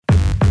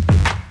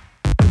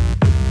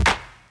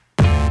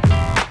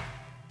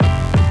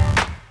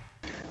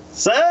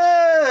What's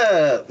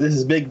up? This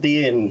is Big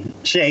D and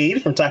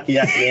Shade from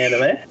Takoyaki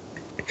Anime.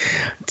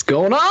 What's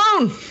going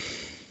on?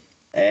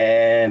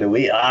 And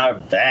we are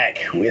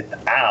back with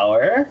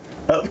our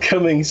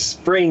upcoming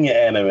spring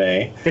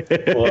anime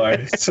for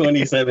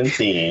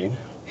 2017.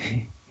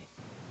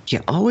 You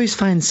always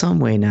find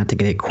some way not to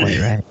get it quite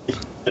right.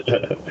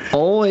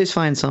 Always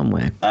find some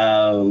way.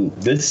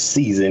 This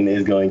season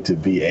is going to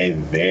be a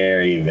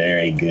very,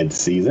 very good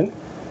season.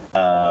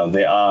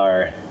 There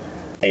are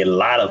a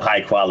lot of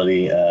high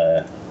quality,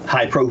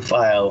 high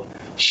profile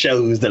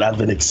shows that I've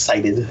been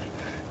excited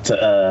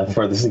to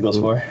for the sequels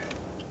for.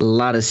 A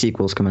lot of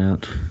sequels coming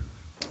out.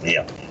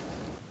 Yeah.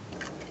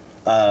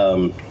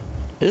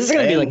 This is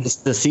going to be like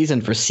the season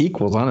for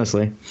sequels,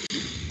 honestly.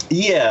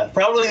 Yeah,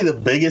 probably the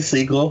biggest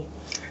sequel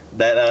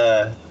that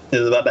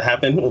is about to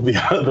happen will be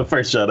the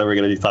first show that we're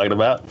going to be talking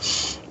about.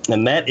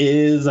 And that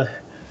is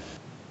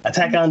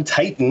Attack on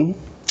Titan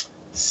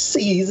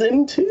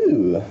Season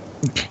 2.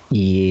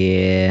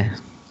 Yeah.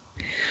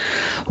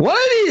 One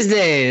of these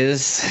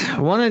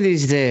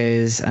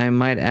days, I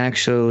might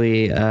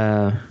actually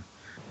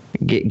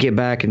get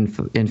back and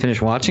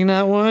finish watching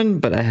that one,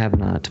 but I have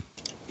not.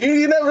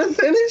 You never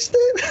finished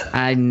it?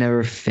 I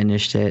never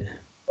finished it.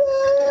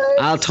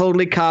 I'll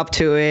totally cop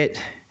to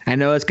it. I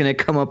know it's gonna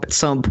come up at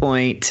some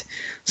point,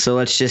 so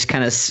let's just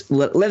kind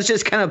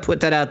of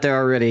put that out there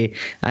already.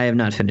 I have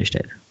not finished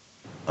it.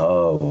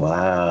 Oh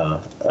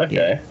wow!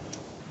 Okay.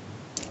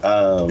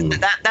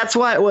 That's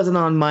why it wasn't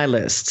on my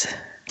list.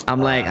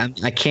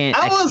 I can't.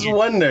 I was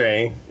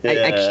wondering.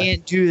 Yeah. I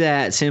can't do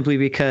that simply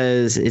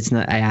because it's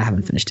not. I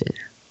haven't finished it.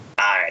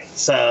 All right.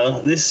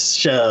 So this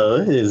show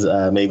is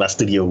made by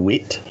Studio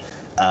Wit,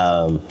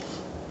 and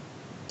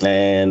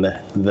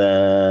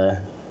the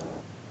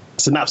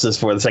synopsis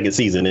for the second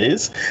season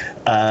is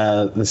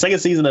the second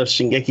season of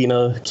Shingeki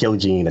no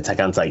Kyojin, Attack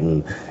on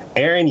Titan.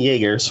 Eren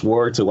Yeager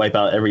swore to wipe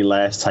out every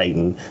last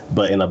Titan,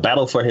 but in a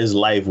battle for his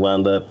life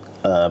wound up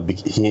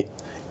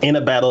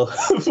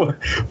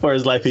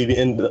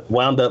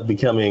wound up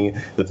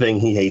becoming the thing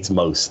he hates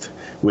most.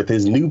 With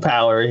his new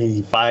power,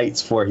 he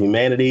fights for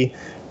humanity's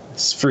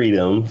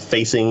freedom,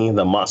 facing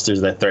the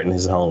monsters that threaten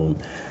his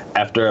home.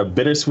 After a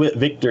bittersweet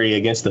victory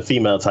against the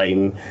female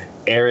Titan,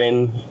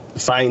 Eren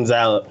finds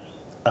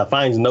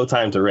no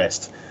time to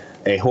rest.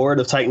 A horde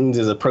of Titans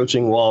is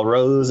approaching Wall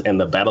Rose, and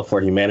the battle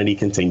for humanity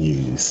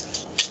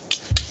continues.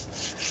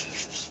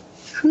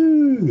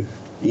 Whew.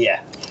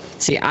 Yeah.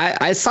 See,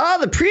 I saw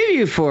the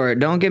preview for it.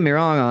 Don't get me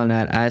wrong on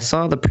that. I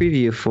saw the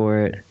preview for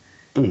it.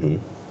 Mm-hmm.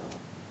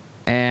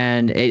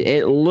 And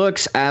it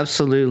looks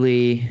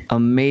absolutely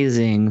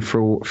amazing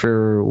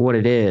for what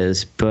it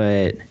is,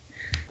 but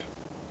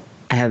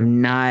I have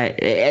not.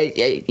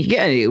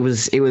 It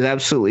was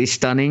absolutely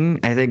stunning.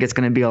 I think it's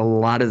going to be a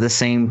lot of the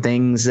same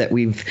things that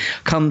we've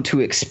come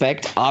to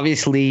expect.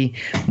 Obviously,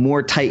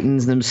 more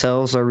Titans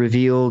themselves are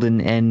revealed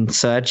and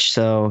such.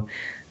 So,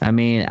 I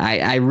mean,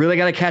 I really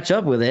got to catch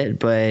up with it,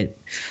 but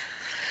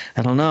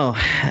I don't know.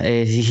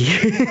 I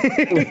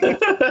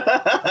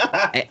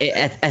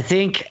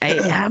think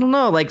I don't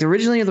know. Like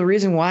originally, the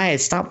reason why I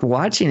stopped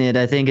watching it,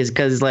 I think, is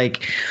because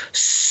like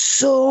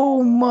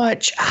so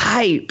much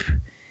hype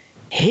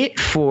hit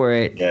for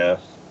it. Yeah.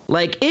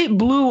 Like it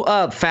blew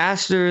up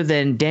faster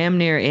than damn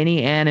near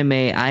any anime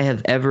I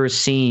have ever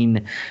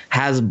seen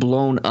has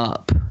blown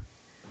up.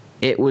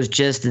 It was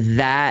just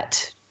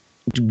that,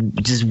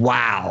 just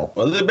wow.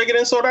 Was it bigger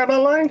than Sword Art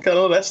Online? Because I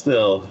know that's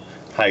still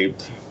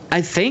hyped.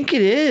 I think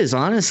it is,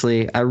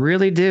 honestly. I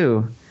really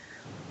do.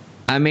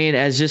 I mean,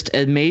 as just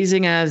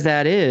amazing as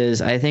that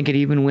is, I think it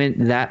even went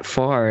that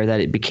far that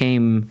it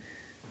became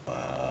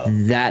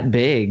that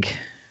big.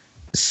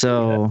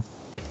 So.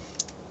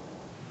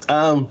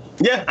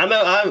 Yeah, I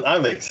know.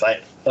 I'm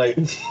excited. Like,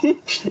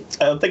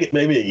 I think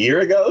maybe a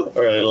year ago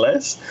or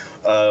less,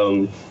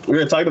 we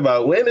were talking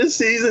about when is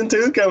season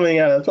 2 coming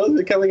out. It's supposed to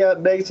be coming out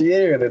next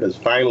year, and it is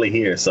finally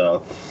here.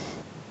 So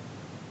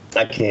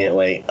I can't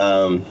wait.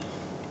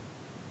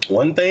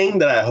 One thing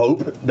that I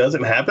hope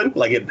doesn't happen,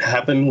 like it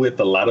happened with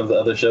a lot of the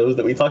other shows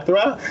that we talked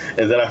about,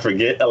 is that I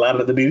forget a lot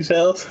of the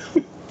details.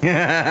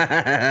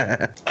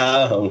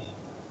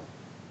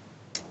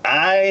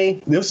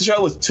 This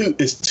show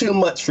is too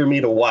much for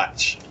me to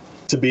watch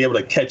to be able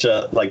to catch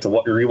up, like to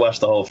rewatch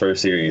the whole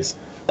first series.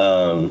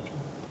 And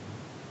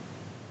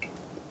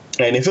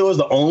if it was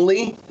the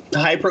only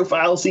high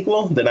profile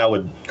sequel, then I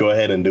would go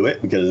ahead and do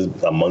it because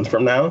it's a month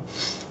from now.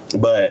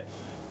 But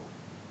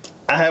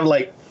I have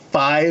like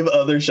 5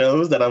 other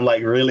shows that I'm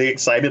like really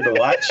excited to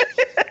watch.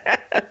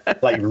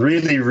 Like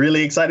really,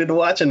 really excited to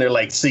watch, and they're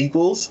like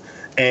sequels.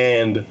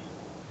 And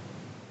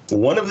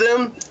one of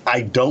them,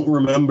 I don't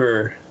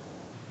remember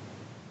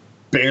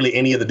barely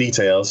any of the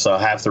details, so I'll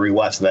have to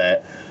rewatch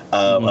that.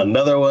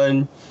 Another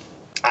one,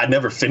 I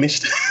never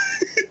finished,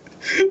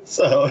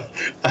 so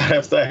I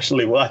have to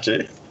actually watch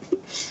it.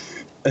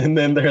 And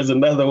then there's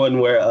another one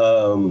where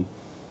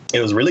it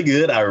was really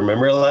good. I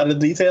remember a lot of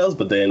the details,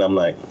 but then I'm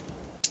like,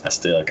 I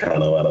still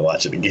kind of want to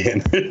watch it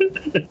again.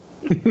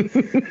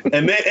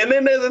 and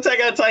then there's Attack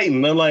on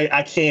Titan. I'm like,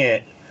 I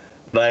can't.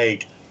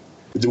 Like,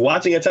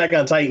 watching Attack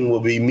on Titan will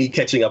be me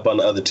catching up on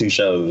the other two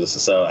shows.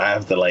 So I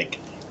have to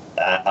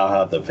I'll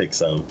have to pick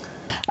some.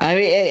 I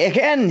mean,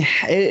 again,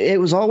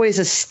 it was always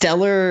a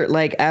stellar,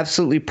 like,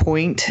 absolutely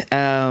point.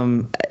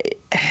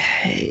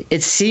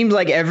 It seemed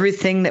like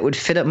everything that would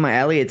fit up my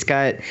alley. It's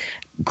got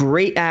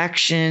great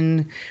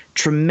action,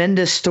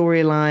 tremendous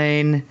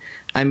storyline.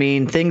 I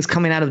mean, things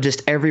coming out of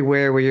just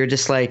everywhere where you're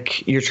just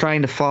like, you're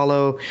trying to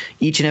follow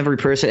each and every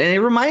person. And it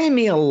reminded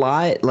me a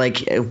lot,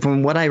 like,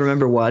 from what I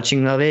remember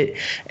watching of it,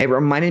 it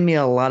reminded me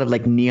a lot of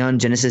like Neon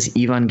Genesis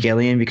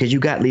Evangelion, because you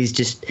got these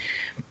just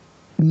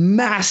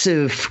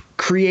massive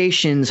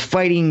creations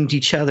fighting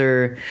each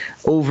other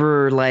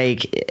over,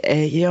 like,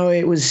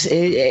 it was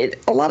a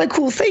lot of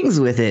cool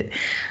things with it.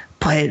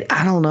 But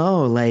I don't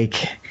know,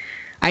 like,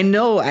 I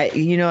know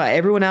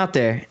everyone out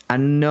there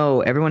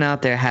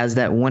has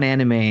that one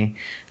anime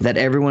that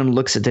everyone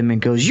looks at them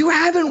and goes, "You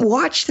haven't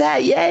watched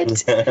that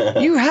yet?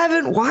 You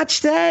haven't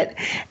watched that?"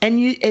 And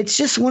it's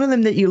just one of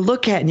them that you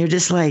look at and you're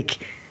just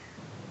like,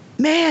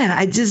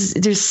 man,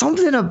 there's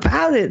something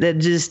about it that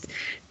just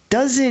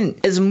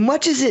doesn't, as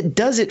much as it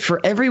does it for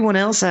everyone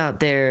else out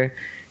there,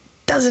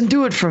 doesn't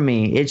do it for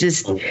me. It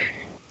just,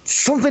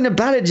 something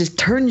about it just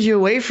turns you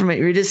away from it.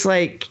 You're just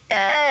like,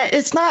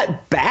 it's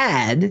not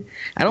bad.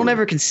 I don't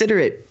ever consider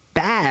it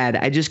bad.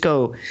 I just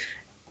go,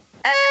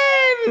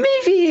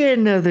 maybe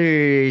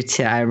another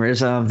time or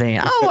something.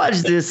 I'll watch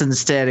this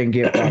instead and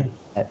get back to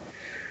that.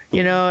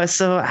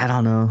 So I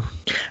don't know.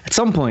 At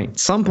some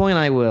point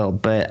I will,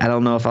 but I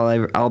don't know if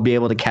I'll be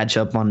able to catch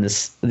up on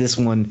this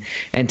one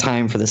in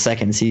time for the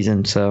second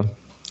season. So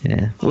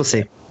yeah, we'll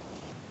see.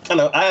 I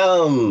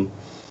know.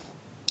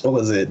 What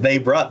was it? They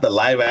brought the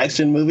live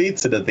action movie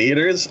to the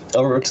theaters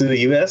over to the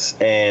US,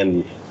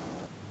 and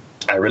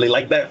I really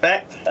like that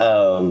fact.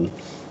 I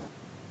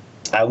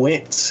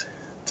went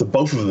to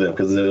both of them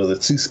because it was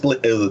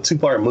a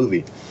two-part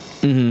movie.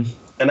 Mm-hmm.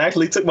 And I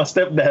actually took my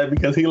stepdad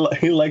because he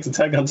likes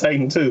Attack on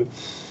Titan too.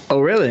 Oh,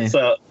 really?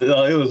 So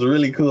it was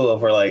really cool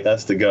for like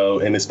us to go,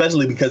 and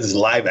especially because it's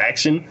live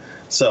action,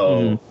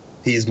 so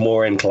he's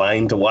more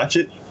inclined to watch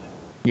it.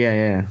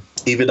 Yeah.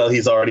 Even though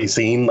he's already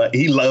seen, like,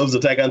 he loves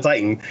Attack on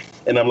Titan,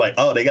 and I'm like,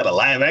 oh, they got a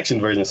live action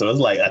version, so it's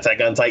like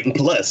Attack on Titan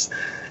plus,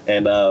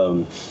 and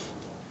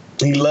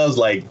he loves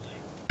like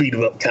beat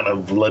 'em up kind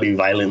of bloody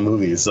violent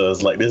movies, so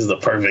it's like this is the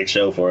perfect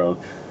show for him.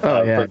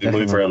 Perfect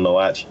movie for him to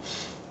watch.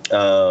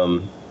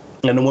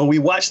 And when we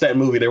watched that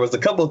movie, there was a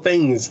couple of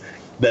things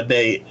that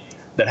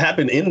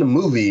happened in the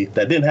movie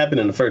that didn't happen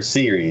in the first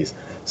series.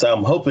 So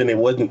I'm hoping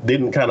it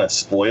didn't kind of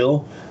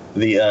spoil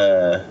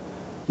the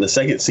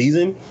second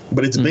season.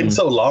 But it's been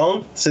so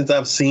long since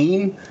I've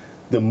seen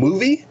the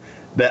movie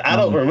that I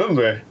don't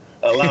remember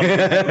a lot of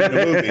the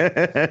movie.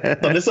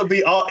 So this will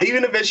be all,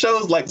 even if it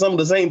shows like some of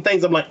the same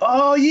things, I'm like,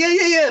 oh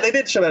yeah, they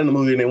did show that in the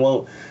movie, and it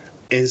won't.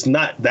 It's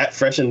not that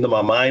fresh into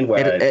my mind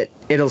where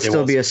it'll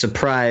still be a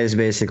surprise,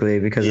 basically,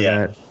 because of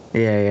that.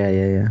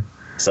 Yeah.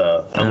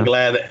 So I'm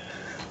glad.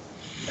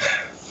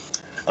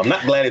 I'm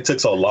not glad it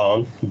took so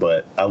long,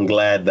 but I'm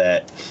glad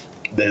that.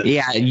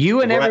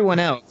 You and everyone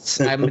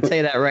else. I'm gonna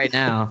say that right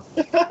now.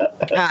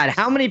 God,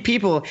 how many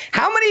people?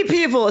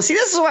 See,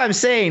 this is what I'm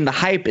saying. The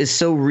hype is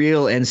so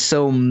real and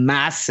so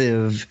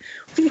massive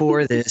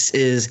for this.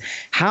 Is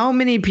how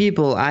many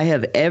people I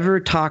have ever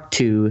talked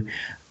to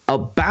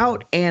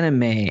about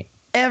anime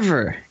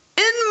ever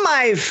in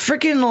my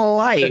freaking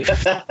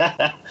life.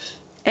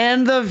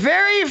 And the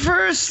very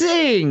first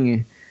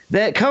thing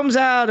that comes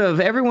out of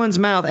everyone's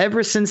mouth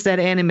ever since that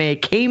anime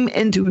came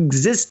into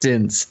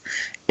existence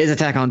is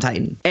Attack on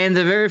Titan. And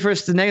the very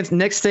first, the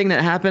next thing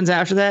that happens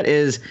after that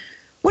is,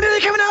 when are they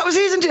coming out with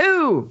season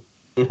 2?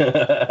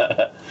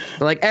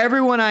 Like,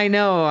 everyone I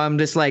know, I'm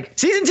just like,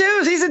 season 2,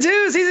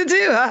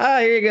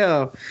 haha, here you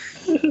go.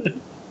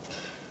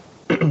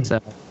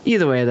 So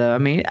either way, though, I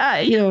mean,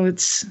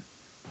 it's.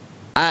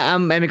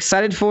 I'm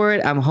excited for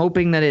it. I'm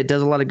hoping that it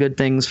does a lot of good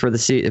things for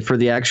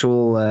the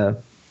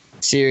actual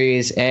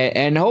series,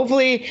 and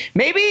hopefully,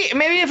 maybe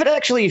if it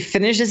actually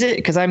finishes it,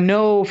 because I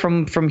know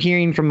from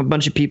hearing from a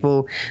bunch of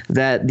people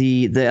that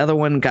the other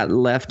one got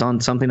left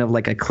on something of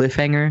like a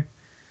cliffhanger.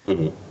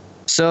 Mm-hmm.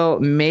 So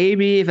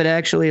maybe if it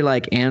actually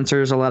like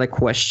answers a lot of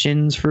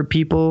questions for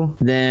people,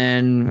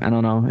 then I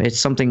don't know. It's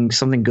something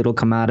good will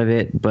come out of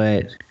it,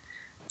 but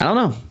I don't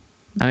know.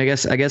 I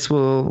guess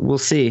we'll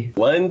see.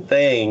 One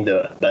thing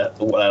that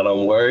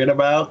I'm worried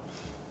about,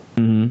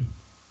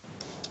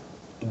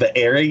 the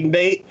airing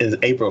date is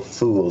April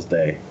Fool's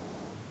Day.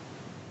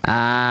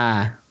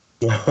 Ah.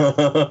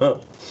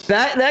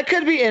 That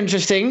could be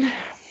interesting.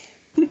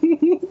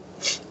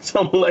 So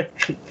I'm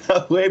like,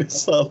 I waited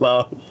so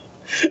long.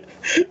 And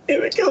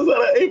it comes out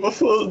on April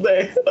Fool's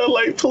Day. I'm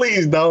like,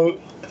 please don't.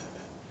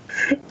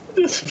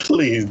 Just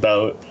please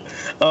don't.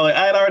 I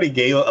had already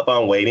gave up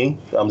on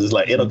waiting. I'm just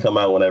like, it'll come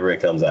out whenever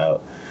it comes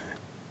out.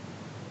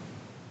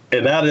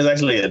 And now there's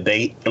actually a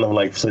date, and I'm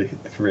like, please,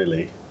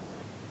 really?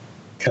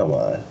 Come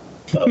on.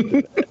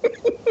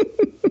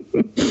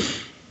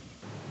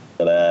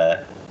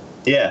 But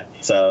yeah,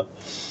 so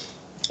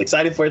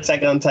excited for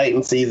Attack on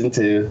Titan season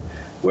 2.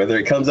 Whether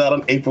it comes out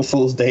on April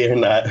Fool's Day or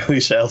not,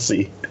 we shall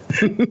see.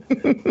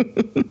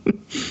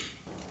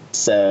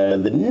 So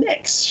the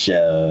next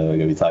show we're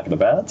gonna be talking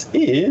about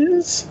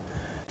is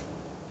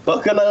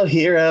Boku no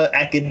Hero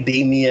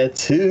Academia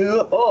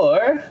 2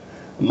 or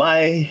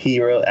My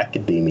Hero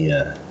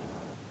Academia.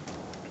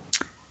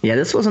 Yeah,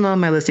 this wasn't on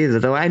my list either,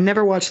 though. I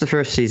never watched the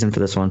first season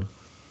for this one.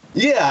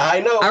 Yeah,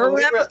 I know. I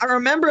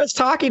remember us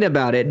talking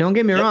about it. Don't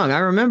get me wrong. I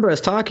remember us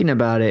talking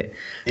about it.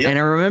 Yep. And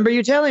I remember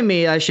you telling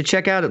me I should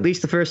check out at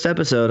least the first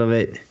episode of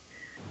it.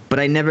 But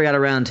I never got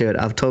around to it.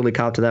 I've totally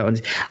copped to that one.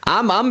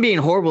 I'm being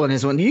horrible in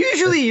this one.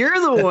 Usually you're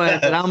the one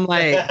that I'm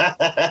like,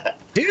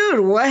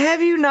 dude, why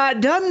have you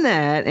not done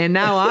that? And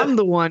now I'm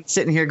the one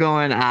sitting here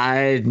going,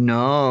 I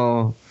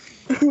know.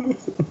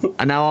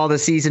 And now all the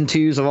season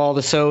 2s of all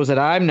the shows that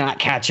I'm not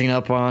catching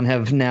up on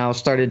have now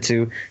started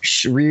to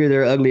rear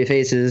their ugly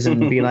faces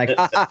and be like,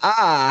 ha ha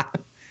ha.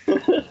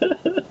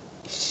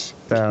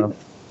 So,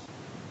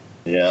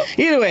 yeah.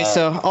 Either way,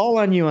 so all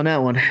on you on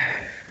that one.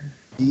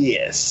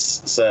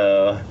 Yes.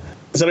 So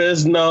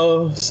there's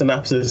no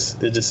synopsis.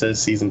 It just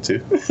says season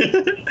 2.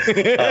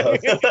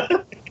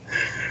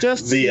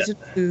 Just season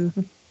 2.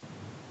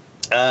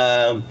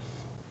 A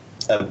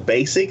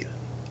basic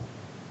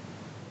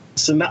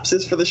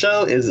synopsis for the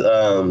show is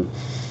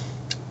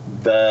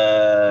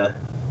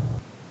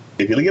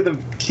if you look at the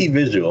key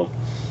visual,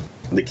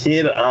 the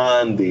kid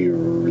on the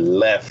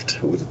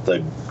left with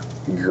the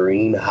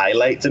green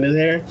highlights in his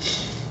hair,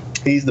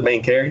 he's the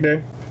main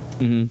character.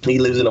 Mm-hmm. He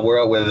lives in a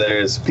world where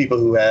there's people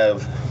who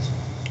have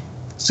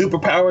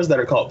superpowers that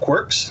are called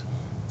quirks,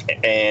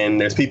 and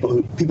there's people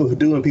who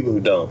do and people who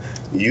don't.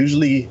 You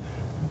usually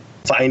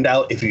find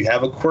out if you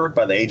have a quirk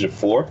by the age of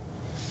 4.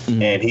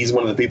 Mm-hmm. And he's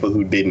one of the people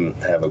who didn't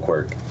have a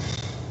quirk.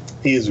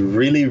 He is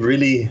really,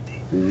 really,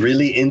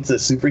 really into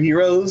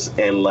superheroes,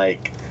 and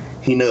like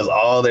he knows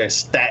all their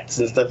stats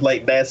and stuff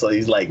like that. So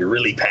he's like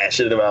really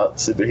passionate about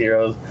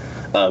superheroes.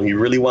 He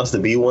really wants to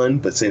be one,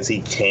 but since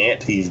he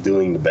can't, he's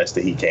doing the best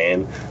that he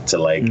can to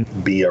like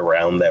be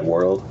around that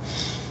world.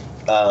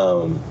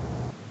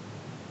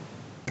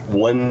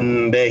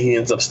 One day he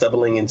ends up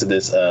stumbling into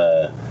this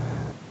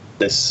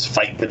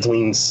fight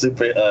between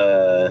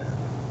superheroes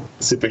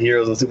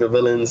and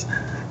supervillains,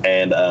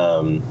 and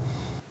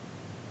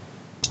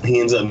he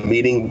ends up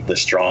meeting the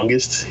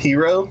strongest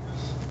hero,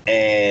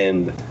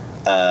 and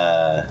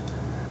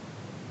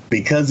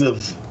because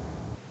of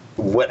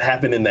what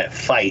happened in that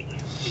fight,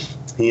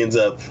 he ends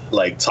up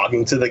like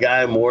talking to the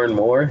guy more and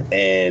more,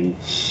 and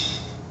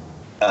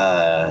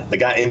the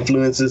guy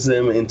influences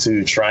him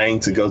into trying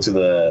to go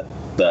to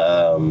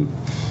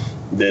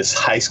this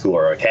high school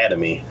or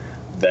academy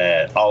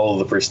that all of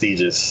the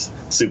prestigious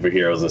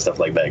superheroes and stuff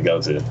like that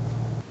go to.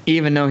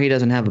 Even though he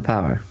doesn't have a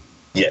power.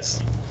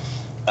 Yes.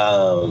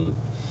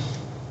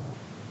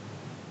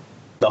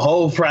 The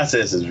whole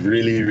process is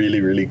really,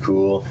 really, really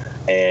cool.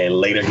 And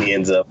later he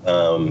ends up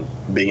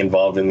being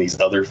involved in these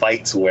other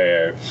fights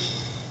where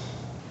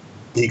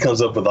he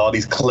comes up with all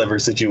these clever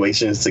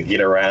situations to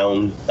get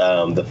around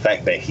the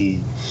fact that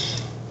he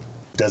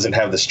doesn't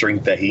have the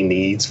strength that he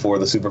needs for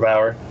the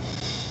superpower.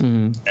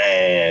 Mm-hmm.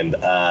 And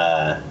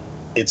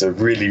it's a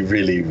really,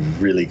 really,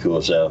 really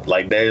cool show.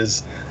 Like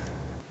there's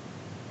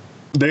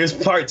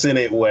parts in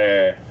it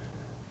where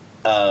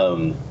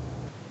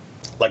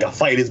like a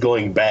fight is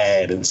going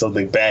bad and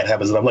something bad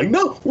happens, and I'm like,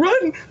 no,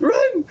 run!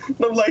 And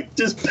I'm like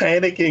just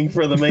panicking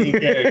for the main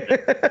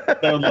character.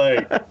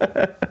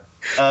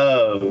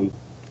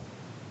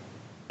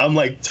 I'm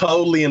like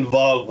totally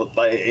involved with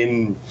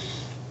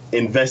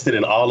invested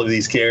in all of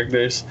these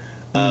characters.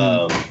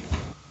 Mm-hmm.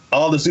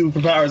 All the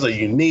superpowers are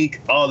unique.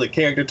 All the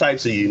character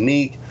types are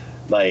unique.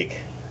 Like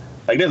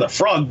there's a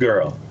frog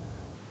girl,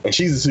 and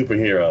she's a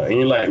superhero, and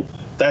you're like,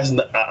 that's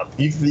not,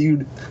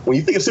 you. When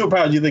you think of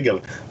superpowers, you think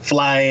of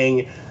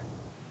flying,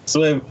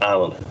 swim. I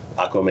don't know,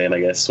 Aquaman, I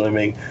guess,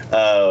 swimming.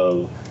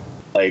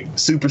 Like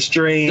super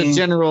strength. The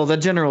general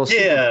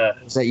yeah,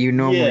 that you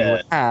normally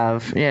would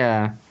have.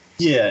 Yeah.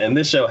 Yeah, and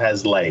this show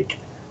has like,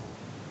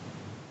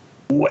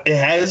 it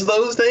has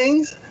those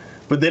things,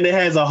 but then it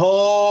has a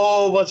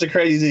whole bunch of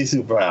crazy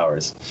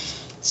superpowers.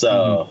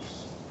 So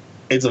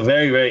it's a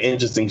very, very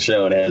interesting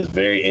show, and it has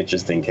very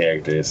interesting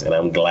characters, and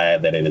I'm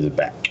glad that it is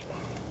back.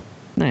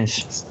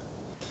 Nice.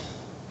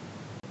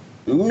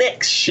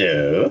 Next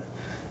show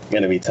I'm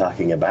going to be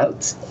talking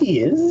about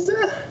is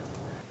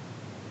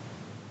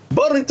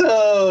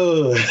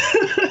Boruto!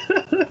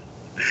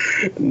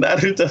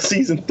 Naruto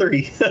Season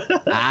 3.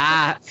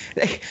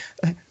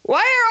 Why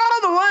are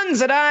all the ones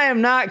that I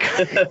am not...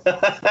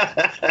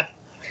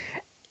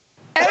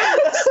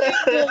 Every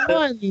single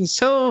one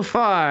so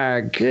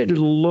far. Good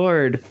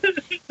Lord.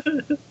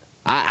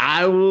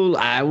 I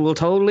will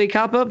totally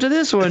cop up to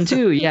this one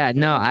too. Yeah,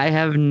 no, I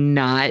have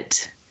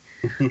not.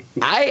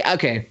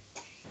 Okay.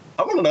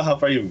 I want to know how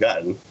far you've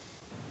gotten.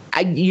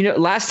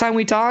 Last time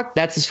we talked,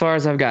 that's as far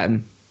as I've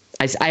gotten.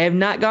 I have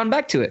not gone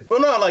back to it.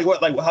 Well, no, like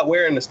what, like how,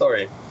 where in the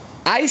story?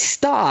 I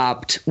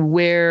stopped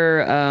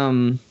where,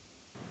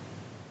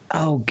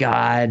 oh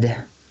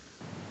God.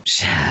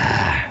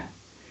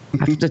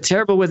 I'm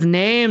terrible with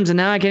names, and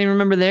now I can't even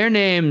remember their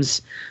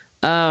names.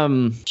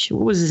 What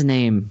was his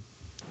name?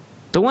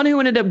 The one who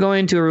ended up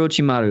going to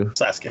Orochimaru.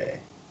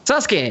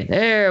 Sasuke.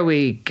 There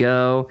we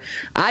go.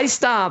 I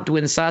stopped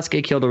when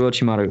Sasuke killed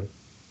Orochimaru.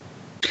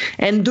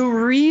 And the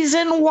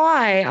reason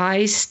why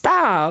I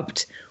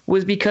stopped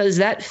was because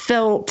that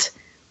felt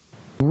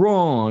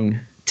wrong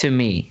to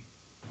me.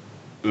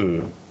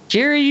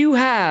 Here you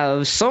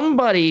have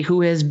somebody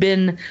who has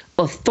been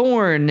a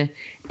thorn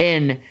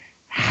in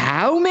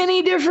how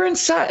many different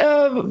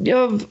of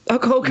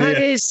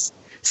Hokage's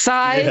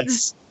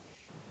sides?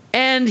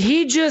 And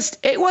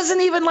it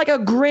wasn't even like a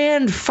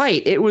grand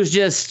fight. It was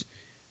just,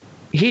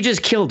 he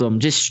just killed him,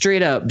 just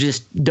straight up,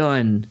 just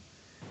done.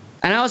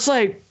 And I was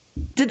like,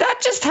 did that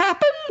just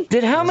happen?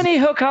 Did how many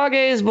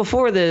Hokages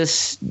before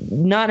this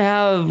not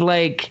have,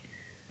 like,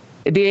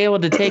 be able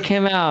to take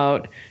him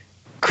out,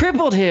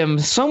 crippled him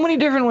so many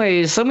different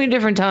ways, so many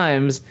different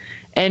times,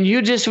 and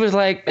you just was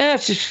like,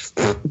 it's just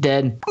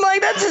dead. I'm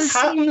like, that just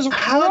seems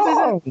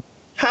wrong.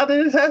 How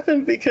did it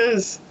happen?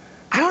 Because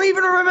I don't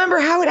even remember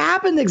how it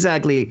happened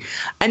exactly.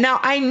 And now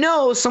I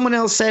know someone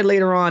else said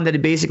later on that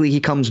he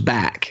comes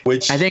back.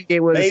 Which I think it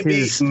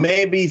was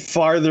maybe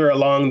farther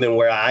along than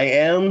where I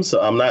am,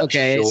 so I'm not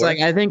sure. Okay, it's like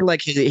I think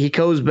like he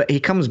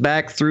comes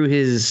back through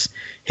his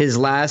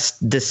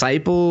last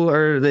disciple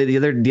or the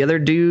other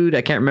dude.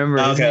 I can't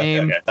remember his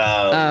name.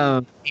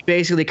 Okay. He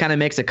basically kind of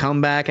makes a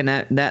comeback in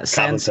that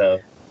sense.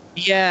 Kabuto.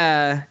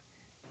 Yeah.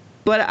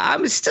 But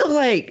I'm still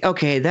like,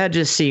 okay, that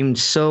just seemed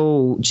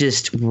so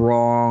just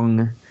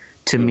wrong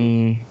to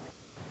me,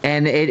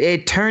 and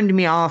it turned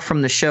me off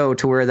from the show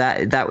to where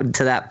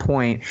that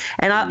point.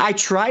 And I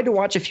tried to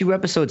watch a few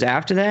episodes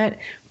after that,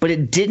 but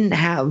it didn't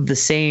have the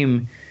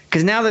same,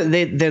 because now that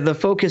the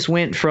focus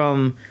went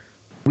from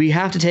we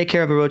have to take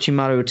care of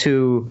Orochimaru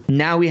to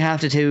now we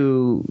have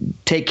to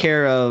take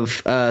care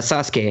of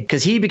Sasuke,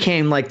 because he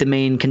became like the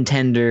main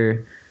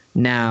contender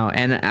now.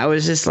 And I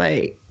was just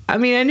like, I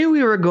mean, I knew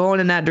we were going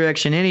in that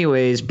direction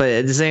anyways, but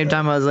at the same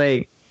time I was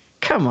like,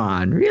 come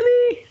on,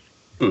 really?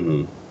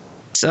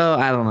 So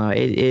I don't know.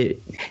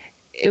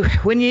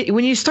 When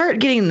you start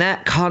getting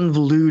that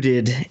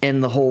convoluted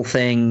in the whole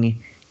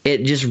thing,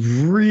 it just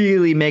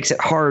really makes it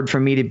hard for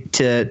me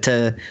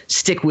to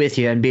stick with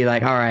you and be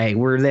like, all right,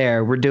 we're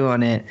there, we're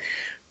doing it.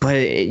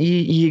 But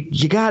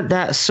you got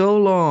that so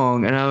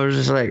long, and I was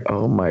just like,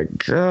 oh my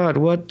god,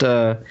 what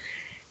the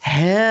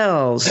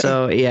hell?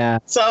 So yeah.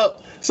 So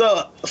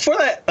for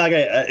that,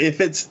 okay, if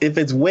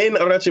it's when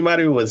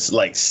Orochimaru was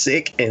like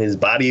sick and his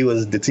body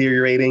was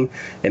deteriorating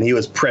and he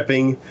was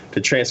prepping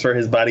to transfer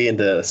his body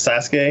into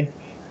Sasuke,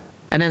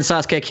 and then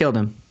Sasuke killed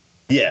him.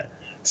 Yeah.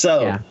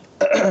 So yeah.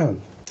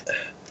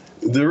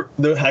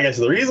 I guess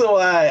the reason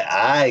why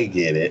I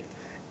get it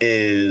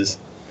is,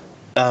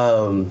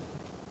 I'm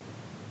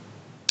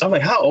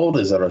like, how old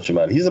is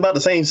Orochimaru? He's about the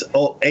same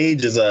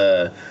age as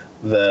the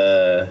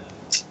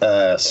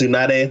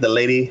Tsunade, the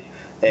lady.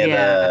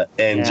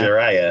 And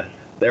Jiraiya,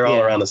 they're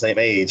all around the same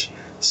age.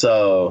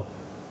 So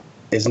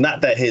it's not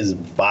that his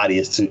body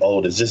is too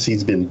old. It's just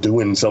he's been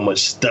doing so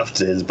much stuff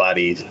to his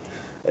body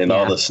and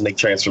all the snake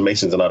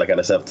transformations and all that kind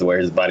of stuff to where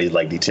his body's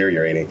like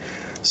deteriorating.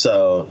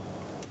 So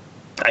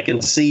I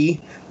can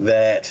see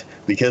that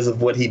because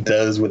of what he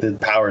does with his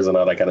powers and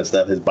all that kind of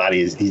stuff, his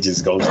body he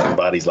just goes through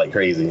bodies like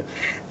crazy.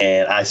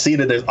 And I see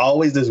that there's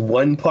always this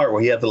one part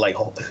where he has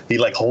to he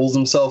holds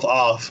himself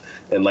off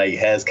and like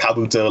has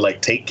Kabuto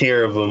like take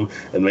care of him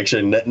and make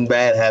sure nothing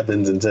bad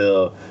happens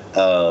until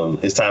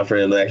it's time for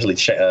him to actually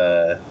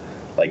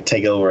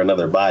take over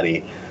another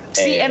body.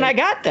 See, and I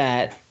got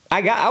that.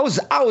 I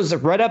was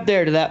right up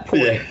there to that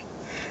point. Yeah.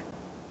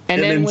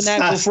 And then when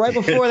that was right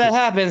before that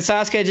happened,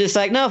 Sasuke just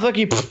like, no, fuck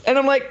you. And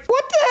I'm like,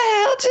 what the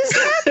hell just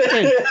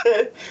happened?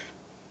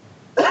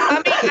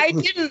 I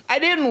mean, I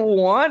didn't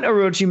want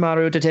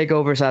Orochimaru to take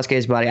over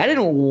Sasuke's body. I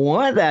didn't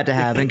want that to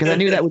happen because I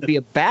knew that would be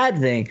a bad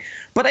thing.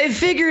 But I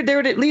figured there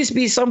would at least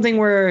be something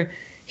where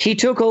he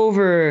took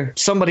over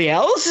somebody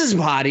else's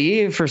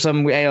body for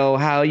some,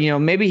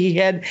 maybe he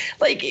had,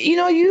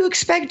 you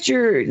expect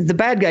the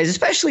bad guys,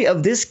 especially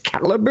of this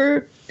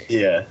caliber.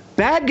 Yeah.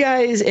 Bad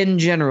guys in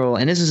general,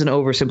 and this is an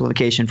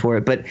oversimplification for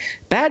it, but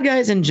bad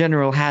guys in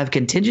general have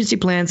contingency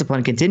plans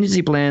upon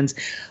contingency plans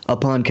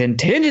upon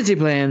contingency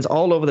plans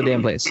all over the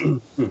damn place.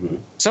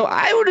 So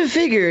I would have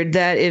figured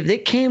that if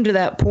it came to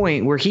that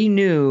point where he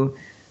knew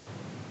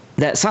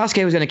that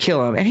Sasuke was going to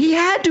kill him, and he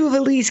had to have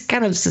at least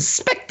kind of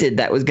suspected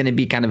that was going to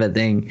be kind of a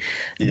thing,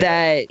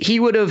 that he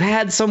would have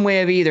had some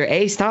way of either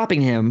A, stopping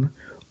him,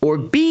 or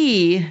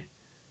B,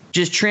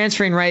 just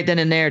transferring right then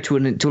and there to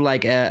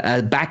like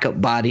a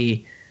backup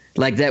body.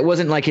 Like that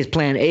wasn't like his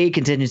plan A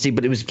contingency,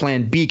 but it was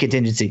plan B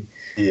contingency.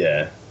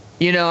 Yeah.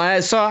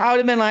 So I would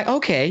have been like,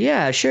 okay,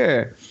 yeah,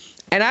 sure.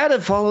 And I would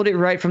have followed it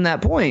right from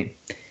that point.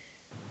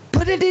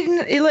 But it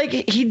didn't,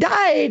 he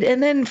died.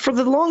 And then for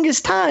the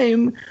longest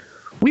time,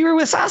 we were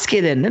with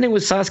Sasuke then. Then it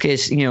was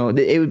Sasuke's,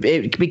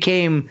 it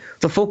became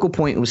the focal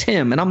point was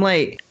him. And I'm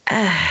like,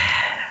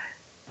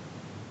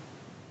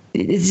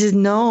 it's just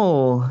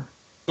no.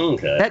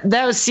 Okay.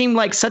 That seemed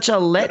like such a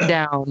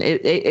letdown.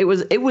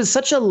 It was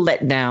such a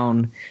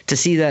letdown to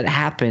see that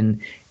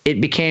happen. It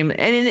became,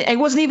 and it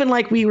wasn't even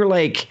like we were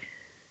like,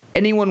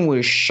 anyone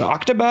was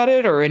shocked about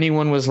it or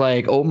anyone was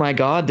like, oh my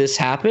God, this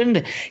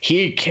happened.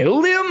 He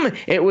killed him.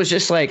 It was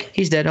just like,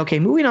 he's dead. Okay,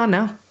 moving on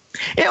now.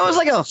 It was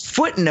like a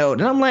footnote.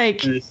 And I'm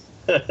like, you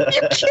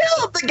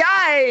killed the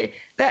guy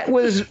that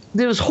was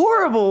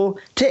horrible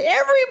to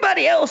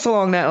everybody else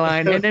along that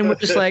line. And then we're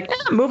just like,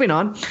 moving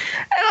on.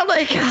 And I'm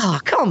like, oh,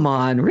 come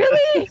on.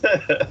 Really?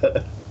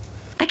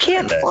 I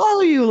can't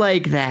follow you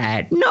like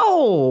that.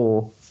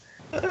 No.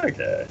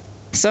 Okay.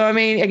 So, I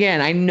mean, again,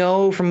 I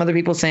know from other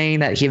people saying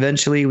that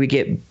we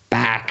get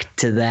back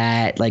to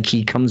that. Like,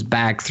 he comes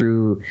back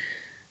through.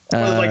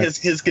 Well, like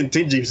his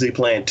contingency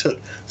plan took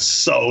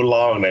so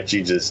long that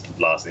you just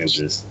lost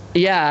interest.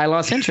 Yeah, I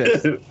lost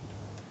interest.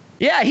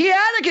 Yeah, he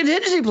had a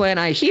contingency plan,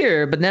 I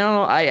hear, but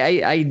now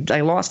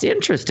I lost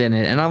interest in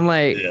it. And I'm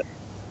like,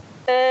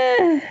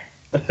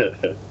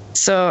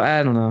 So,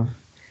 I don't know.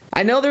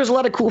 I know there's a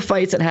lot of cool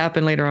fights that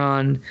happen later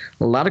on.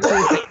 A lot of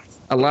cool things.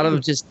 A lot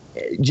of just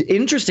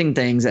interesting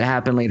things that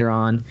happen later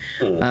on.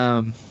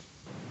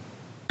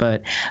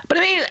 But I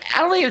mean, I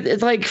don't think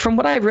it's like, from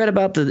what I've read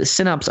about the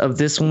synopsis of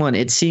this one,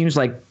 it seems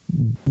like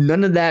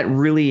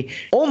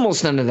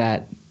almost none of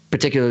that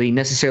particularly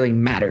necessarily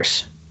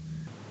matters.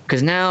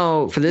 Because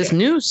now for this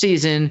new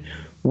season,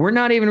 we're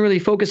not even really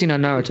focusing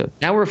on Naruto.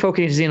 Now we're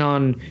focusing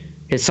on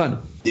his son.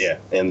 Yeah,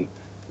 and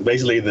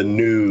basically the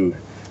new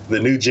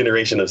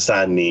generation of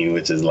Sannin,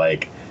 which is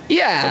like,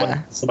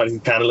 somebody who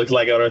kind of looks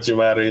like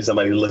Orochimaru,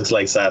 somebody who looks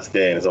like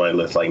Sasuke, and somebody who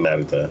looks like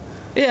Naruto.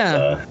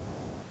 Yeah.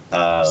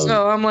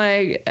 So I'm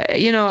like,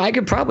 I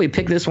could probably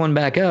pick this one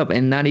back up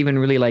and not even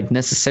really like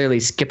necessarily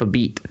skip a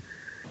beat.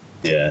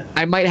 Yeah.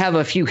 I might have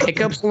a few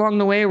hiccups along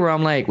the way where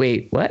I'm like,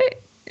 wait, what?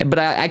 But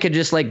I could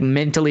just like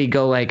mentally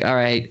go like, all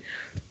right,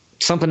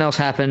 something else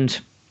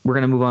happened. We're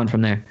going to move on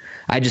from there.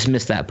 I just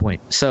missed that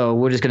point. So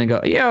we're just going to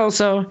go,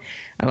 so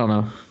I don't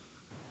know.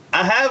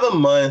 I have a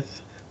month.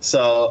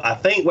 So I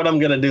think what I'm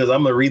going to do is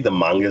I'm going to read the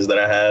mangas that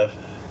I have.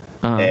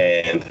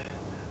 And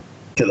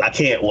because I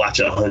can't watch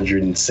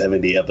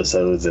 170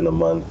 episodes in a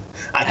month.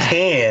 I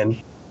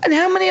can. And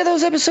how many of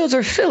those episodes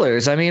are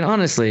fillers? I mean,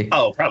 honestly.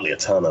 Oh, probably a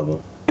ton of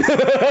them.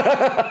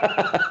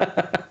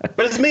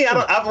 But it's me.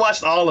 I've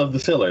watched all of the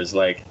fillers.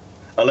 Like,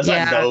 unless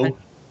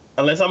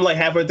I'm like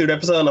halfway through the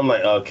episode and I'm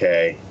like,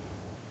 okay,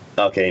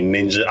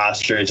 Ninja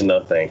Ostrich,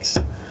 no thanks.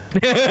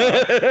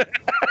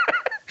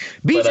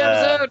 Beach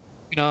episode.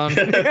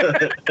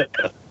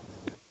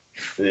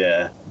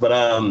 Yeah, but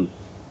I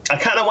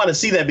kind of want to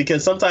see that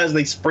because sometimes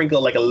they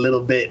sprinkle like a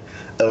little bit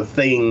of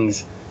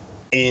things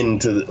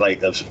into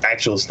like the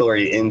actual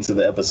story into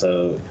the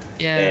episode.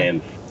 Yeah,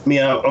 and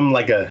I'm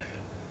like a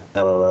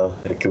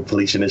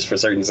completionist for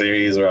certain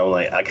series where I'm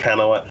like,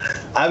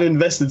 I've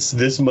invested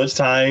this much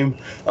time.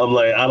 I'm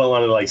like, I don't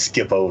want to like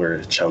skip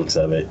over chunks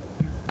of it.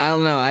 I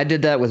don't know. I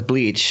did that with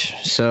Bleach,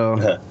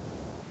 so.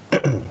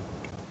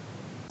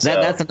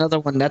 That's another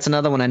one. That's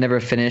another one I never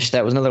finished.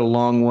 That was another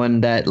long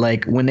one. That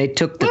like when they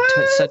took the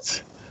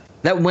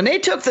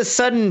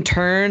sudden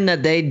turn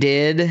that they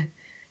did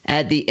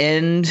at the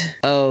end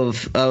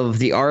of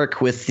the arc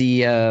with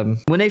the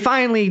when they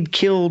finally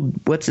killed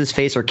what's his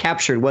face or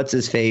captured what's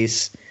his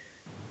face.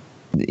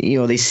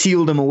 They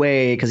sealed him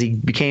away because he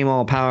became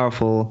all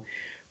powerful.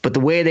 But the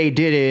way they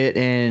did it,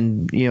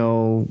 and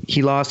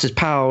he lost his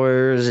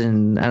powers,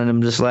 and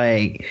I'm just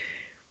like.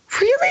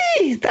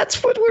 Really?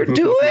 That's what we're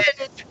doing?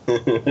 See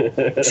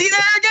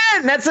that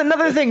again? That's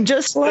another thing.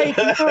 Just like,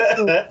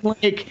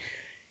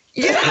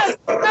 you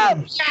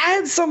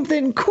had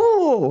something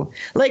cool.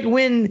 Like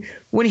when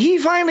he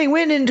finally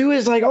went into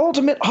his like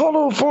ultimate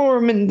hollow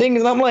form and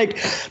things, and I'm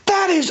like,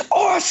 that is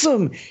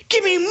awesome.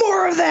 Give me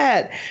more of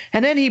that.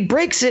 And then he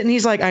breaks it, and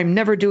he's like, I'm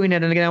never doing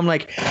it. And again, I'm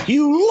like,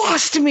 you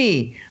lost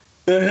me.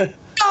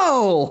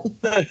 No.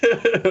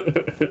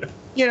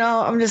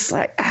 I'm just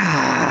like,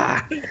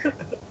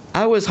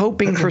 I was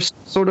hoping for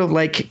sort of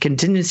like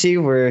contingency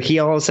where he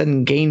all of a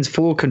sudden gains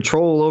full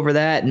control over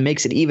that and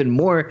makes it even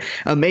more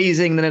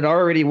amazing than it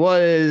already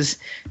was,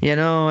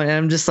 and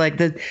I'm just like,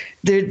 I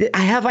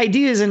have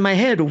ideas in my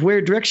head of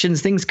where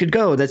directions things could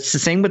go. That's the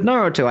same with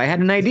Naruto. I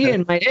had an idea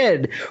in my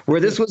head where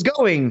this was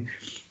going,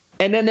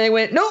 and then they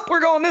went, nope,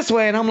 we're going this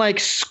way, and I'm like,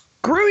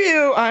 screw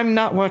you, I'm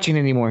not watching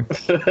anymore.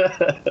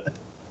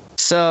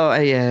 So,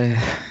 I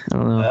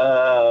don't know.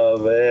 Oh,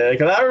 man.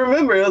 Because I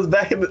remember it was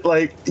back in,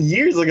 like,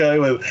 years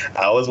ago when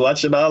I was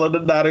watching all of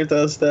the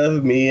Naruto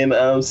stuff, me and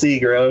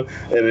Seagro,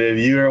 and then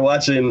you were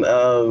watching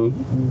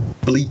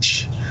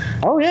Bleach.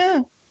 Oh,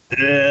 yeah.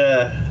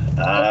 Yeah.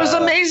 There was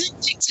amazing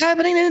things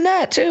happening in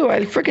that, too.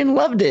 I freaking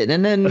loved it.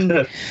 And then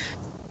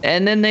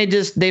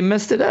they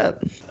messed it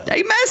up.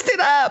 They messed it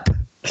up!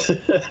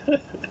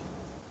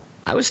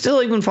 I was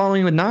still even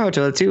following with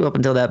Naruto too up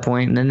until that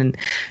point, and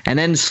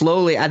then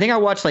slowly, I think I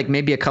watched like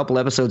maybe a couple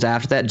episodes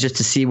after that just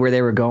to see where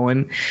they were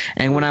going.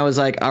 And when I was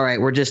like, all right,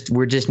 we're just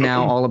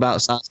now all about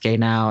Sasuke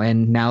now,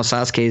 and now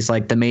Sasuke's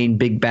like the main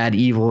big bad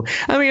evil.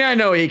 I mean, I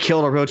know he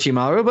killed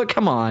Orochimaru, but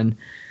come on,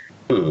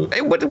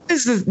 Hey, what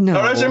is this? No.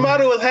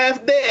 Orochimaru was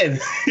half dead.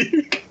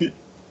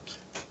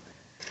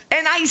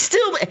 And I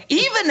still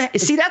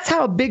see that's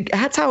how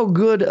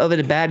good of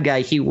a bad guy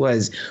he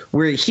was,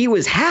 where he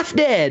was half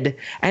dead,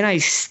 and I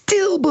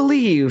still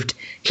believed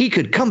he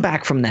could come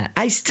back from that.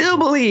 I still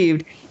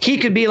believed he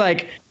could be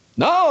like,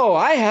 no,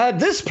 I had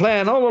this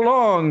plan all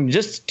along,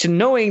 just to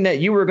knowing that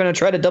you were going to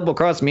try to double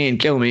cross me and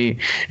kill me,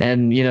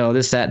 and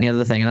this, that, and the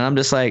other thing. And I'm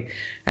just like,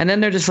 and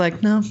then they're just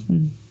like, no.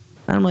 And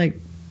I'm like,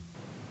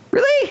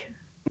 really?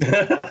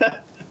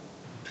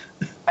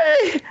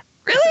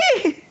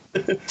 Really?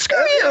 Screw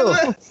you!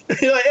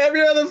 Like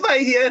every other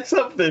fight, he had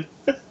something.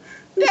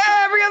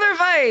 Yeah, every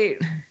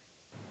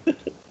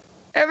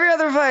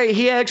other fight,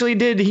 he actually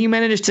did. He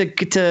managed to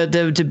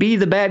be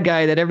the bad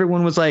guy that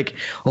everyone was like,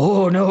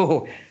 "Oh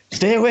no,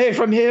 stay away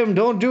from him!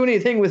 Don't do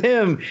anything with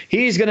him.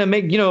 He's gonna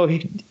make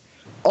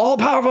all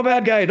powerful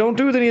bad guy. Don't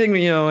do anything."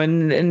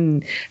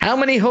 And how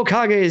many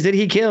Hokages did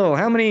he kill?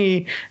 How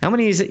many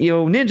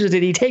ninjas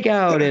did he take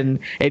out and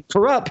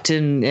corrupt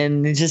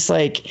and it's just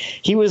like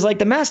he was like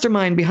the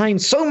mastermind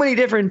behind so many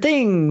different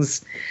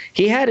things.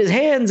 He had his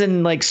hands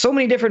in like so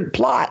many different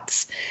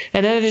plots,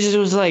 and then it just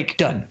was like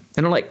done.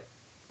 And I'm like,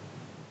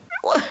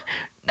 what?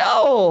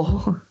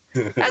 No,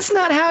 that's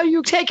not how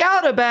you take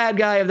out a bad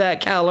guy of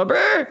that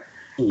caliber.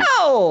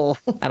 No,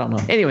 I don't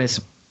know. Anyways,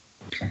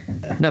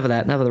 enough of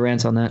that. Enough of the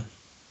rants on that.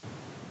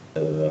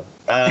 I'm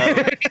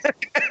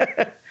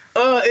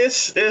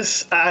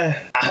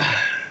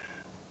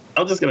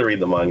just gonna read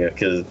the manga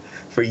because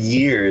for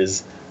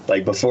years,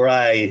 like before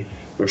I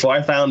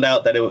found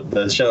out that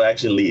the show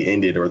actually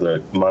ended or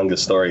the manga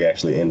story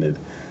actually ended,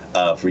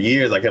 for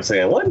years I kept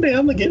saying one day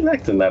I'm gonna get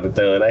back to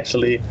Naruto and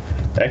actually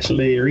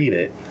read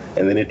it,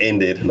 and then it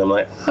ended, and I'm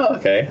like, oh,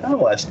 okay, I'll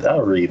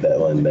read that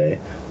one day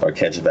or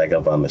catch back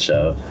up on the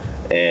show.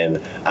 And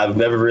I've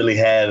never really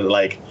had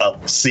like a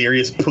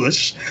serious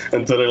push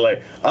until they're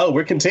like, oh,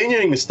 we're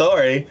continuing the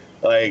story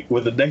like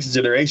with the next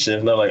generation.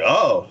 And I'm like,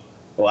 oh,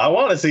 well, I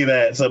want to see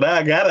that. So now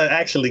I got to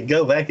actually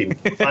go back and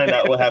find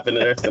out what happened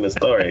in the rest of the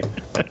story.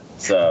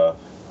 So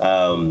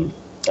I'm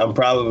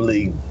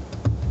probably,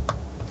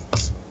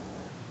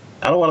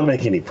 I don't want to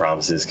make any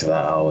promises because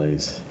I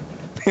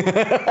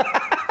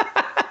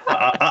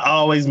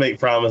always make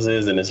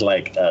promises and it's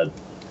like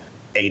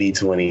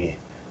 80-20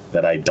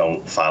 that I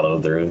don't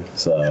follow through.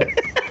 So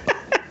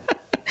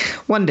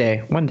one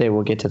day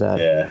we'll get to that.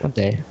 Yeah. One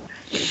day.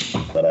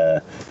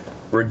 But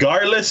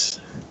regardless,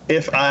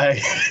 if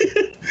I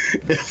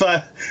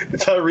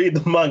read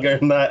the manga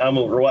or not, I'm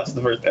gonna watch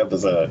the first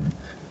episode.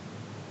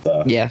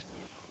 So. Yeah,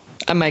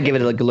 I might give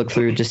it like a look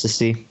through just to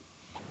see.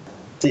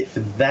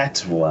 That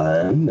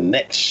one. The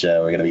next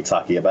show we're gonna be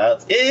talking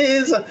about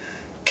is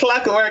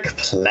Clockwork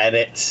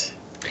Planet.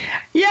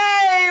 Yay!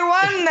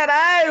 One that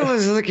I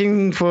was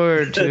looking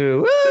forward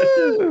to.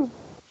 Woo!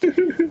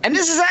 And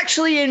this is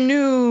actually a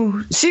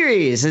new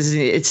series.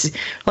 It's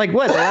like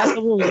what? The last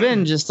one has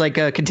been just like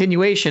a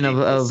continuation of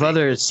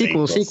other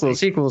sequel.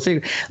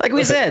 Like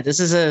we said, this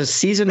is a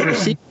season for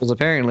sequels,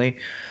 apparently.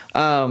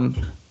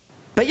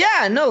 But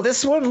yeah, no,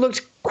 this one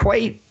looked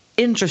quite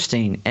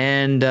interesting.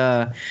 And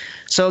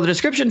so the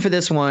description for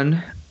this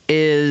one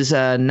is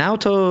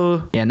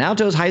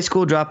Naoto's high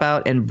school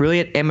dropout and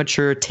brilliant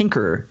amateur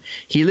tinkerer.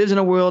 He lives in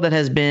a world that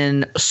has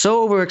been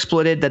so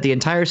overexploited that the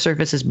entire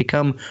surface has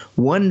become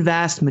one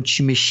vast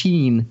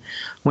machine.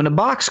 When a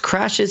box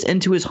crashes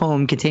into his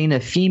home containing a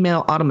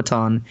female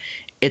automaton,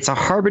 it's a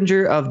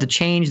harbinger of the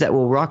change that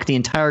will rock the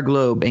entire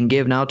globe and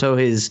give Naoto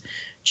his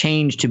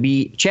chance to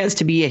be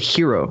a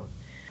hero.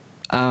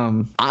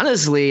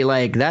 Honestly,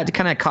 like that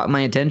kind of caught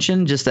my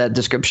attention, just that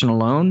description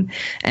alone.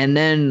 And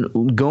then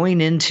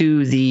going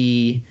into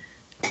the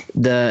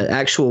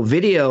actual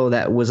video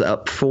that was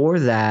up for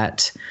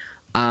that,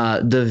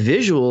 the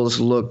visuals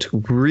looked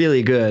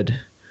really good.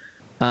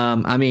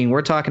 I mean,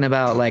 we're talking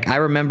about like, I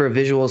remember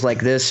visuals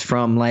like this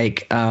from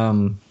like,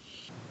 oh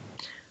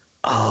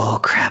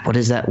crap, what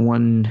is that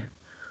one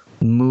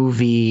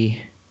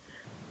movie?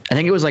 I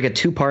think it was like a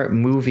 2-part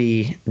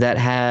movie that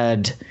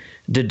had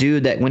the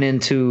dude that went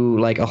into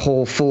like a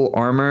whole full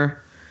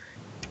armor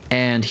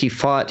and he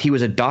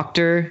was a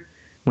doctor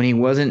when he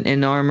wasn't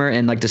in armor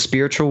in like the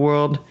spiritual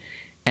world.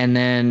 And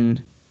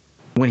then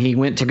when he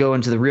went to go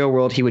into the real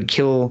world, he was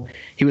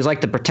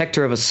like the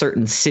protector of a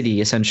certain city,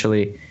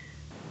 essentially.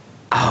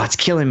 Oh, it's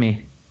killing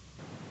me.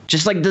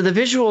 Just like the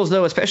visuals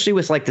though, especially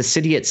with like the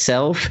city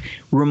itself,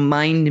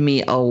 remind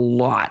me a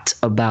lot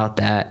about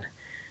that.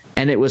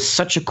 And it was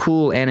such a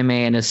cool anime,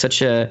 and it's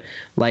such a,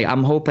 like,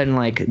 I'm hoping,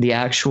 like, the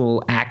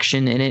actual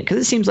action in it, because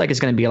it seems like it's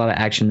going to be a lot of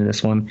action in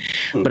this one,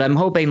 but I'm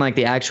hoping, like,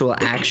 the actual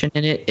action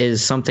in it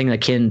is something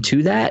akin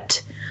to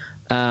that,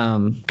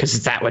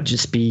 because that would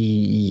just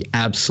be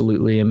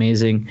absolutely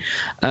amazing.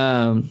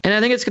 And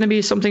I think it's going to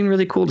be something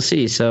really cool to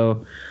see,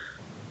 so...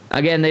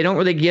 Again, they don't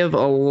really give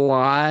a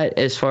lot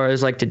as far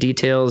as like the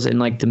details in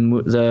like the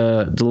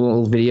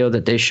little video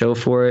that they show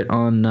for it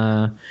on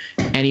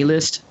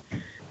AniList.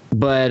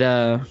 But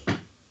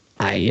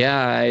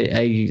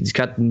It's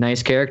got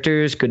nice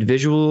characters, good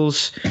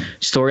visuals,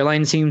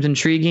 storyline seems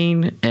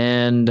intriguing,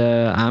 and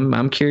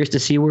I'm curious to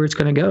see where it's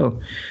going to go.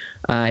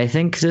 I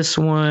think this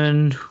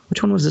one,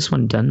 which one was this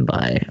one done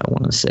by? I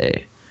want to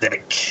say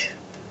Xebec.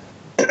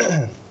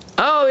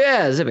 Oh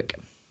yeah, Xebec.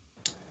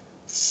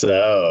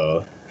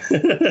 So,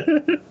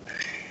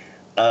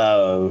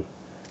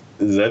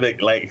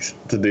 Xebec likes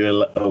to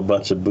do a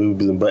bunch of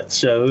boobs and butt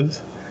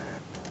shows,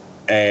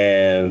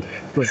 and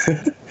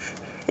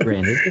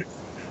Granted.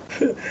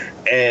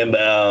 And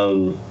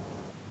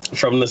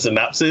from the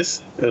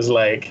synopsis, it's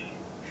like,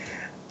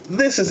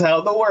 this is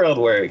how the world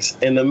works.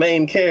 And the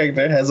main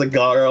character has a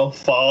girl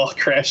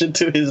crash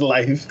into his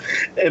life,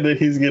 and then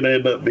he's going to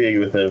end up being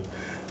with him.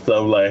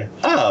 So I'm like,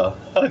 oh,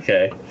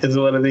 okay. It's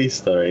one of these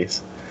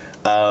stories.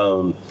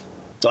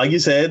 Like you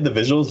said, the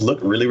visuals look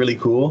really, really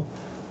cool.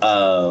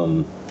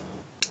 The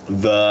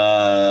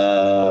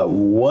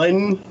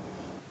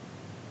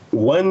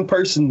one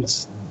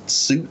person's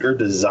suit or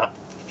design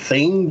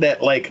thing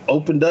that like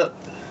opened up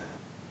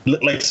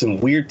looked like some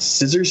weird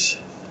scissors.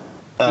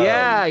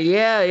 Yeah.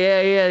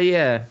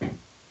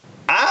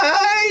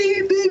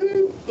 I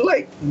didn't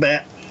like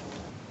that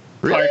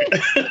part.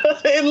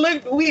 It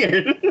looked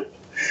weird.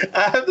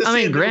 I have to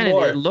see granted,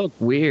 more. it looked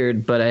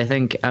weird, but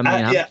I'm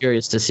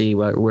curious to see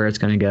where it's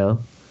going to go.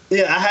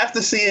 Yeah, I have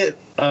to see it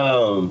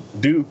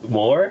do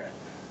more.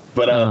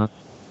 But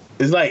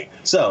it's like,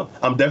 so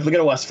I'm definitely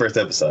going to watch the first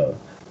episode.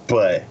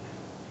 But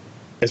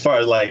as far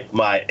as like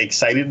my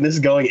excitedness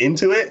going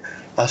into it,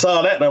 I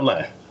saw that and I'm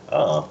like,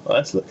 oh,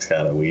 well, that looks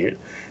kind of weird.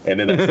 And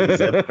then I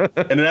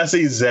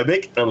see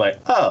Xebec, and I'm like,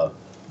 oh,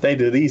 they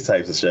do these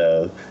types of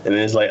shows. And then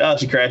it's like, oh,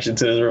 she crashed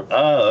into this room.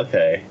 Oh,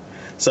 okay.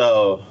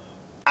 So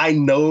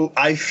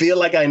I feel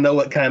like I know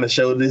what kind of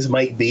show this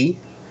might be,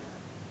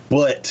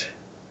 but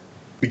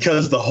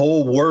because the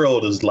whole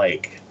world is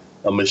like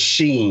a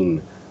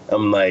machine,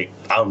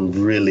 I'm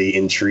really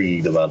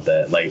intrigued about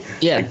that. Like,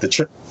 yeah.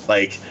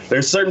 Like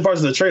there's certain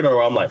parts of the trailer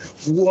where I'm like,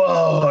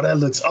 whoa, that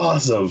looks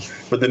awesome.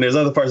 But then there's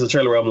other parts of the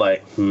trailer where I'm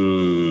like,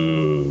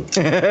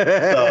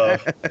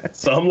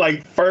 So I'm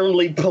like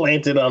firmly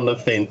planted on the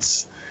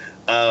fence.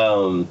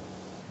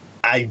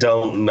 I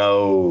don't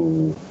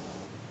know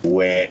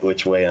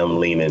which way I'm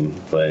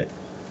leaning, but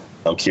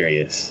I'm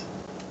curious.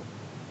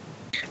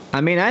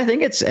 I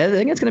think it's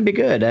going to be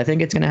good. I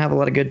think it's going to have a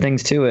lot of good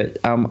things to it.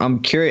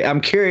 I'm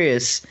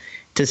curious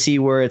to see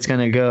where it's going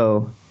to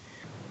go.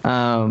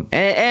 And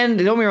don't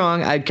get me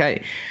wrong,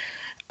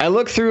 I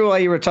looked through while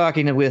you were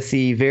talking with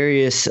the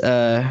various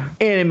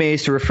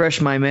animes to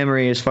refresh my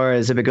memory as far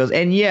as if it goes.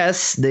 And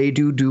yes, they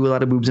do a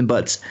lot of boobs and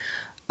butts.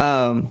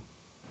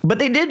 But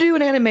they did do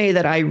an anime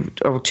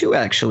two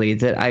actually,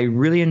 that I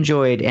really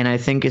enjoyed, and I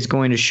think is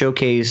going to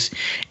showcase,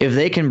 if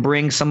they can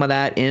bring some of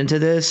that into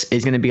this,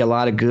 is going to be a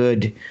lot of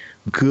good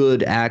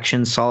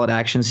action, solid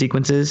action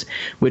sequences,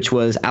 which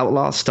was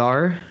Outlaw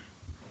Star.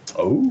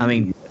 Oh,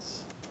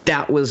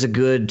 that was a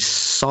good,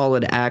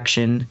 solid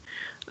action.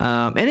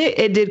 And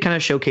it did kind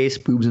of showcase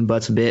boobs and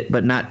butts a bit,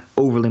 but not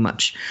overly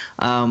much.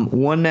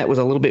 One that was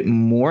a little bit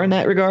more in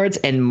that regards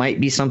and might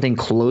be something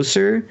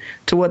closer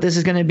to what this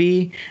is going to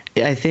be,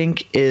 I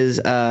think, is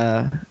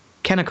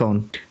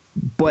Kenakon.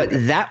 But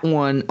that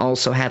one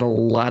also had a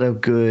lot of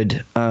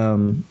good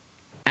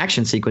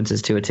action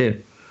sequences to it,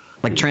 too.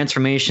 Like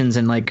transformations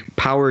and like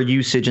power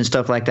usage and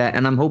stuff like that.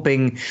 And I'm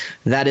hoping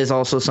that is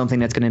also something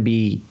that's going to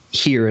be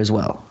here as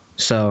well.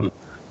 So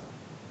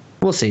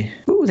we'll see.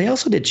 Ooh, they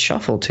also did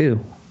Shuffle, too.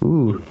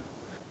 Ooh,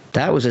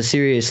 that was a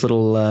serious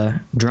little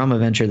drama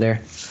venture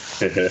there.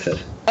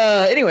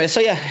 Anyway, so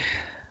yeah,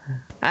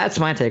 that's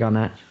my take on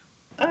that.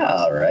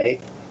 All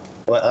right.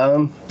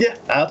 Well, yeah,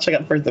 I'll check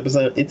out the first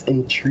episode. It's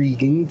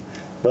intriguing,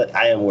 but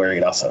I am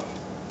worried also.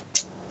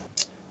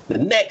 The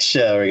next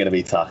show we're going to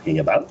be talking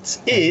about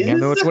is... I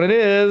know which one it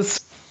is.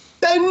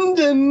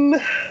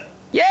 Dungeon!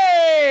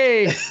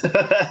 Yay!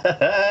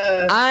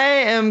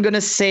 I am going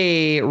to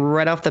say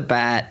right off the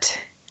bat,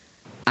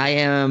 I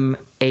am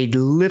a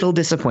little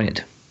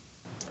disappointed.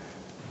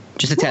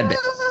 Just a tad bit.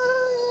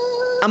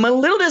 I'm a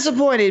little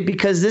disappointed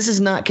because this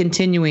is not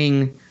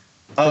continuing.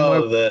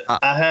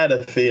 I had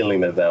a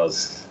feeling that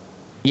was...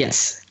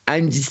 Yes.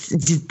 I'm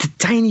just a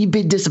tiny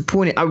bit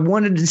disappointed. I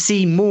wanted to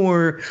see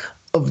more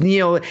of,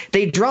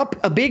 they drop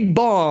a big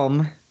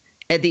bomb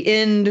at the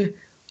end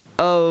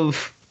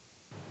of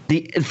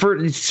the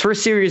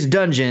first series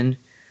Dungeon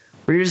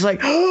where you're just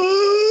like,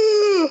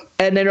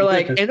 and then they're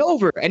like, and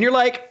over. And you're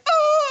like,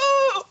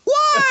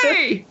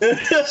 why?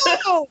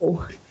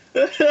 No!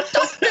 Don't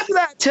do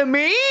that to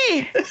me!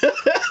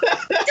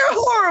 You're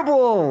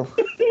horrible!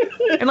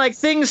 And like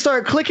things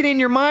start clicking in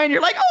your mind.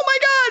 You're like, oh my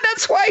god,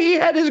 that's why he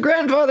had his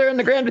grandfather and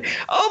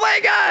oh my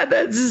god,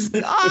 that's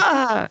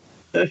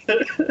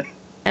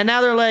And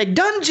now they're like,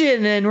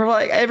 Dungeon, and we're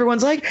like,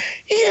 everyone's like,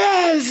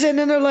 yes! And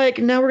then they're like,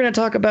 now we're gonna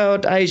talk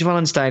about Age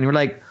Wallenstein. We're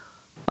like,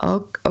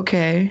 oh,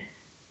 okay.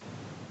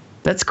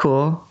 That's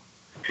cool.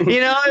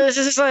 It's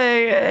just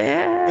like,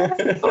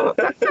 yeah. All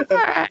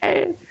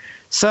right.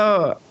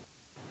 So,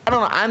 I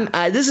don't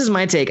know. This is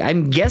my take.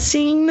 I'm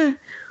guessing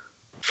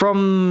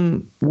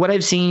from what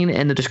I've seen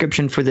and the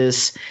description for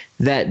this,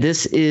 that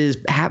this is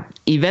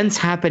events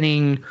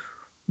happening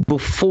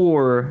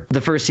before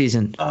the first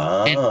season.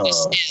 And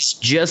this is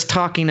just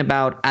talking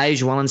about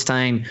Aisha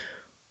Wallenstein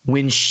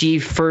when she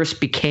first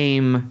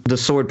became the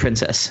Sword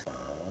Princess.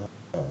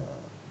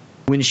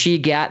 When she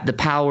got the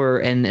power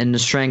and the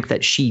strength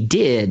that she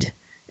did,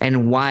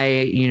 and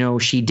why,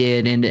 she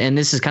did. And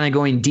this is kind of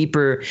going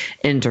deeper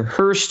into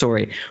her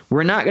story.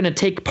 We're not going to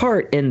take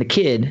part in the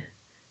kid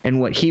and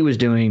what he was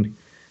doing.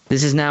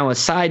 This is now a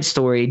side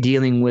story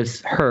dealing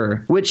with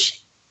her,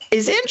 which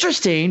is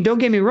interesting. Don't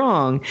get me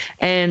wrong.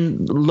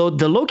 And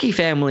the Loki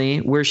family,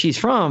 where she's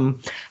from,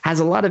 has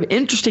a lot of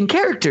interesting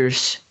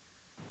characters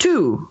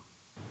too,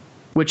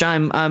 which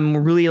I'm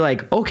really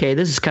like, okay,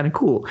 this is kind of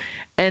cool.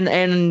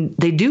 And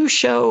they do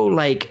show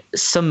like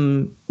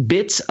some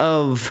bits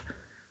of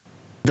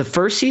the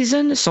first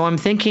season, so I'm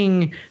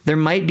thinking there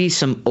might be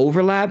some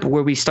overlap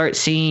where we start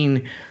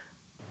seeing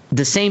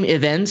the same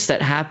events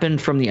that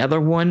happened from the other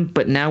one,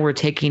 but now we're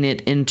taking it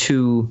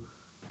into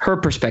her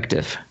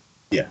perspective.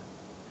 Yeah.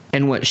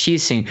 And what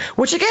she's seeing,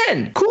 which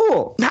again,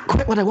 cool. Not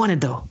quite what I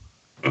wanted though.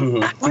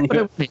 Not quite what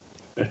I wanted.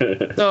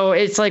 So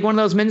it's like one of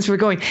those minutes we're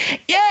going,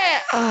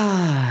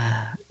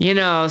 yeah,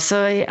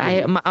 So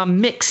I'm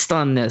mixed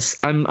on this.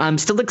 I'm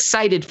still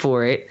excited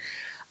for it.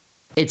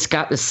 It's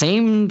got the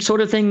same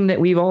sort of thing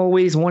that we've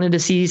always wanted to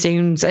see.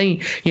 Same,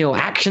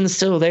 action's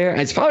still there.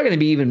 It's probably going to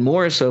be even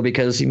more so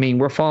because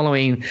we're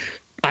following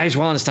Aisha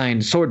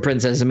Wallenstein, Sword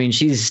Princess.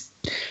 She's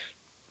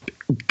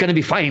going to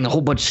be fighting a whole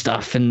bunch of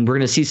stuff, and we're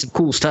going to see some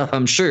cool stuff,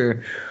 I'm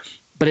sure.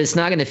 But it's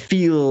not going to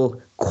feel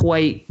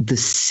quite the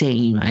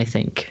same, I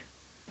think.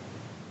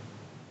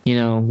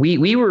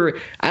 We were,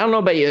 I don't know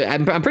about you,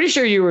 I'm pretty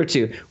sure you were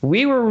too.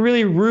 We were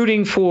really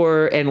rooting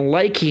for and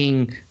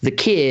liking the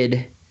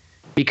kid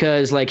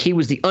because he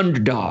was the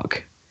underdog.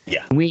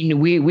 Yeah. We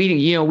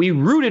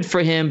rooted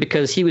for him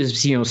because he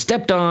was,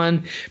 stepped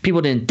on.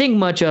 People didn't think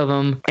much of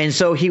him. And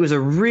so he was a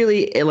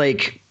really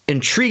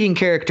intriguing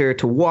character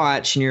to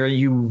watch, and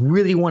you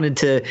really wanted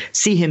to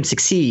see him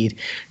succeed.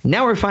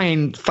 Now we're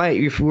following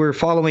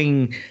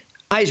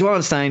Aisha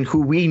Wallenstein,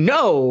 who we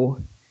know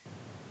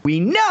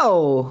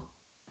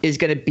is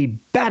going to be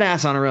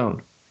badass on her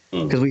own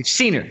because we've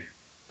seen her.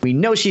 We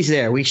know she's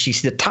there.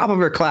 She's the top of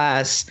her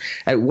class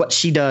at what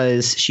she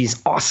does. She's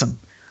awesome.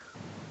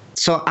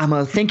 So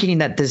I'm thinking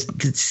that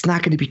it's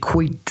not going to be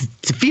quite,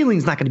 the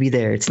feeling's not going to be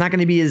there. It's not going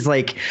to be as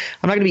I'm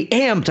not going to be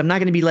amped. I'm not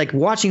going to be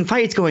watching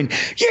fights going,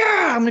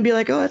 yeah. I'm going to be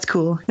like, oh, that's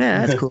cool.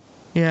 Yeah, that's cool.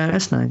 Yeah,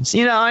 that's nice.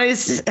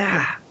 It's just,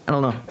 I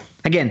don't know.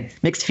 Again,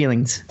 mixed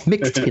feelings.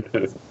 What's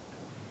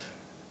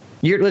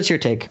your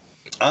take?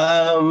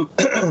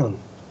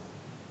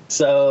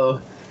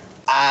 So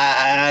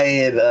I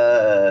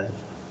had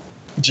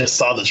just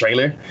saw the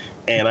trailer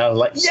and I was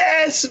like,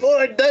 yes,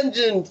 more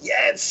dungeon,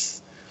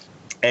 yes.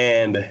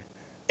 And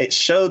it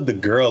showed the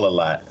girl a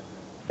lot.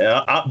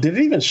 Did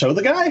it even show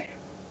the guy?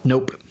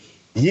 Nope.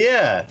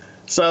 Yeah.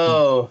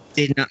 So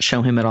did not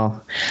show him at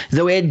all.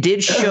 Though it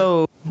did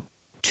show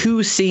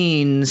two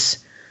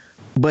scenes,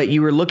 but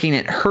you were looking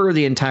at her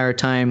the entire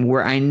time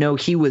where I know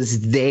he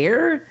was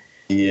there.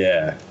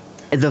 Yeah.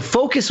 The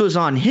focus was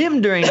on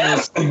him during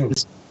those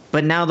scenes,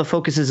 but now the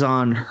focus is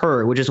on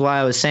her, which is why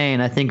I was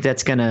saying I think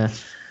that's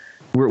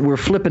we're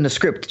flipping the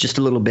script just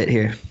a little bit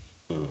here.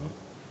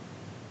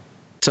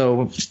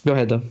 So go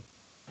ahead though.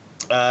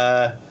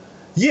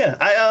 Yeah,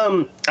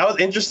 I was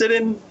interested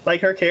in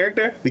her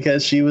character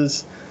because she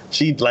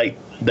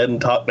doesn't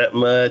talk that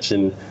much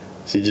and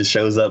she just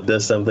shows up,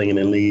 does something, and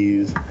then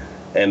leaves.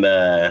 And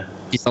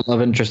she's the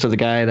love interest of the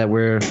guy that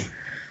we're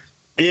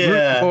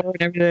rooting for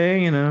and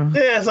everything,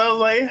 Yeah, so I was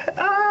like,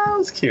 I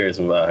was curious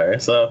about her.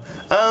 So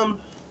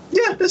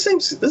yeah, this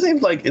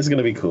seems like it's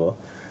gonna be cool.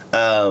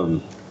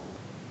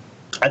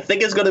 I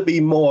think it's gonna be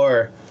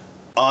more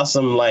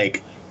awesome,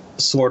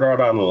 Sword Art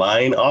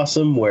Online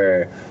awesome,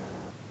 where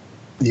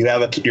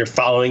you're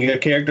following a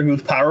character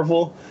who's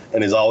powerful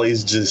and is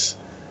always just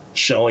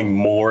showing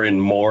more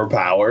and more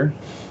power.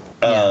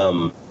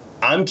 Yeah.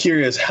 I'm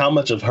curious, how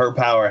much of her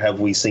power have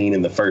we seen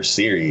in the first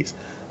series?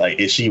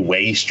 Is she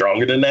way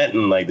stronger than that?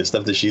 And the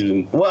stuff that she's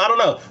been, I don't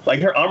know.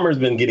 Her armor's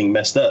been getting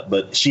messed up,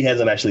 but she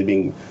hasn't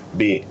actually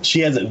she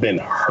hasn't been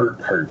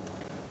hurt.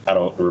 I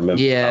don't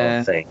remember. Yeah. I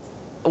don't think.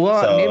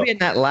 Well, maybe in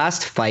that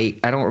last fight,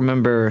 I don't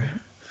remember.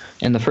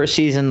 In the first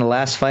season, the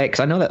last fight,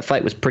 because I know that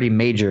fight was pretty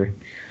major.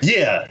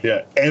 Yeah,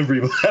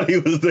 everybody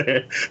was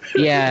there.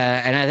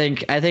 Yeah, and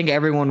I think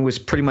everyone was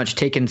pretty much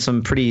taking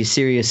some pretty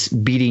serious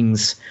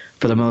beatings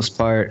for the most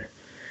part.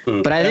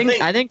 But I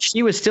think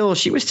she was still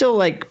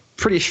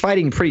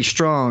fighting pretty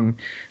strong,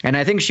 and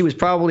I think she was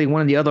probably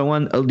one of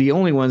the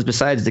only ones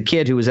besides the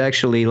kid who was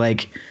actually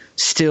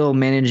still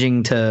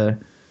managing to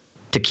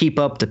keep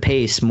up the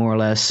pace more or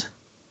less.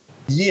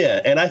 Yeah,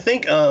 and I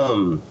think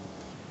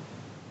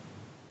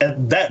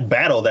that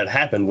battle that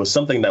happened was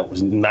something that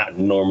was not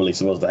normally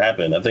supposed to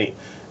happen. I think,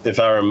 if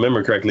I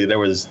remember correctly, there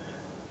was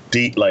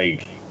deep,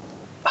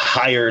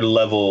 higher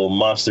level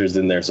monsters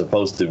than they're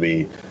supposed to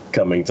be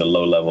coming to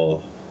low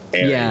level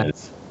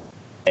areas.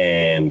 Yeah.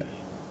 And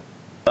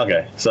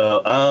Okay,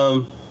 so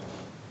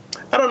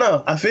I don't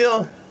know. I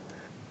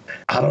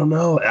don't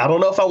know. I don't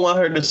know if I want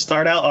her to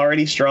start out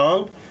already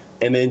strong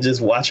and then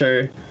just watch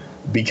her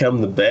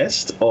become the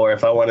best, or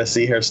if I want to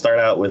see her start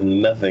out with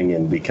nothing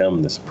and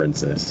become this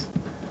princess.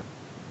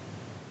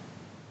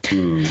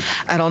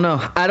 I don't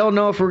know. I don't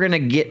know if we're going to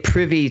get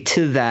privy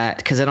to that,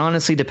 because it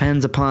honestly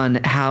depends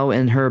upon how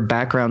in her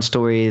background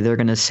story they're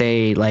going to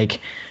say, like,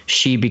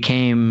 she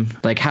became,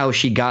 like, how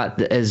she got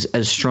as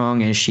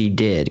strong as she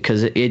did.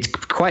 Because it's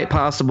quite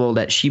possible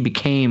that she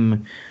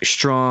became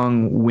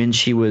strong when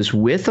she was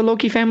with the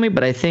Loki family,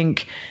 but I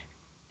think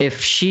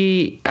if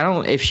she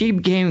got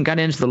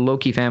into the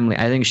Loki family,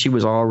 I think she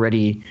was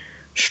already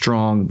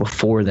strong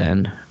before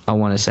then, I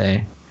want to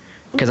say.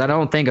 Because I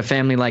don't think a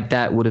family like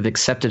that would have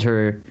accepted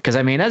her. Because,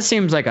 I mean, that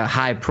seems like a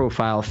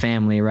high-profile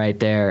family right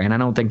there. And I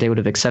don't think they would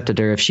have accepted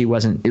her if she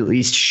wasn't at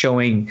least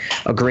showing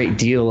a great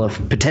deal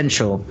of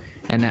potential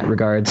in that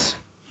regards.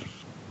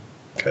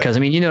 Because, I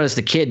mean, you notice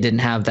the kid didn't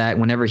have that.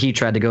 Whenever he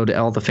tried to go to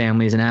all the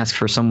families and ask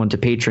for someone to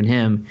patron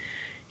him,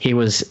 he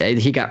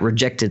got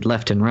rejected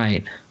left and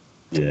right.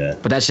 Yeah.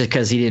 But that's just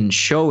because he didn't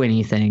show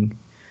anything,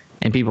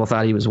 and people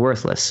thought he was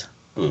worthless.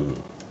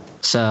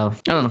 So, I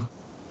don't know.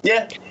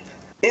 Yeah.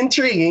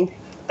 Intriguing.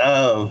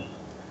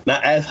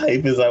 Not as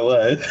hype as I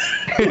was.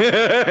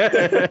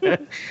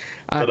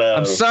 But,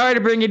 I'm sorry to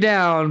bring you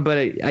down,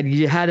 but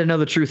you had to know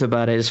the truth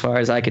about it as far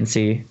as I can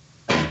see.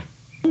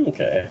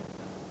 Okay.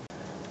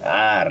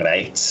 All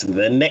right.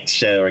 The next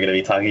show we're going to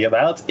be talking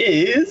about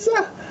is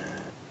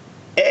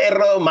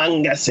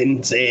Eromanga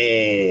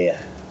Sensei.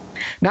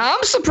 Now,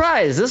 I'm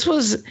surprised. This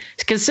was,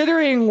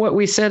 considering what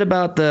we said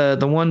about the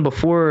one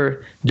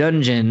before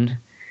Dungeon,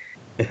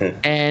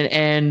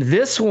 and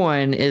this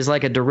one is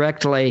like a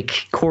direct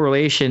like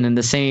correlation in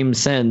the same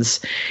sense,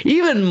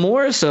 even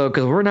more so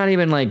because we're not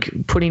even like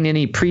putting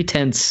any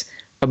pretense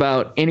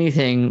about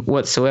anything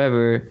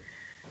whatsoever.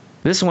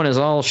 This one is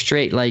all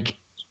straight, like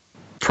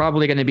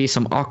probably going to be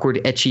some awkward,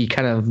 ecchi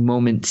kind of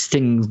moments,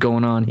 things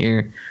going on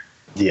here.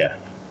 Yeah.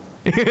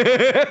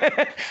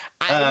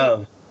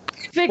 I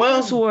picked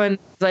this one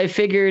because I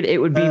figured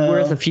it would be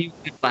worth a few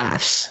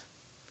laughs.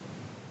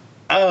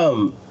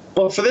 Well,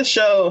 for this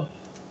show,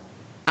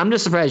 I'm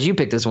just surprised you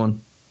picked this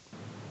one.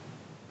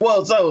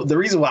 Well, so the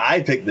reason why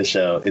I picked the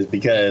show is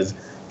because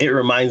it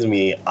reminds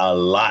me a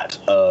lot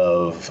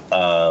of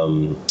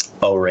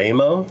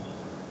Oremo,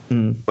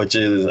 which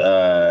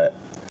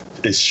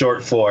is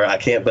short for I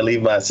Can't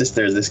Believe My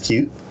Sister Is This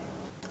Cute.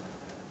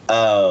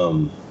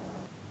 That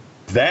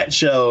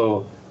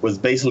show was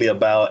basically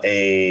about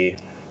a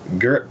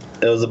girl.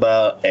 It was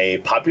about a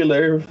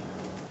popular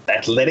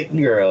athletic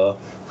girl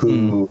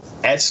who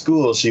at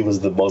school she was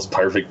the most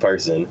perfect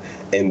person,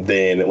 and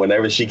then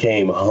whenever she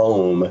came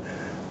home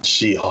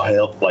she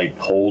helped like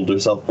hold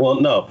herself. Well,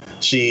 no,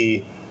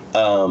 she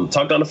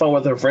talked on the phone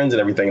with her friends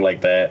and everything like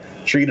that,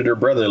 treated her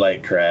brother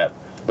like crap,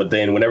 but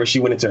then whenever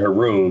she went into her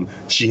room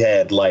she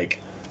had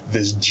like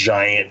this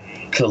giant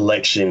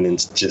collection and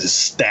just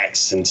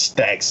stacks and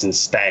stacks and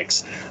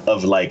stacks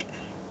of like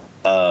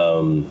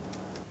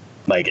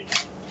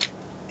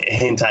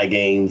hentai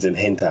games and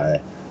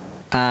hentai.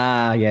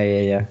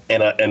 Yeah.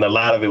 And a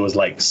lot of it was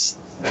like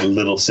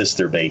little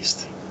sister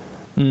based.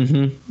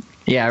 Mm-hmm.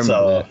 Yeah, I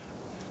remember that.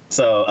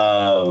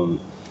 So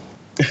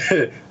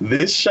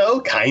this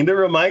show kind of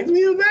reminds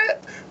me of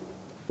that.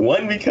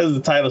 One, because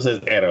the title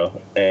says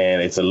Ero,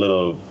 and it's a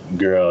little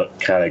girl,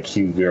 kind of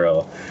cute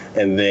girl.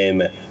 And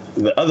then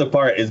the other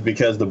part is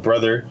because the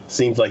brother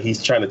seems like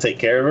he's trying to take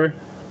care of her.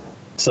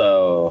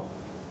 So,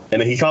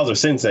 and then he calls her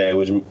Sensei,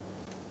 which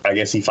I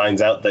guess he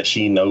finds out that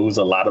she knows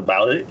a lot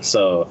about it.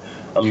 So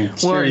I'm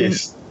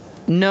curious.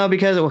 No,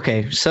 because,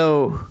 okay,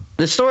 so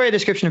the story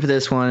description for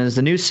this one is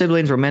the new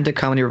siblings romantic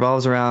comedy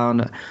revolves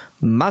around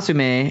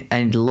Masume,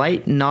 a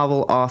light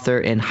novel author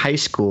in high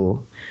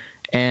school,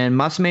 and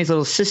Masume's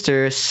little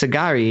sister,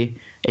 Sagari,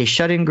 a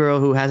shut-in girl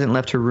who hasn't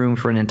left her room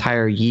for an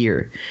entire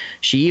year.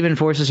 She even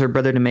forces her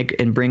brother to make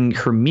and bring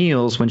her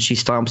meals when she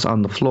stomps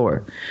on the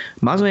floor.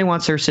 Masume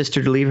wants her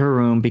sister to leave her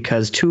room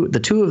because the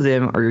two of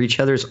them are each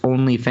other's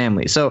only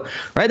family. So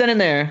right then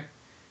and there,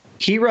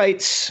 he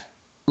writes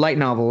light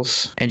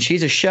novels, and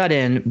she's a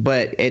shut-in,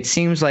 but it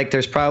seems like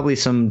there's probably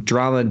some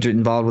drama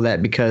involved with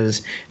that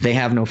because they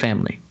have no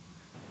family.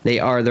 They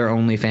are their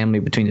only family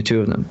between the two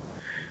of them.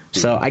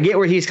 So I get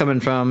where he's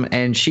coming from,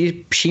 and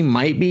she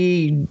might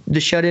be the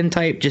shut-in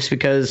type just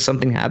because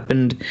something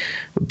happened.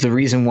 The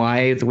reason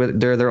why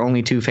they're their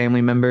only two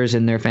family members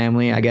in their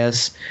family, I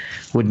guess,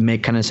 would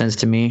make kind of sense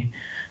to me.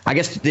 I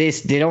guess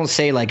they don't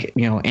say, like,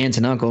 you know, aunts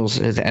and uncles.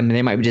 I mean,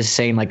 they might be just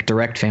saying, like,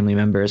 direct family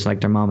members,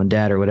 like their mom and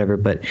dad or whatever.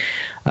 But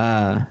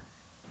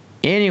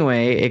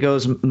anyway, it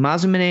goes,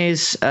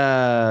 Masume's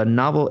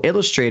novel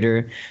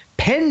illustrator,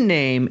 pen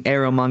name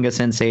Eromanga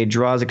Sensei,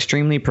 draws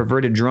extremely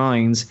perverted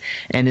drawings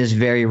and is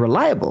very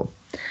reliable.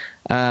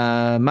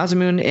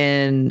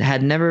 Masamune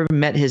had never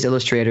met his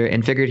illustrator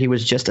and figured he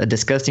was just a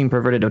disgusting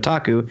perverted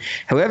otaku.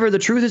 However, the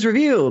truth is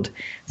revealed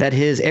that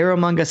his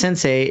Eromanga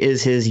Sensei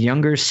is his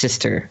younger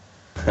sister.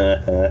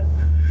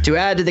 To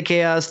add to the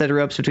chaos that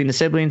erupts between the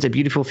siblings, a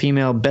beautiful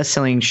female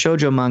best-selling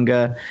shoujo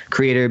manga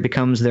creator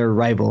becomes their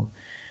rival.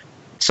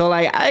 So,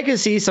 like, I could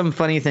see some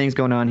funny things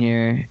going on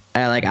here.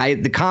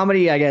 The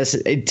comedy, I guess,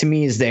 to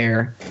me is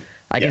there.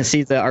 I can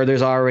see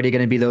there's already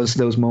going to be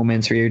those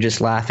moments where you're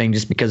just laughing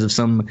just because of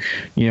some,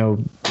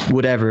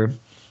 whatever.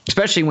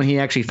 Especially when he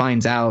actually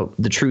finds out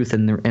the truth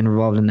and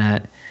involved in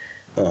that.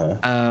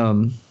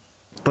 Uh-huh.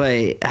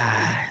 But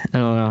I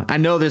don't know. I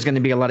know there's going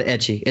to be a lot of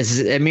ecchi.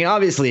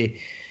 Obviously,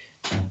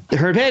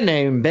 her pen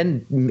name,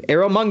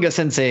 Eromanga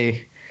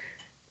Sensei.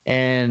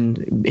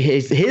 And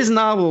his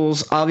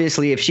novels,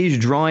 obviously, if she's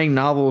drawing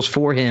novels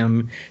for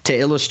him to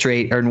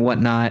illustrate or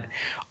whatnot,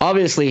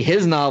 obviously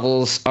his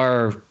novels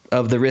are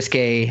of the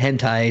risque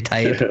hentai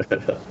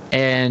type.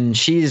 And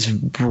she's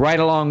right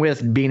along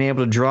with being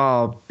able to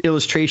draw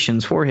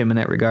illustrations for him in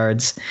that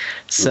regards.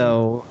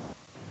 So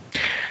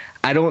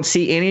I don't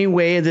see any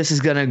way this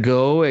is going to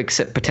go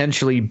except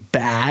potentially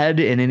bad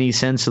in any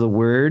sense of the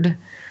word.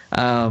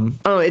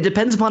 It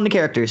depends upon the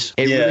characters.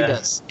 It really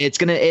does. It's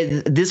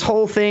this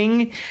whole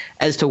thing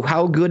as to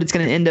how good it's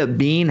gonna end up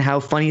being,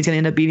 how funny it's gonna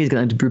end up being, is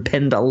gonna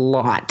depend a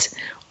lot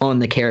on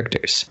the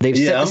characters. They've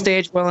set the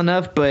stage well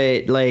enough,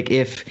 but like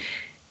I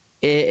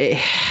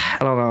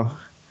don't know.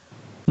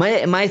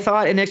 My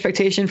thought and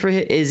expectation for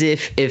it is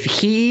if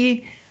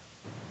he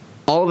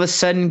all of a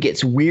sudden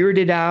gets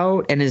weirded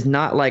out and is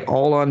not like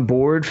all on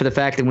board for the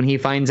fact that when he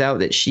finds out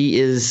that she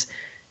is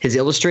his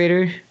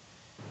illustrator.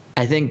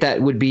 I think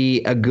that would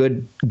be a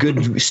good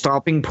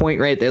stopping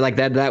point right there. Like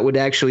that would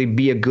actually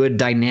be a good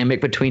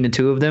dynamic between the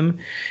two of them.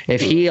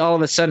 If he all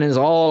of a sudden is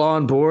all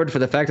on board for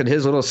the fact that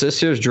his little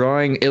sister's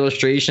drawing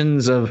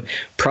illustrations of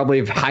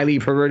probably highly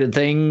perverted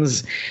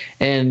things,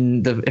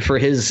 and I'm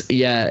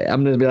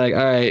gonna be like,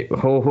 all right,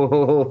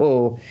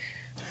 ho.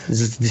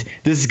 This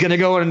is gonna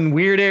go in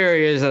weird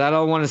areas that I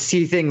don't want to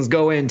see things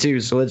go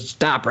into. So let's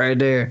stop right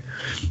there.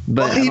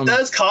 But he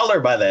does call her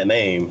by that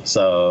name,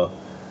 so.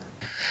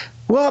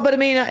 Well, but I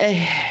mean,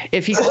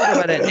 if he called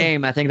her by that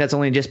name, I think that's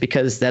only just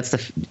because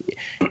that's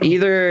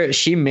either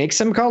she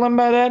makes him call him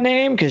by that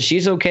name because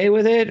she's okay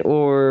with it,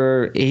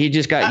 or he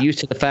just got used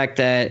to the fact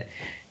that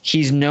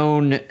he's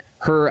known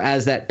her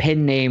as that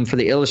pen name for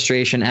the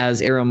illustration as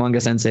Eromanga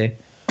Sensei.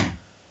 I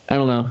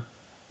don't know.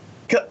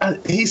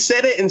 He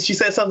said it, and she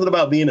said something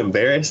about being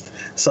embarrassed.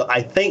 So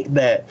I think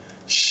that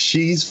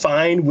she's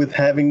fine with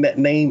having that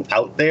name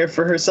out there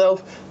for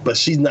herself, but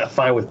she's not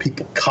fine with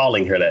people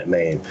calling her that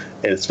name,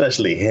 and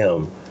especially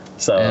him.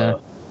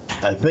 So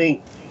I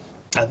think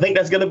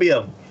that's gonna be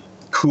a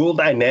cool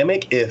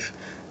dynamic if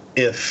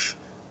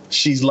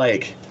she's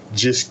like,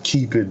 just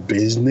keep it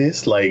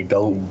business, like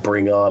don't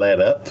bring all that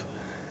up,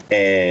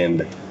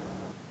 and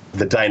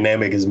the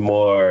dynamic is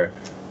more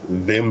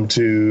them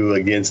two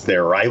against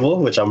their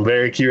rival, which I'm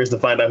very curious to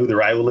find out who the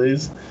rival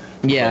is.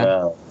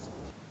 Yeah.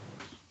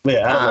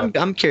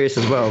 I'm curious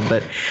as well,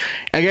 but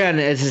again,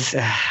 it's just,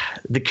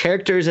 the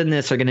characters in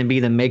this are going to be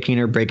the making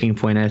or breaking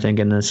point, I think,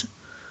 in this.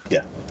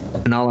 Yeah.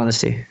 In all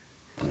honesty.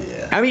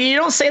 Yeah. I mean, you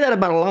don't say that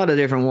about a lot of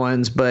different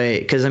ones, but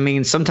because I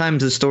mean,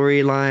 sometimes the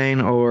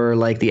storyline or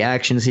like the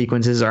action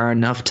sequences are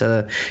enough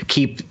to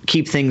keep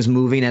things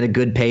moving at a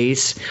good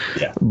pace.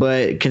 Yeah.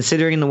 But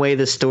considering the way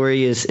the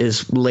story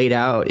is laid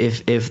out,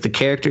 if the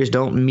characters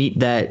don't meet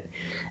that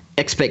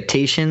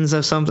expectations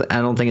of something,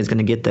 I don't think it's going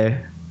to get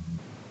there.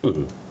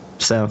 Mm-hmm.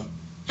 So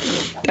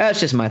that's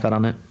just my thought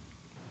on it.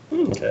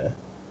 Okay.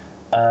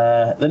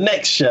 The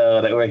next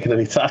show that we're going to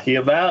be talking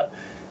about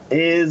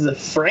is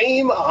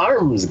Frame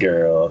Arms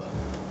Girl.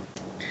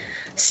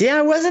 See,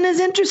 I wasn't as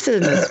interested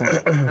in this one.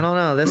 I don't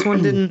know. This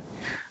one didn't.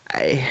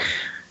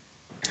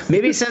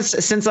 Maybe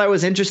since I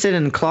was interested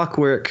in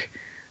Clockwork,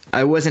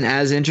 I wasn't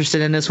as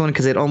interested in this one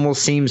because it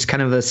almost seems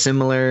kind of a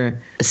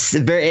similar.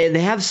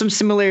 They have some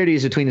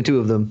similarities between the two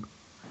of them.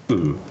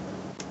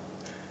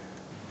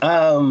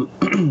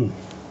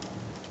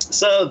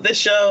 So this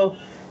show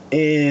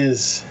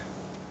is.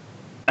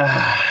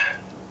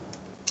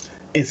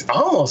 It's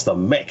almost a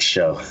mech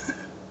show.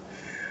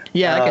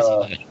 Yeah, I can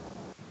see that.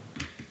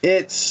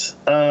 It's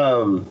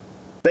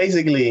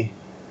basically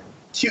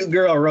cute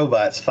girl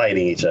robots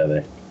fighting each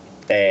other.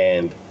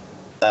 And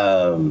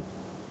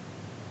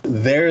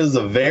there's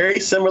a very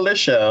similar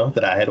show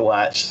that I had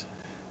watched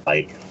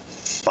like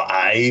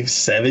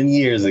 5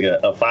 years ago.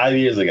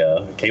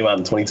 It came out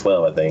in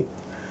 2012, I think.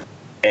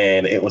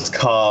 And it was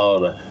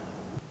called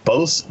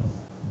Boso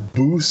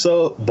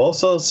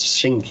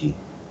Shinki.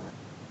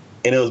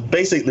 And it was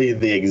basically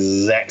the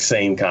exact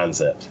same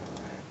concept.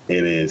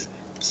 It is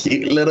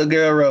cute little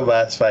girl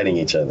robots fighting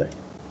each other.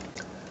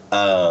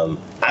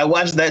 I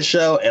watched that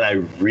show and I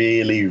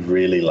really,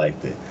 really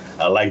liked it.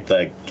 I liked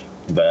in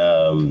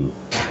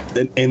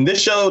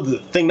this show, the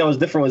thing that was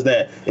different was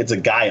that it's a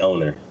guy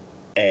owner,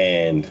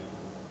 and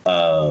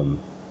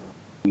in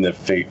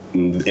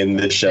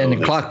this show, in the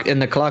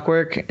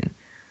Clockwork,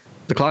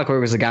 the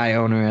Clockwork was a guy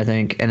owner, I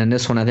think, and in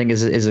this one, I think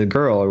is a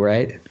girl,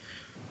 right?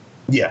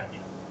 Yeah.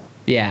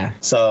 Yeah.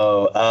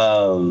 So,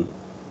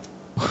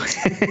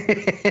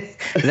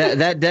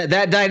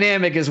 that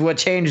dynamic is what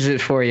changes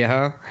it for you,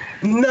 huh?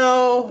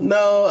 No.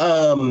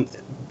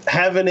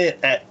 Having it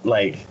at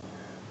like,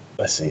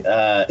 let's see,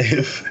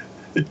 if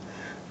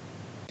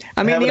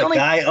I mean, having the a only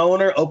guy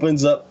owner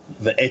opens up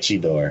the ecchi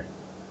door,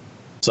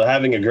 so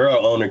having a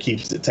girl owner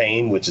keeps it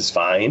tame, which is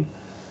fine.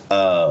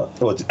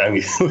 Which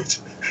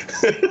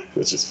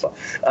is fine.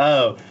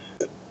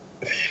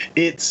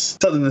 It's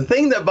so the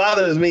thing that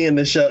bothers me in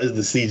this show is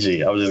the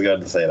CG. I was just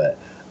going to say that.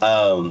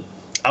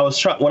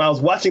 When I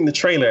was watching the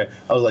trailer,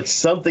 I was like,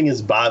 something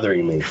is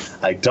bothering me.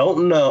 I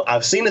don't know.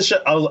 I've seen the show.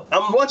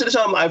 I'm watching the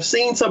show. I've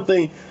seen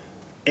something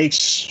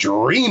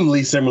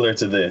extremely similar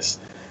to this,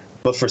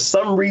 but for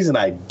some reason,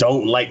 I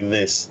don't like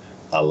this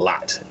a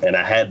lot, and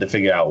I had to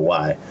figure out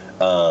why.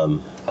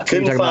 I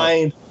couldn't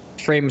find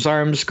Frames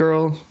Arms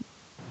Girl.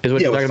 Is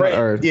what you're talking about?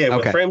 Or, okay.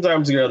 With Frames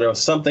Arms Girl, there was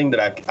something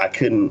that I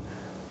couldn't.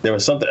 There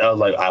was something I was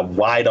like,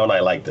 why don't I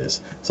like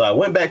this? So I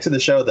went back to the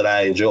show that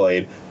I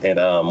enjoyed and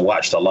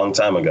watched a long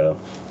time ago,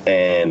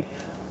 and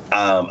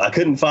I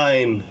couldn't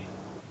find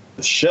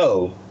the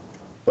show,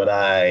 but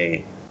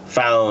I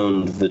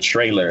found the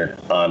trailer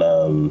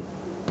on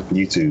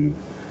YouTube,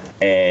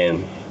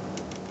 and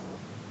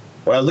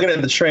when I was looking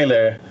at the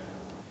trailer,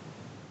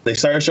 they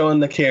started showing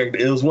the character.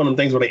 It was one of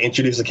the things where they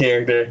introduce the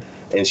character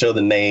and show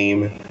the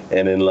name,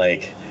 and then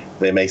like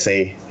they may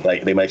say,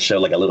 like they might show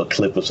like a little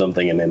clip of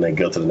something, and then they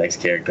go to the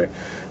next character.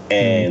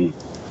 And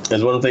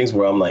it's one of the things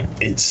where I'm like,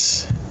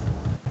 it's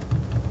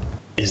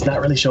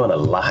not really showing a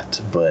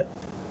lot, but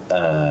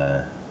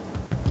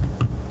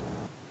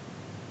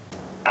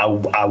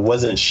I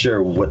wasn't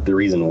sure what the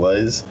reason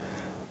was.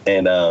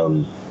 And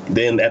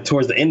then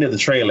towards the end of the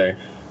trailer,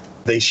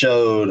 they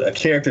showed a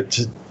character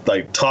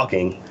like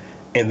talking,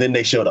 and then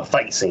they showed a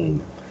fight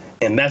scene,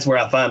 and that's where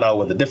I found out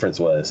what the difference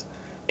was.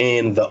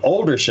 In the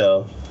older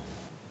show,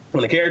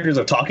 when the characters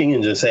are talking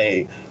and just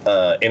say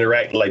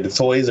interact, like the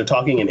toys are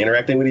talking and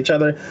interacting with each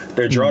other,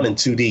 they're drawn in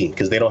 2D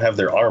because they don't have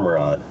their armor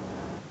on.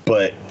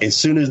 But as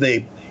soon as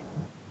they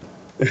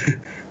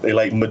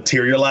like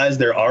materialize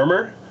their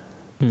armor,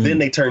 then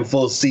they turn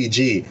full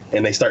CG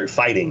and they start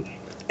fighting,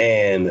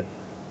 and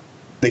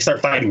they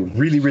start fighting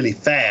really, really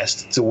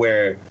fast to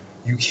where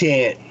you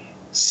can't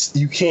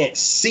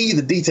see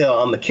the detail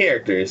on the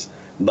characters,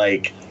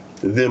 like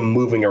them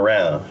moving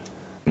around.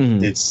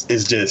 It's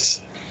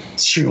just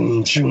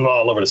shooting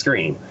all over the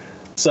screen.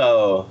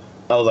 So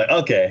I was like,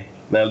 okay.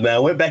 Now I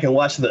went back and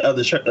watched the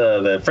other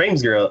the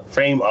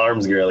Frame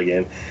Arms Girl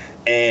again,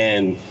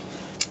 and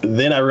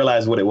then I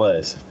realized what it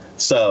was.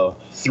 So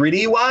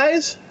 3D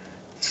wise,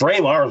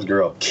 Frame Arms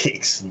Girl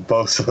kicks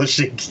both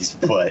Soshinki's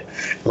butt.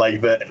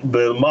 Like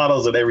the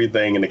models and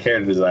everything and the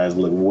character designs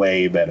look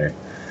way better.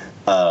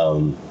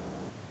 But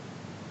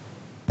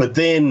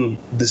then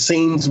the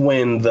scenes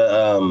when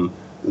the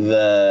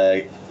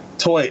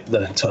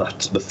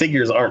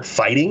figures aren't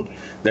fighting,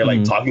 they're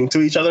like talking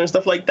to each other and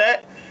stuff like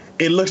that,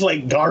 it looks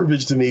like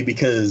garbage to me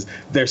because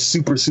they're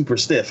super, super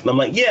stiff. And I'm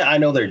like, yeah, I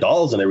know they're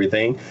dolls and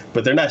everything,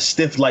 but they're not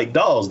stiff like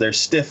dolls. They're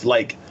stiff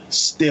like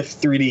stiff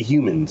 3D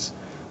humans.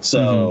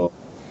 So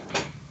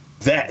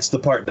that's the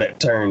part that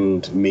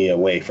turned me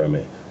away from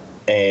it.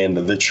 And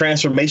the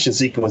transformation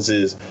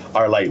sequences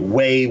are like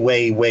way,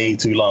 way, way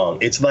too long.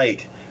 It's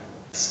like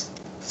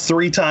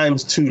 3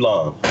 times too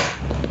long.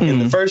 In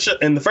the first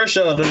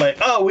show, they're like,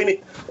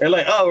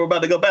 we're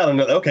about to go battle. And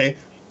they're like, okay,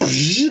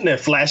 and a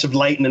flash of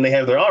light, and then they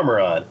have their armor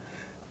on.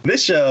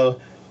 This show,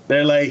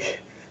 they're like,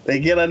 they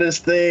get on this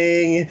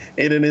thing,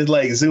 and then it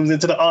like zooms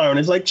into the arm, and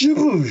it's like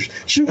shoosh,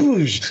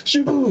 shoosh,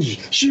 shoosh,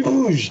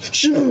 shoosh,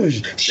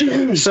 shoosh,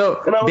 shoosh. So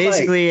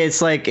basically,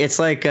 like, it's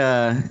like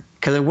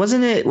because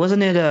wasn't it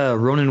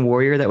Ronin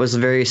Warrior that was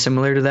very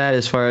similar to that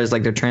as far as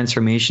like their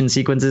transformation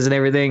sequences and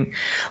everything?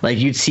 Like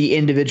you'd see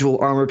individual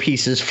armor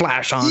pieces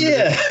flash on,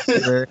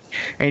 and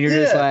you're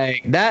just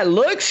like, that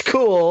looks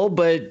cool,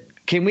 but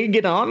can we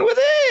get on with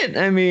it?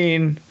 I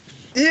mean,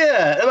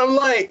 yeah, and I'm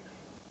like,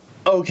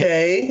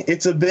 okay,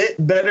 it's a bit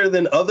better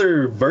than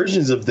other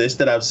versions of this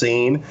that I've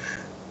seen,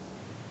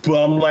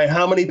 but I'm like,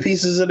 how many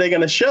pieces are they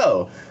going to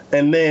show?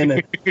 And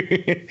then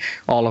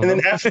all of them.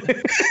 Then after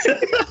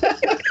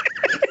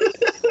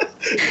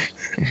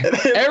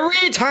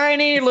every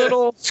tiny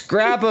little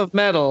scrap of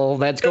metal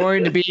that's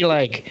going to be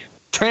like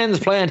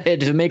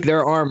transplanted to make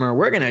their armor,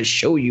 we're going to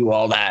show you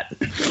all that.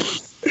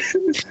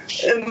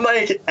 And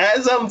like,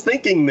 as I'm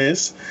thinking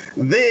this,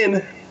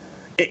 then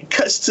it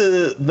cuts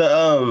to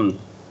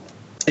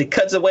it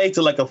cuts away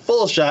to like a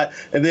full shot,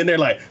 and then they're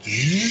like,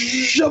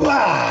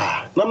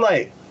 Shabba! And I'm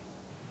like,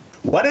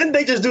 why didn't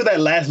they just do that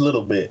last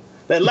little bit?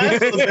 That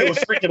last little bit was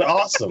freaking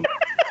awesome.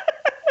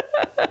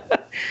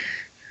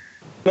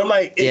 And I'm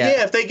like,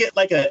 yeah, if they get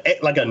like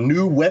a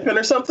new weapon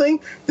or something,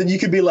 then you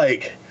could be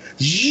like,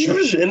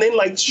 and then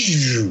like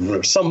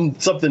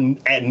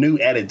something new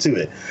added to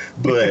it.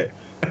 But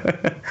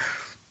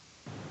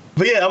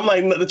yeah, I'm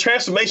like, the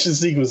transformation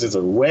sequences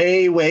are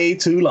way, way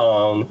too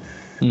long.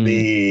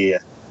 I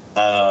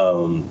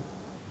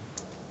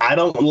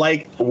don't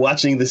like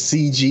watching the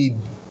CG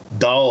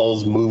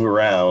dolls move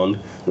around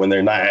when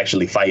they're not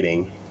actually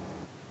fighting.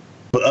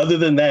 But other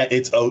than that,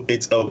 it's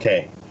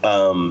okay.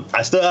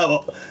 I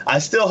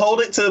still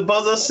hold it to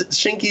Bozo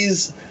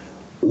Shinki's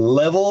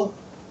level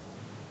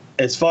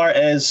as far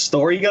as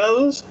story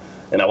goes,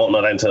 and I won't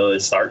know that until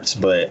it starts.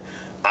 But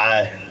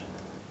I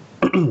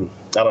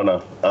don't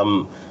know.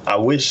 I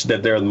wish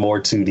that there were more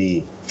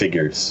 2D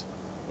figures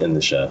in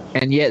the show.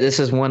 And yet, this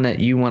is one that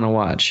you want to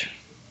watch.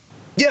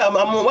 Yeah, I'm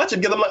gonna watch it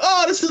because I'm like,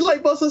 oh, this is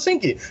like Bozo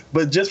Shinki.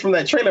 But just from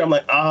that trailer, I'm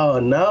like, oh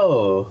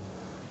no.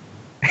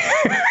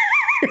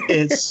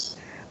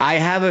 I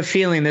have a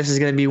feeling this is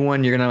gonna be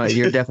one you're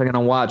definitely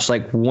gonna watch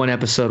like one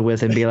episode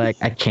with and be like,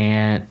 I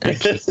can't.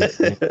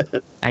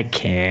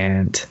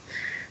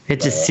 It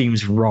just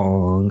seems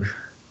wrong.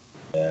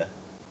 Yeah.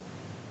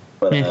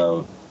 But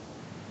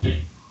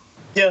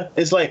yeah,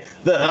 it's like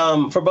the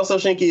for Bozo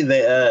Shinki,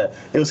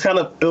 it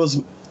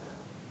was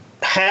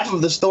half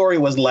of the story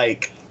was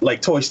like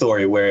Toy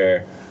Story,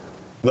 where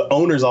the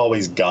owner's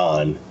always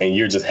gone and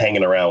you're just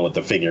hanging around with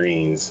the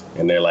figurines,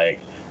 and they're like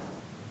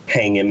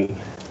hanging,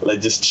 like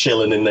just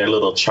chilling in their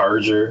little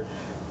charger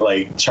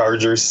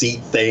seat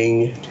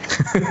thing,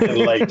 and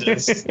like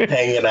just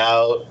hanging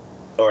out.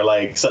 Or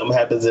like something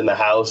happens in the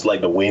house,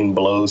 like the wind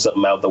blows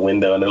something out the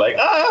window, and they're like,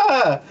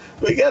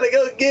 we gotta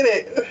go get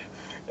it.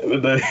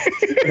 And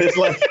it's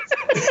like,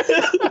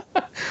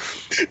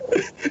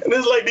 and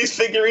it's like these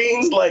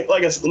figurines,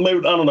 maybe,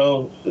 I don't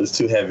know, it's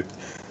too heavy.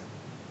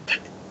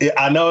 Yeah,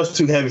 I know it's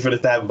too heavy for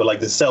this to happen, but like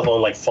the cell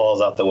phone like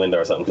falls out the window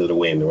or something because of the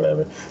wind or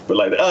whatever. But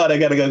like, they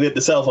gotta go get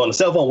the cell phone. The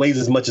cell phone weighs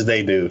as much as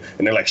they do,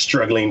 and they're like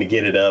struggling to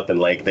get it up, and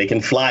like they can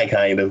fly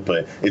kind of,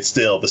 but it's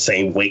still the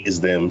same weight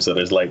as them. So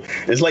it's like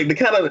the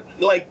kind of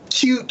like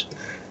cute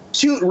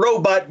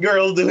robot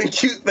girls doing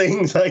cute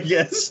things, I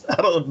guess.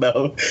 I don't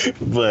know,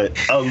 but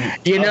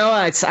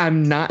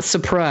I'm not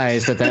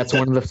surprised that that's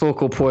one of the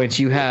focal points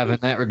you have in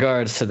that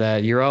regards to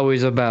that. You're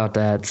always about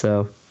that,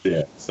 so.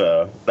 Yeah,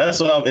 so that's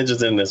what I'm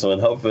interested in this one.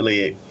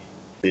 Hopefully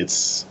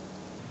it's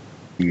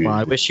good. Well,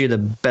 I wish you the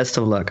best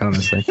of luck,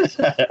 honestly.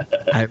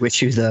 I wish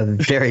you the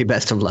very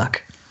best of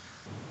luck.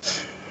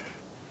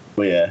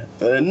 But yeah,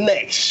 the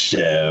next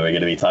show we're going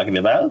to be talking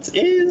about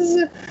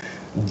is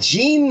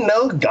Gene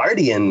No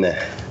Guardian.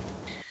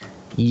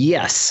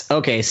 Yes.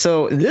 Okay,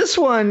 so this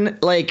one,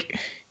 like,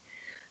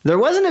 there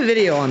wasn't a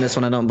video on this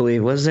one, I don't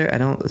believe. Was there? I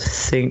don't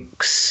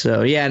think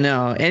so. Yeah,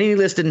 no.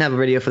 AniList didn't have a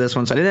video for this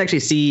one, so I didn't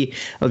actually see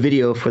a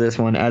video for this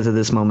one as of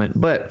this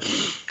moment. But,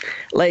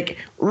 like,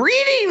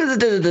 reading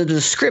the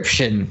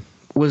description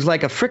was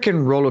like a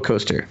freaking roller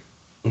coaster.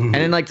 Mm-hmm. And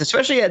then, like,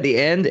 especially at the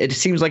end, it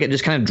seems like it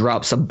just kind of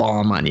drops a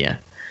bomb on you,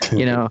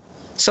 you know?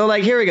 So,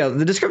 like, here we go.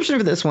 The description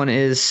for this one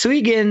is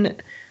Suigen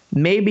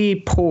may be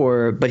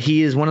poor, but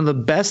he is one of the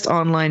best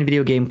online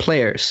video game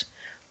players.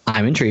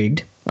 I'm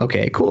intrigued.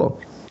 Okay,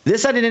 cool.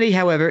 This identity,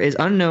 however, is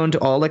unknown to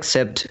all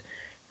except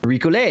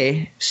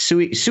Rikule,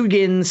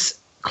 Suigen's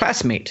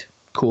classmate.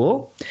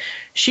 Cool.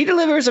 She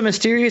delivers a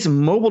mysterious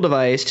mobile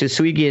device to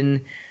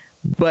Suigen,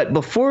 but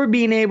before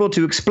being able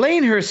to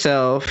explain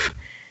herself,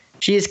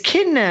 she is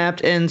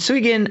kidnapped, and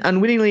Suigen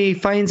unwittingly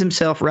finds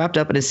himself wrapped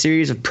up in a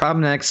series of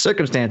problematic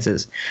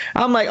circumstances.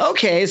 I'm like,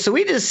 okay, so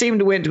we just seemed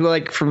to went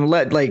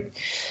to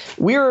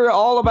we were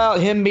all about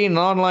him being an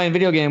online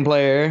video game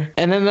player,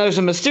 and then there's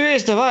a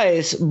mysterious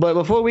device, but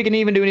before we can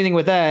even do anything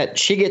with that,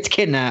 she gets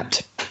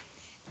kidnapped.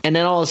 And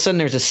then all of a sudden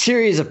there's a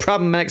series of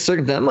problematic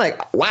circumstances. I'm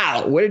like,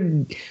 wow,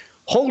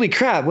 holy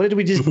crap, what did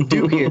we just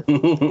do here?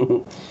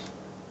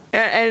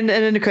 And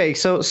then, okay,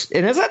 so,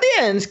 and as at the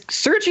end,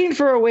 searching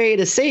for a way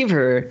to save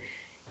her,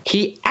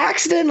 he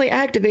accidentally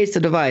activates the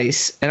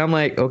device, and I'm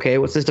like, okay,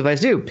 what's this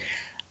device do?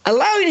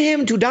 Allowing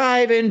him to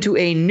dive into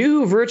a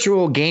new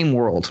virtual game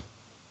world.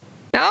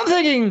 Now I'm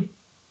thinking,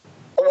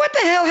 what the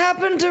hell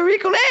happened to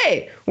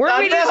Rikule? Weren't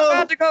we just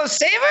about to go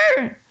save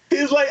her?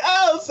 He's like,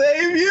 I'll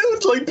save you.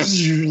 It's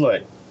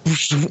like,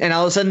 and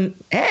all of a sudden,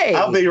 hey,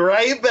 I'll be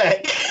right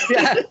back.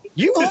 Yeah,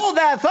 you hold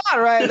that thought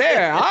right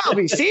there. I'll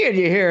be seeing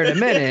you here in a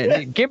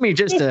minute. Give me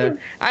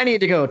I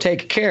need to go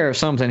take care of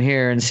something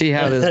here and see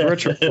how this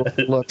virtual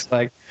looks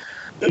like.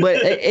 But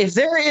if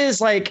there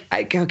is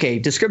okay,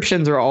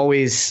 descriptions are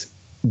always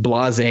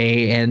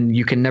blasé, and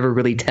you can never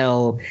really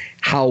tell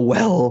how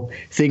well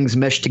things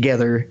mesh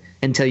together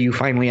until you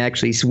finally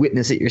actually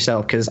witness it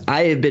yourself. Because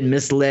I have been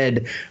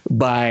misled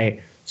by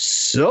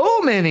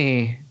so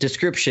many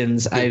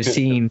descriptions I've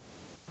seen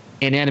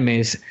in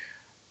animes.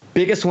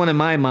 Biggest one in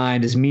my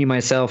mind is Me,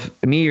 Yourself,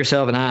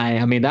 and I.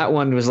 I mean, that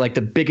one was like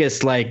the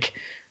biggest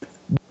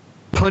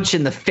punch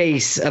in the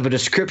face of a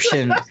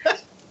description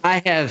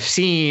I have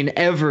seen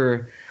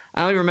ever.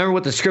 I don't even remember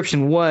what the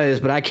description was,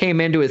 but I came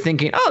into it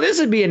thinking, oh, this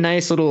would be a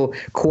nice little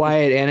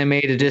quiet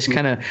anime to just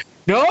kind of,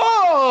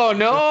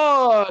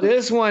 no,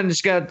 this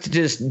one's got to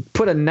just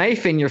put a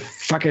knife in your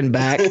fucking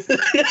back.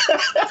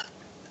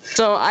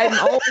 So I'm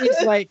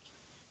always like,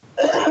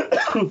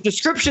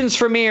 descriptions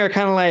for me are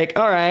kind of like,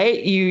 all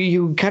right,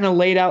 you kind of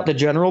laid out the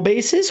general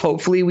basis.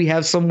 Hopefully we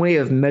have some way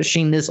of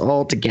meshing this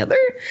all together.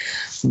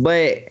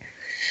 But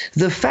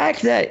the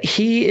fact that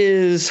he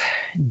is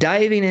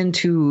diving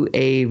into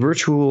a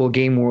virtual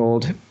game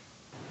world,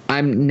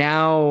 I'm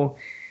now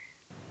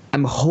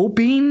I'm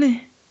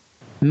hoping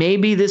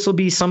maybe this will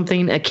be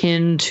something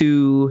akin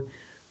to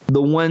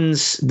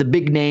the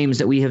big names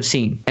that we have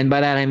seen. And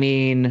by that I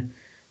mean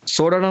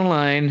Sword Art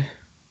Online,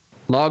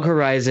 Log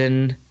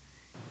Horizon,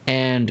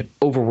 and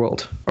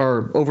Overworld.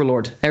 Or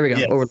Overlord. There we go.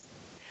 Yes.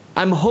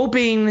 I'm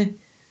hoping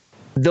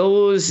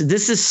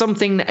this is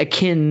something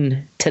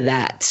akin to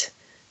that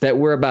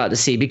we're about to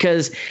see.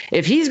 Because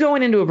if he's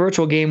going into a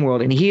virtual game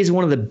world and he's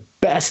one of the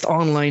best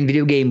online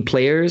video game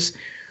players,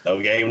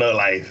 no game, no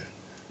life.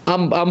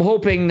 I'm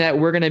hoping that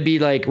we're gonna be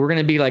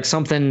like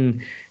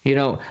something,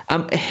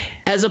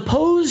 as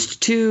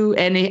opposed to,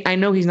 and I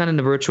know he's not in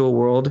the virtual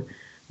world,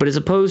 but as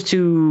opposed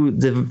to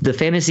the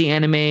fantasy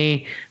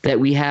anime that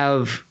we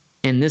have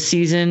in this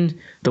season,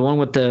 the one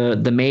with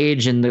the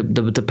mage and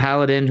the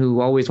paladin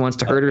who always wants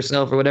to hurt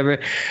herself or whatever,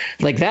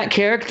 like that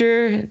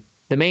character,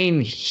 the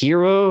main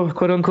hero,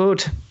 quote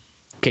unquote.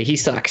 Okay, he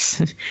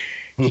sucks.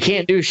 He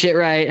can't do shit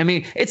right. I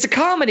mean, it's a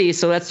comedy,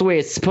 so that's the way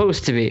it's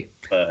supposed to be.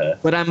 Uh-huh.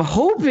 But I'm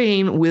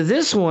hoping with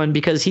this one,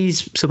 because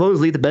he's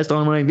supposedly the best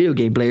online video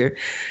game player,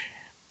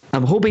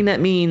 I'm hoping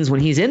that means when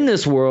he's in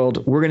this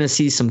world, we're going to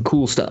see some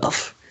cool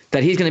stuff.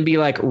 That he's going to be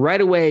like,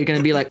 right away, going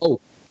to be like, oh,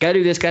 gotta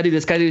do this, gotta do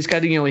this, gotta do this,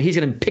 gotta do, and he's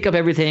going to pick up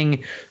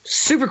everything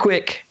super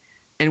quick,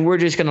 and we're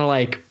just going to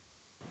like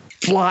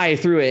fly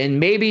through it. And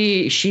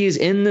maybe she's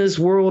in this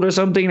world or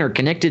something, or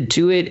connected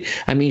to it.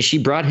 I mean, she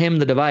brought him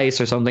the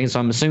device or something, so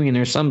I'm assuming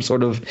there's some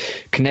sort of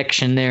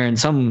connection there in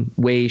some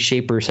way,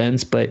 shape, or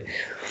sense. But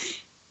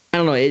I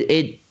don't know.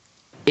 It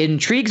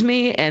intrigues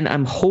me, and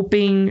I'm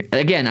hoping.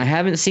 Again, I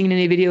haven't seen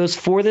any videos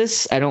for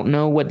this. I don't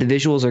know what the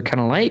visuals are kind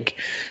of like.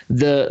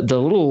 The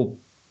little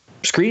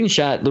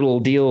screenshot,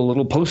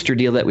 little poster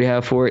deal that we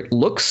have for it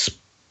looks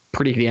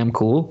pretty damn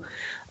cool.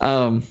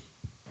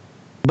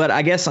 But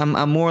I guess I'm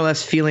more or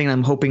less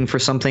I'm hoping for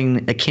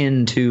something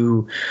akin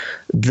to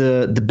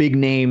the big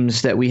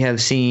names that we have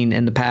seen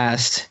in the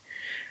past.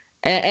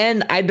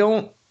 And I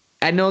know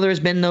there's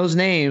been those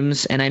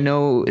names, and I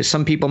know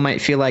some people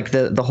might feel like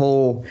the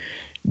whole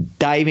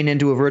diving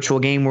into a virtual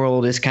game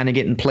world is kind of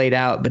getting played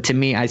out. But to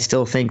me, I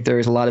still think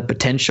there's a lot of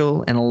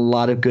potential and a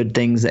lot of good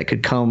things that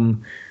could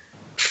come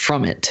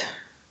from it.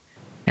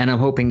 And I'm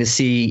hoping to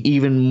see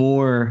even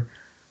more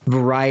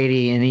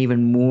variety and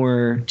even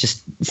more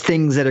just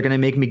things that are going to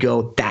make me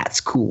go,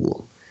 that's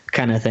cool,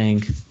 kind of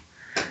thing.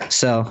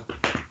 So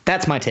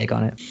that's my take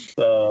on it.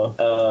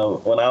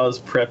 So when I was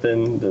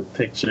prepping the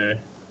picture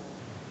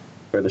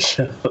for the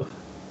show,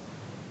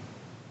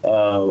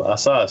 I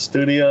saw a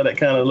studio that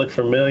kind of looked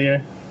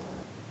familiar,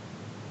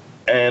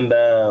 and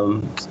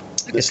the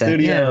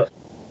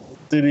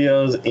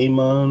studio's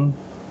Emon.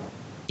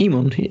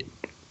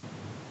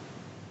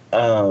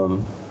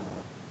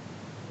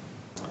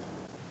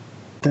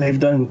 They've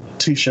done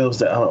 2 shows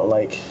that I don't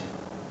like.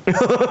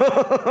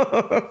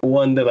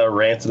 One that I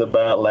ranted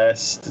about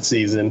last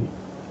season.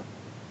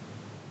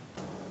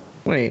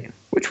 Wait,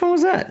 which one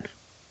was that?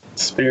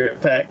 Spirit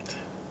Pact.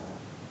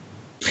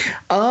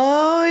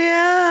 Oh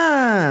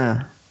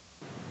yeah.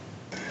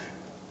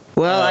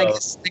 Well, I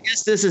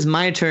guess this is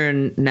my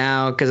turn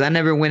now, because I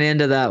never went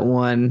into that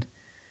one.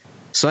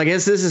 So I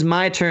guess this is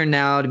my turn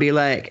now to be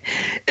like,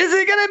 is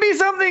it gonna be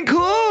something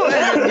cool?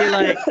 And then be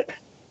like,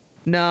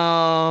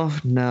 no.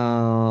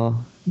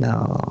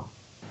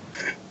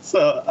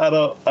 So I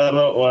don't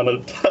want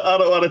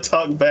to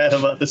talk bad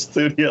about the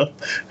studio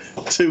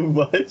too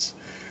much,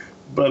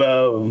 but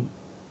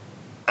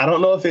I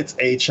don't know if it's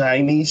a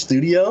Chinese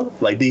studio.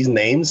 Like, these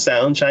names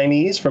sound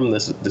Chinese from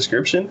this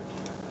description.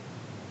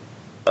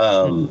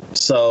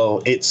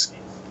 So it's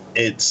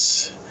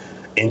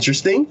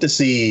interesting to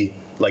see,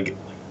 like,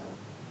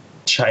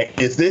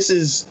 if this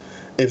is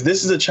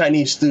a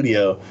Chinese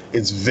studio,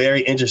 it's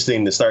very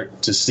interesting to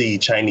start to see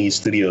Chinese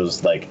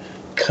studios like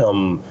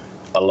come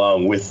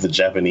along with the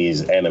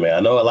Japanese anime.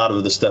 I know a lot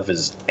of the stuff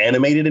is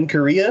animated in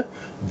Korea,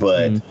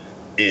 but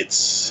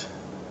this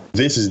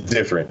is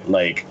different.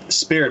 Like,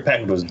 Spirit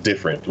Pact was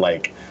different,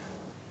 like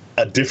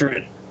a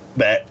different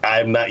that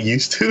I'm not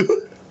used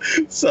to.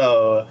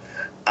 So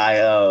I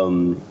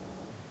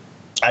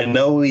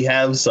know we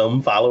have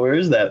some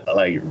followers that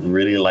like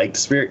really liked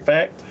Spirit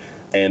Pact,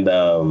 and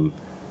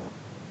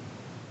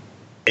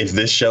if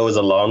this show is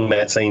along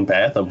that same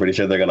path, I'm pretty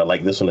sure they're gonna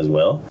like this one as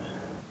well.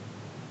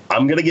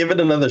 I'm gonna give it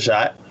another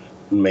shot.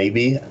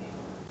 Maybe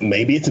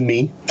it's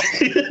me.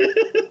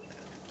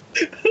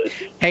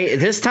 Hey,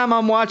 this time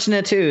I'm watching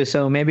it too,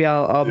 so maybe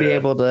I'll be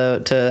able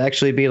to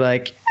actually be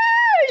like,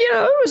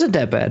 it wasn't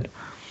that bad.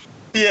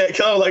 Yeah,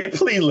 because I was like,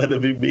 please let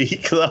it be me,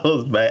 because I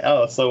was mad. I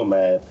was so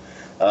mad.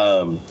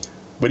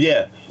 But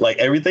yeah, like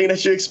everything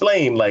that you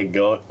explained,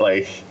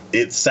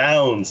 it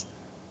sounds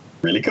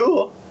really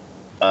cool.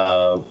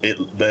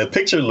 The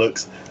picture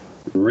looks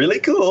really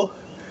cool.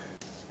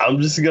 I'm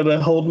just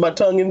gonna hold my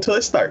tongue until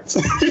it starts.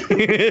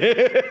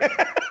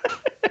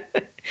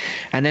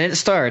 And then it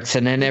starts,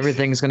 and then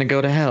everything's gonna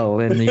go to hell,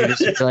 and you're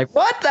just like,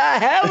 "What the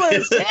hell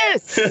is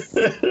this?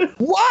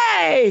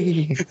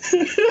 Why?"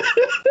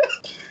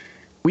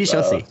 We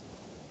shall see.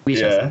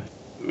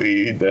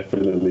 We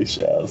definitely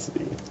shall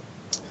see.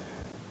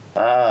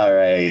 All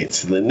right.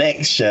 The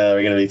next show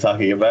we're going to be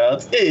talking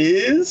about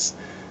is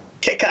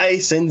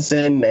Kekai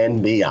Sensen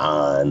and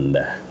Beyond.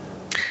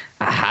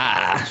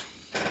 Aha.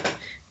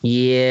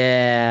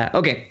 Yeah.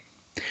 Okay.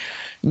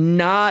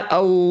 Not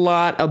a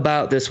lot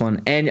about this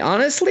one. And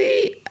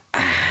honestly,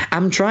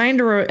 I'm trying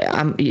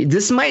to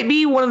this might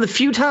be one of the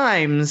few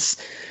times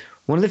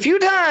I'm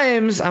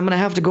going to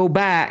have to go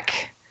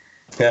back.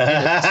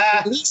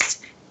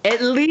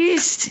 at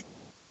least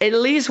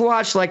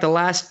watch like the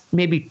last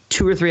maybe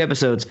 2 or 3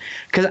 episodes,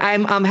 because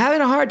I'm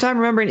having a hard time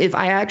remembering if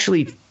I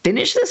actually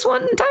finished this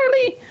one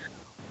entirely,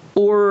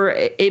 or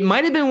it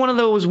might have been one of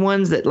those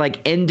ones that like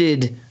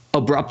ended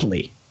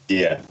abruptly.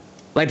 Yeah.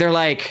 Like they're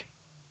like,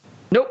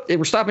 nope,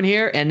 we're stopping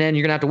here, and then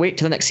you're gonna have to wait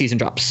till the next season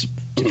drops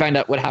to find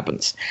out what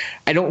happens.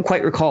 I don't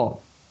quite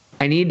recall.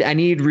 I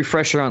need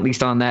refresher at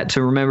least on that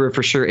to remember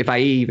for sure if I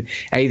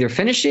either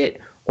finished it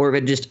or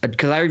if it just,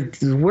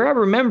 because where I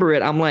remember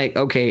it, I'm like,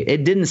 okay,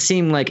 it didn't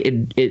seem like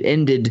it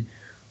ended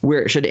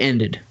where it should have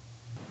ended.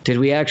 Did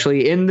we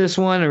actually end this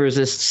one, or is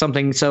this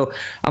something? So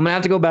I'm gonna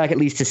have to go back at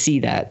least to see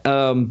that.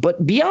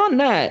 But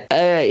beyond that,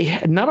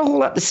 not a whole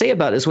lot to say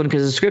about this one,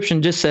 because the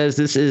description just says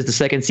this is the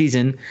second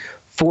season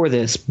for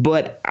this.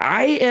 But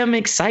I am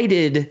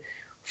excited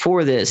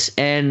for this,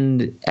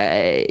 and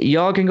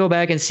y'all can go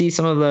back and see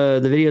some of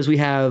the videos we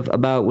have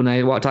about when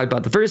I talked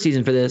about the first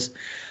season for this,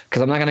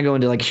 because I'm not gonna go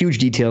into like huge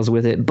details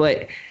with it,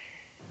 but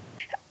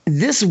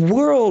this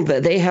world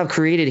that they have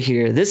created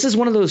here, this is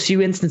one of those few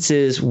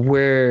instances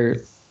where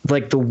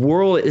like the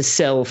world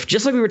itself,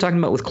 just like we were talking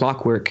about with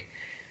Clockwork,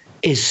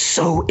 is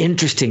so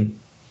interesting,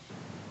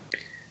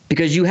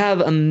 because you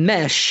have a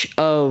mesh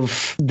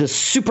of the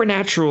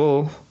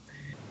supernatural,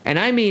 and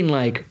I mean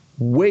like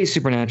way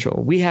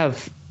supernatural. We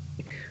have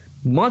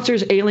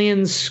monsters,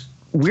 aliens,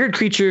 weird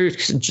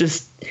creatures,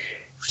 just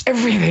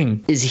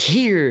everything is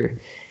here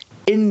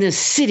in this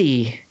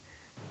city,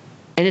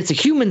 and it's a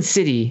human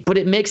city, but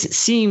it makes it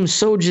seem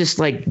so just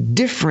like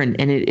different,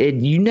 and it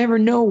you never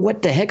know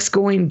what the heck's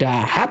going to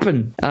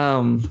happen.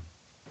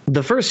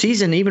 The first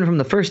season, even from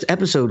the first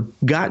episode,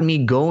 got me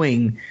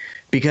going,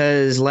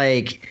 because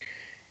like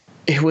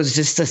it was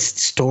just a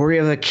story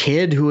of a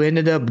kid who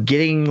ended up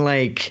getting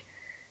like,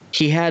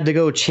 he had to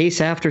go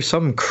chase after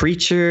some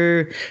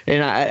creature,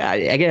 and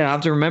I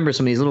have to remember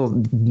some of these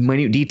little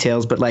minute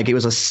details, but like it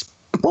was a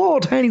small,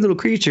 tiny little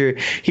creature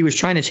he was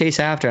trying to chase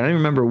after. I don't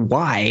remember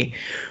why,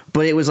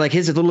 but it was like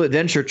his little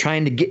adventure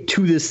trying to get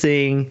to this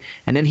thing,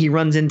 and then he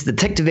runs into the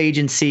detective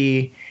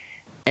agency,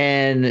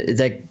 and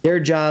like their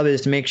job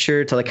is to make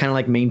sure to like kind of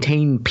like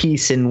maintain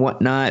peace and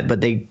whatnot, but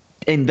they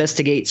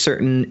investigate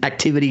certain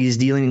activities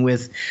dealing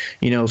with,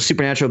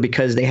 supernatural,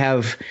 because they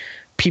have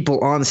people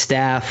on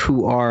staff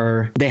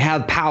they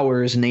have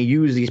powers, and they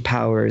use these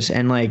powers.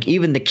 And like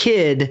even the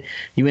kid,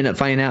 you end up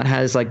finding out,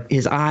 has like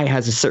his eye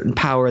has a certain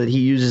power that he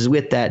uses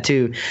with that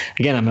too.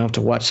 Again, I'm gonna have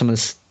to watch some of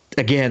this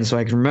again so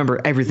I can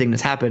remember everything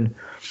that's happened.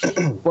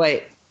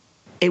 But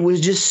it was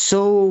just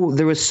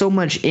there was so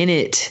much in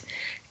it,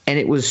 and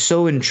it was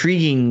so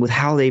intriguing with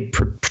how they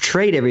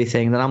portrayed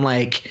everything, that I'm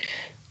like,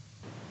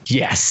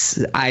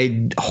 yes,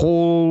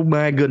 oh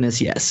my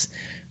goodness, yes.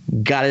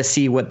 Gotta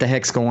see what the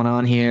heck's going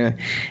on here,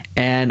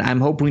 and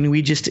I'm hoping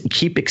we just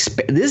keep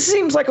this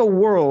seems like a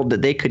world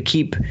that they could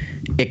keep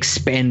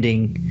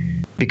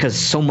expanding, because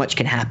so much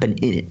can happen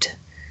in it.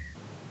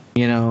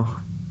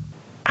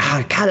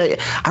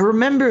 I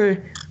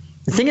remember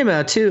thinking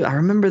about it too. I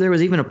remember there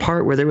was even a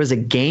part where there was a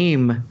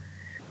game.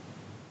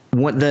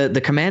 What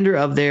the commander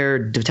of their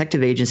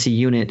detective agency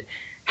unit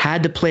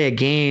had to play a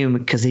game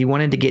because he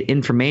wanted to get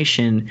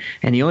information,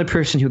 and the only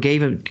person who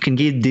can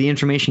give the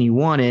information he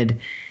wanted.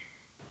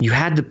 You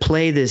had to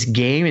play this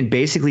game and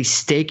basically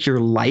stake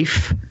your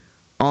life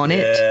on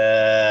it.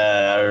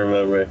 Yeah, I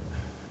remember.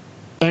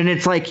 And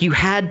it's like you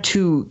had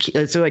to,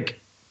 it's like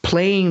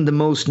playing the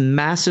most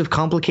massive,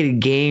 complicated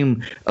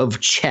game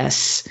of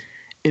chess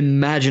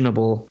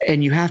imaginable.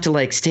 And you have to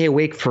like stay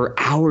awake for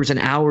hours and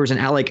hours and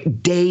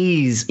like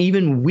days,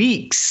 even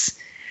weeks.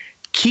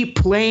 Keep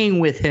playing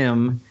with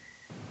him.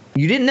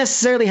 You didn't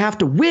necessarily have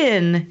to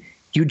win.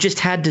 You just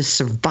had to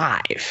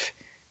survive.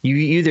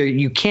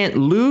 You can't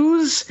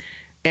lose,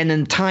 and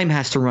then time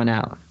has to run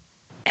out.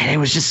 And it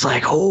was just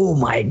like, oh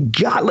my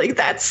God, like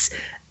that's,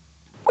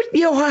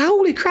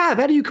 holy crap,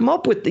 how do you come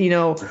up with,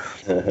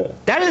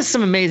 that is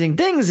some amazing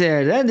things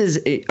there. That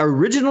is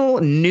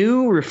original,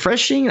 new,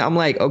 refreshing. I'm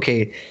like,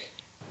 okay,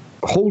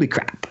 holy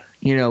crap.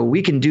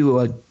 We can do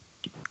a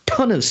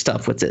ton of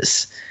stuff with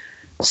this.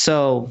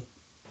 So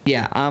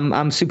yeah,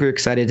 I'm super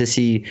excited to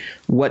see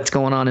what's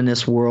going on in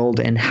this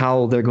world and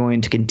how they're going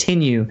to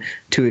continue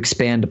to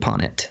expand upon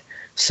it.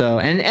 So,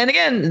 and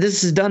again,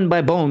 this is done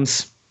by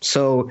Bones.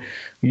 So,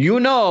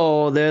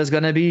 there's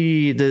going to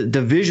be the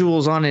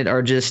visuals on it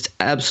are just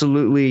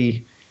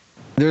absolutely,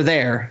 they're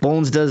there.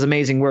 Bones does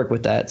amazing work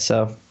with that.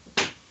 So,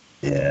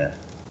 yeah.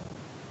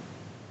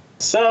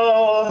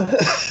 So,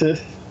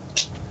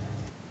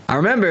 I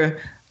remember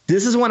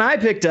this is one I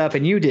picked up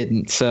and you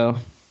didn't. So,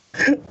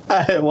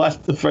 I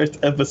watched the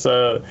first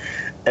episode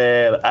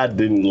and I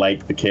didn't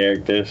like the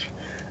characters.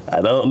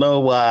 I don't know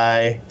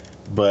why,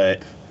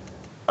 but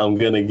I'm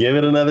gonna give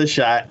it another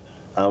shot.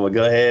 I'm gonna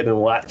go ahead and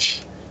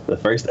watch the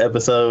first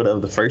episode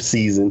of the first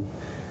season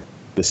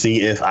to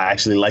see if I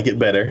actually like it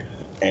better.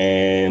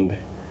 And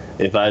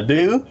if I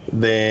do,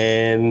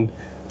 then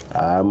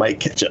I might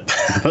catch up.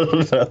 I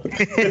don't know.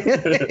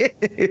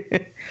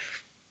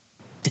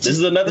 This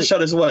is another show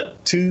that's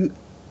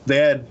they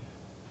had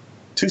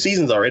 2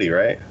 seasons already,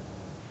 right?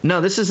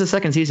 No, this is the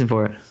second season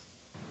for it.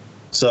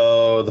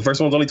 So the first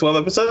one's only 12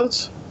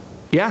 episodes?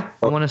 Yeah,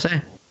 I want to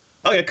say.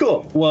 Okay,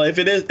 cool. Well, if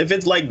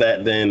it's like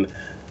that, then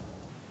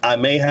I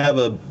may have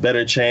a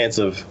better chance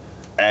of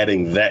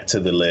adding that to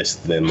the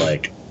list than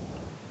like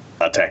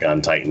Attack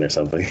on Titan or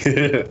something.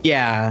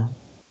 Yeah.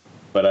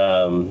 But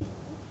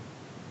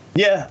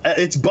yeah,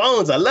 it's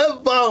Bones. I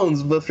love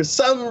Bones, but for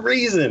some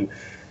reason,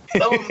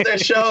 some of their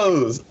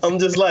shows, I'm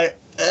just like,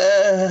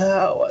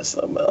 I'll watch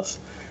something else.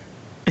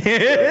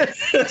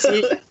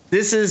 See,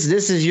 this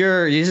is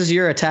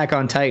your Attack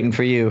on Titan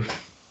for you.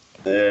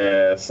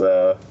 Yeah,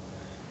 so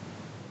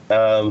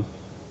yeah,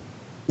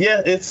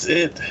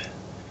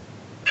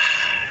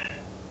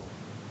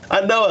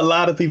 I know a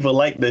lot of people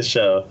like this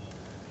show,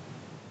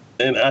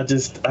 and I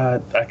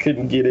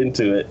couldn't get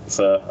into it,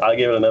 so I'll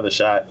give it another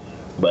shot.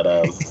 But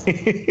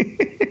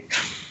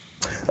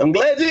I'm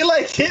glad you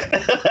like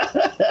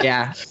it.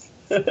 Yeah,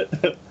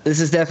 this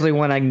is definitely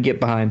one I can get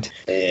behind.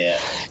 Yeah.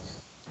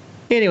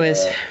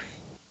 Anyways,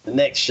 the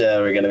next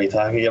show we're going to be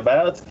talking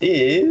about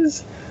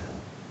is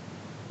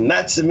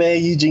Natsume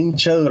Yujin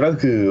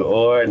Choroku,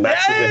 or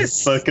Natsume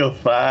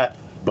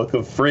Book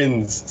of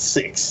Friends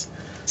 6.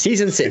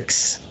 Season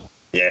 6.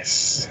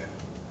 Yes.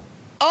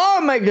 Oh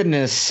my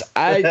goodness.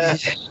 I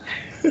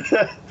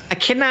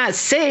cannot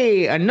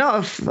say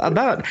enough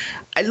about.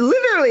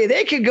 Literally,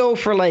 they could go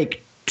for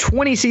like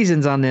 20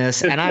 seasons on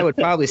this, and I would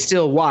probably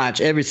still watch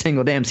every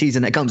single damn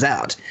season that comes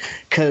out.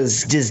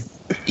 Because just,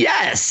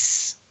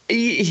 yes.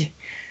 We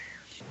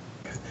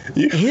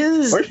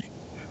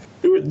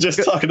were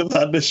just talking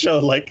about this show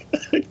like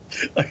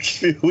a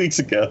few weeks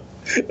ago.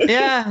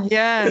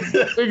 Yeah.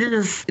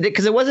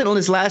 Because it wasn't on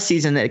this last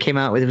season that it came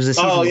out with. It was a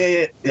season. Oh,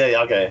 yeah.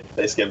 Okay.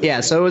 They skipped it. Yeah,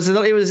 so it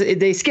was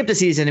they skipped a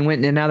season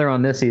and now they're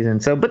on this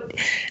season. So, but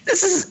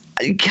this is,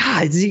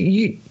 God,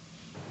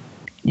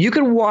 you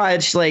could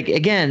watch, like,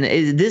 again,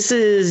 this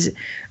is,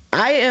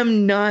 I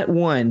am not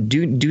one,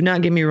 do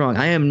not get me wrong,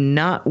 I am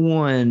not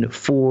one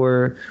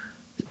for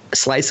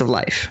slice of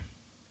life.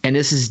 And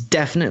this is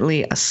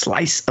definitely a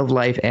slice of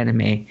life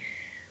anime.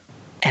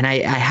 And I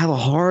have a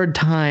hard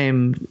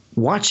time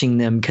watching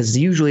them because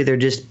usually they're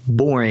just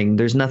boring.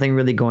 There's nothing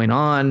really going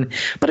on.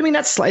 But I mean,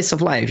 that's slice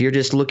of life. You're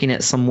just looking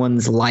at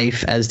someone's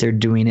life as they're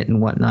doing it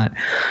and whatnot.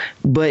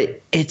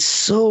 But it's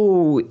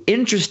so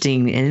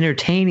interesting and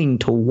entertaining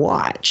to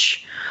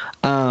watch.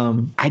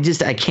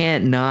 I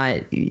can't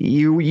not.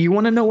 You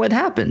want to know what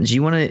happens.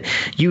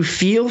 You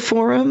feel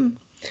for him.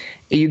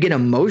 You get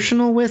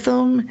emotional with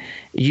him.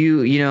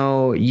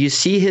 You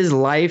see his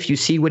life. You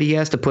see what he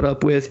has to put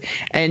up with,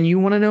 and you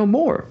want to know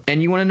more.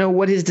 And you want to know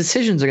what his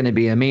decisions are going to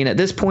be. I mean, at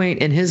this point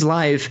in his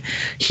life,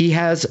 he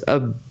has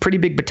a pretty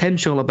big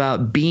potential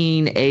about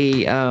being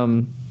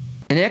an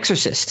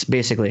exorcist,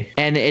 basically.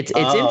 And it's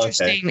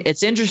interesting. Okay.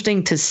 It's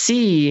interesting to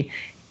see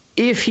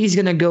if he's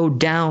going to go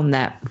down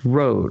that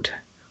road,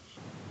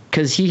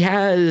 because he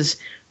has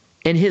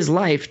in his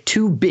life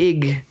 2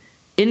 big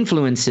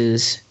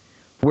influences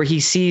where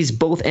he sees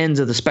both ends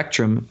of the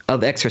spectrum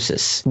of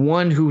exorcists.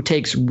 One who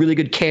takes really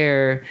good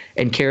care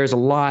and cares a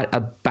lot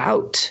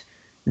about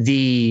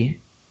the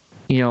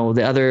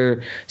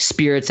other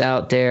spirits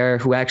out there,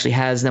 who actually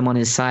has them on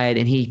his side,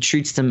 and he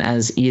treats them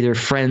as either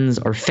friends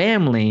or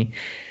family.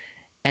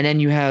 And then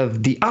you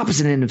have the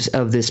opposite end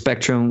of this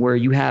spectrum where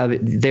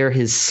they're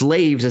his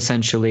slaves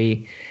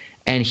essentially.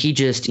 And he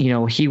just,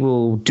 he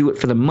will do it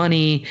for the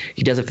money.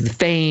 He does it for the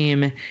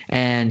fame.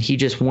 And he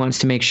just wants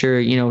to make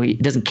sure, he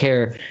doesn't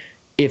care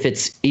if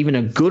it's even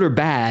a good or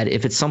bad.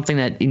 If it's something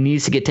that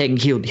needs to get taken,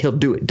 he'll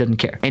do it. Doesn't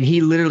care. And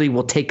he literally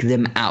will take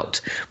them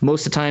out.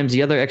 Most of the times,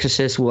 the other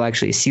exorcists will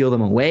actually seal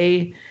them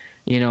away,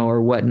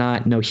 or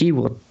whatnot. No, he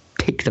will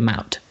take them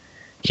out.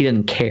 He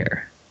doesn't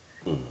care,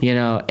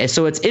 And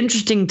so it's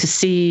interesting to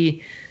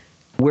see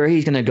where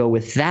he's going to go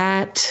with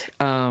that.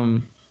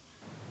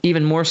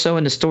 Even more so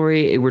in the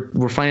story,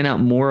 we're finding out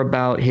more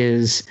about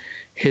his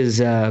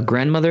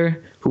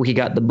grandmother, who he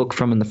got the book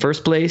from in the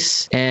first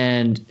place,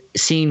 and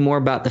seeing more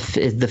about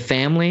the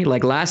family.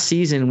 Like last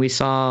season, we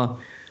saw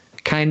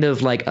kind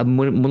of like a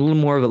little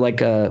more of a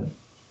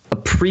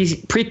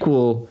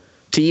prequel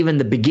to even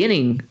the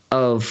beginning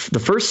of the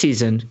first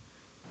season.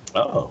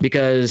 Oh.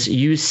 Because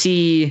you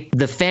see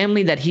the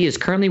family that he is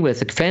currently with,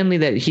 the family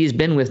that he's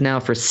been with now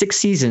for 6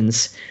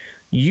 seasons.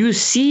 You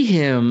see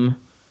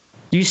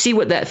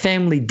what that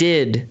family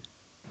did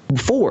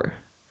before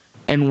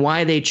and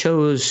why they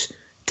chose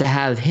to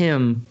have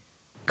him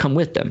come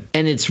with them.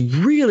 And it's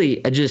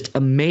really just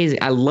amazing.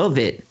 I love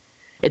it.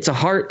 It's a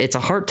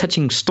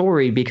heart-touching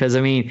story because,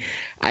 I mean,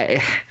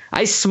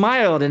 I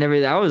smiled and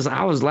everything. I was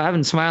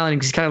laughing, smiling,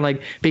 just kind of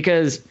like,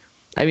 because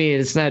I mean,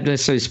 it's not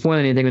necessarily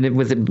spoiling anything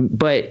with it,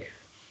 but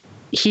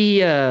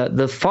he,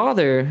 the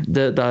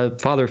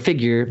father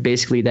figure,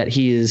 basically, that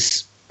he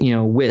is,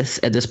 with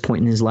at this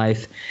point in his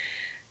life,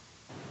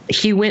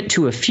 he went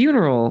to a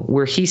funeral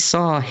where he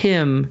saw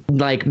him,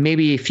 like,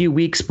 maybe a few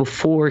weeks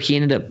before he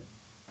ended up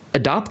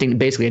adopting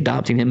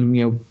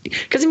him,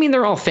 because, I mean,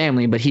 they're all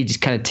family, but he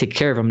just kind of take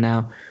care of him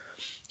now.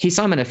 He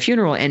saw him at a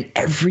funeral, and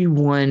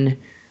everyone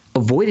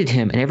avoided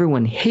him, and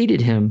everyone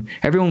hated him.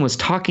 Everyone was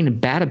talking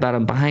bad about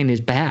him behind his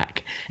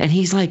back. And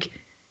he's like,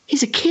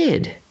 he's a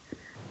kid.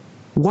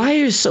 Why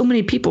are so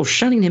many people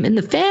shunning him in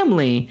the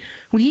family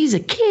when he's a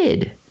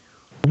kid?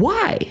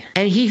 Why?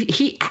 And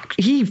he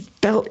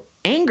felt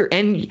anger.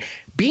 And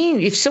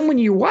if someone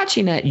you're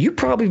watching that,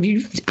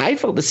 I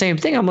felt the same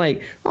thing. I'm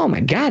like, oh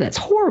my God, that's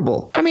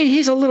horrible. I mean,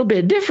 he's a little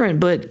bit different,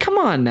 but come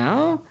on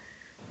now.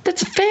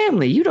 That's a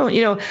family. You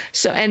don't,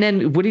 So, and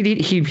then what did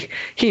he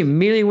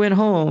immediately went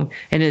home,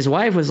 and his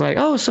wife was like,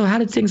 oh, so how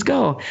did things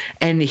go?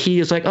 And he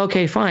was like,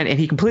 okay, fine. And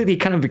he completely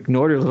kind of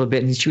ignored her a little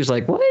bit. And she was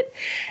like, what?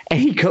 And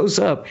he goes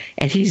up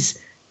and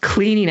he's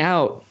cleaning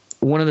out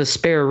one of the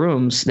spare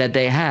rooms that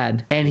they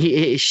had. And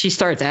she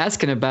starts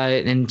asking about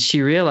it, and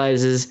she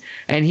realizes,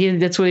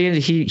 and that's what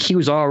he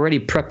was already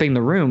prepping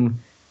the room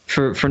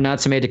for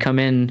Natsume to come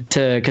in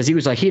because he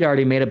was like, he'd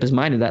already made up his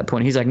mind at that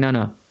point. He's like,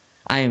 no.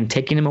 I am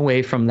taking him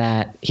away from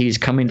that. He's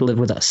coming to live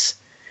with us.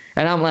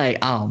 And I'm like,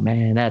 oh,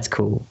 man, that's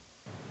cool.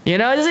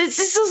 It's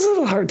just those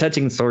little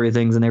heart-touching story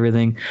things and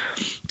everything.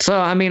 So,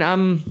 I mean,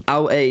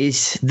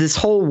 this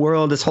whole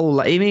world,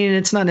 I mean,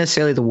 it's not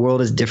necessarily the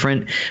world is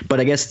different, but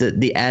I guess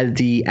the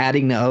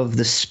adding of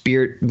the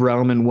spirit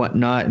realm and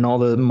whatnot and all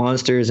the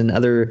monsters and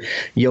other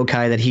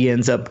yokai that he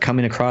ends up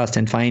coming across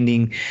and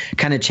finding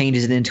kind of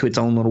changes it into its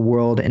own little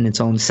world in its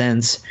own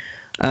sense.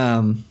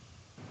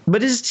 But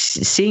just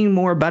seeing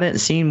more about it and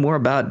seeing more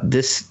about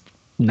this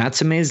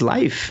Natsume's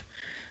life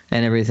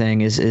and everything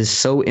is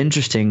so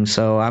interesting.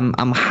 So I'm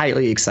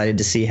highly excited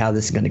to see how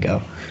this is going to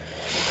go.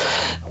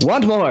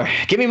 Want more?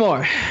 Give me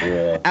more.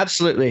 Yeah.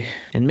 Absolutely.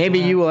 And maybe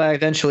you will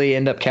eventually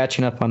end up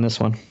catching up on this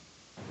one.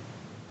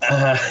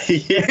 Yeah.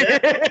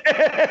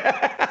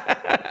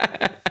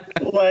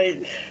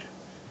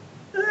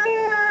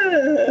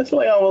 It's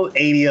like almost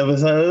 80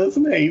 episodes,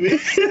 maybe.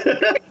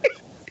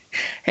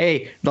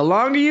 Hey, the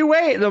longer you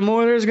wait, the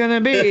more there's going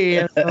to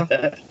be.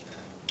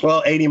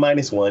 Well, 80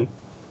 minus 1.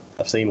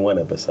 I've seen one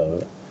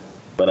episode.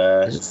 But,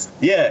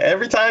 yeah,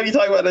 every time you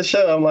talk about the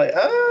show, I'm like,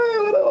 I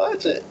want to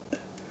watch it.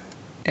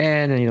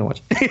 And then you don't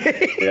watch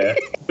it.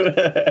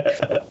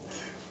 Yeah.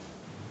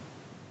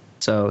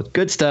 So,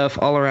 good stuff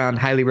all around.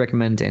 Highly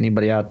recommend to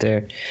anybody out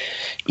there.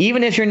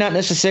 Even if you're not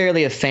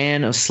necessarily a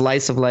fan of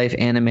slice of life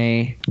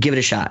anime, give it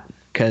a shot,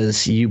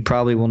 because you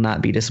probably will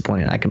not be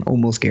disappointed. I can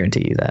almost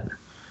guarantee you that.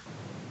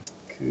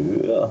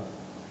 Cool.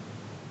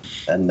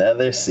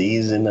 Another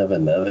season of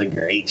another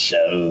great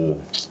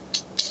show.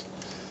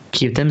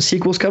 Keep them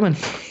sequels coming.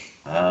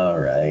 All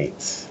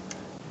right.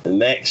 The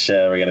next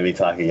show we're going to be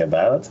talking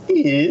about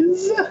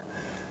is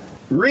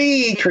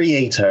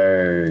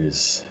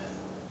Recreators.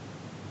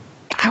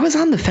 I was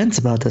on the fence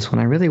about this one.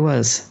 I really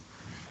was.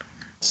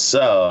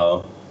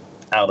 So,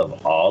 out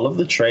of all of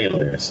the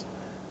trailers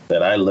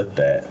that I looked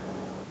at,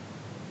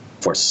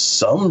 for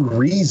some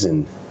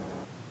reason,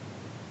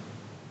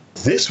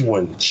 this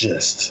one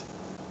just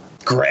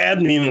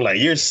grabbed me and like,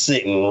 you're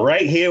sitting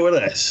right here with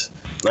us.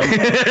 I'm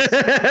like,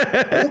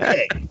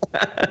 okay.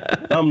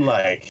 I'm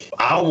like,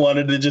 I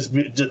wanted to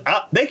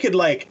they could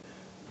like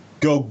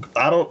go,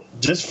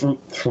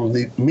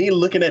 me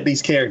looking at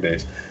these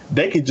characters,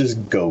 they could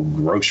just go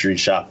grocery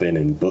shopping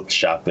and book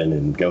shopping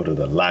and go to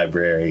the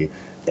library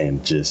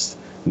and just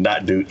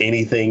not do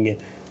anything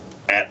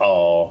at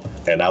all.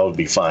 And I would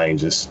be fine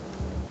just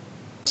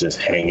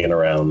hanging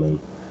around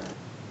them.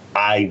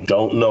 I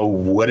don't know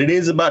what it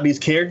is about these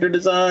character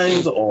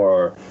designs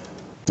or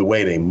the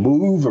way they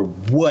move or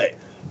what,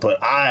 but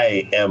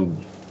I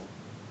am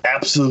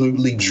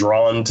absolutely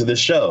drawn to this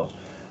show.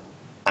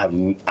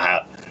 I've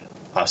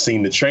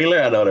seen the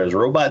trailer. I know there's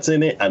robots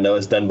in it. I know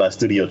it's done by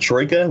Studio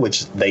Troika,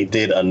 which they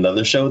did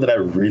another show that I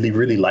really,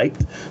 really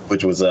liked,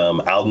 which was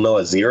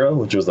Aldnoah Zero,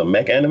 which was a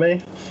mech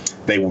anime.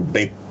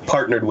 They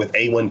partnered with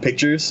A1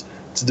 Pictures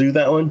to do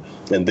that one,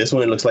 and this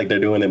one it looks like they're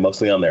doing it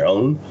mostly on their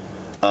own.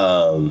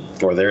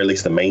 Or they're at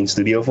least the main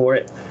studio for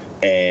it.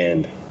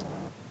 And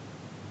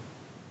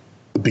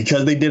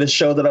because they did a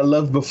show that I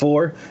loved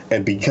before,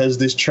 and because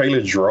this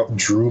trailer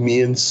drew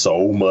me in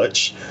so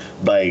much,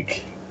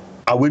 like,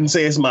 I wouldn't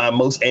say it's my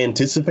most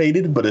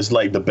anticipated, but it's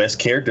like the best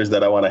characters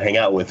that I want to hang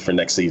out with for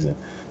next season.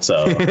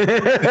 So,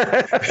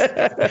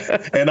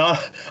 and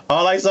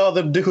all I saw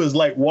them do is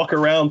like walk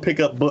around, pick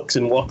up books,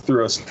 and walk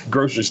through a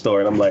grocery store.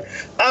 And I'm like,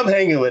 I'm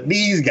hanging with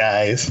these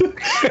guys.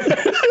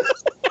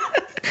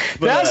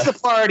 That's the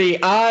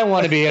party I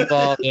want to be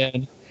involved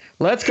in.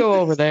 Let's go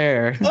over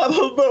there. I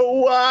don't know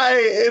why.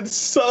 It's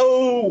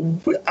so,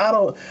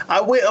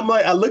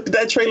 I looked at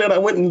that trailer and I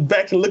went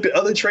back and looked at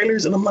other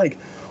trailers and I'm like,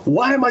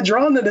 why am I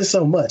drawn to this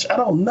so much? I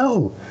don't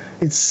know.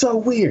 It's so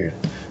weird.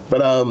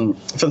 But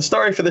for the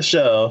story for the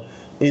show,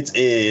 It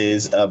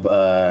is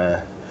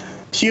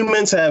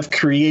humans have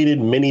created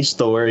many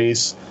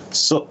stories.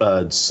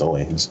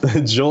 Joy,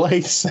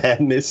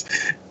 sadness,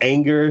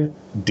 anger,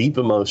 deep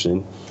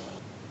emotion.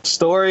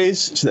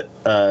 Stories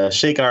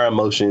shake our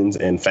emotions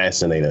and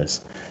fascinate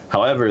us.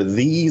 However,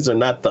 these are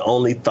not the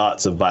only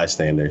thoughts of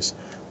bystanders.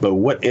 But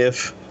what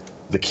if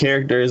the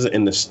characters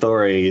in the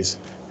stories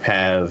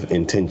have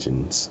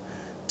intentions?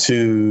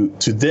 To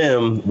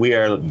them, we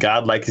are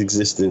godlike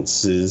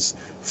existences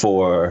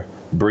for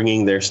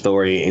bringing their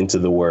story into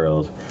the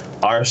world.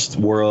 Our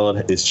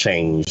world is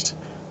changed.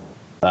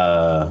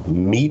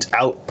 Mete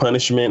out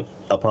punishment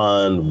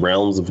upon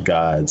realms of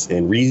gods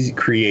and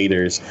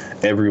recreators.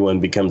 Everyone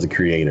becomes a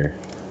creator.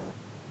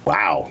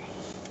 Wow.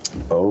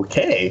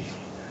 Okay.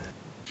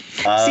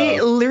 See,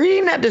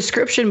 reading that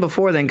description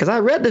before then, because I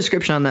read the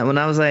description on that when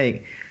I was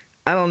like,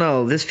 I don't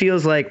know, this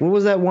feels like, what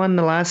was that one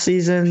the last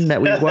season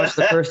that we watched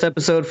the first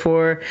episode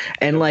for?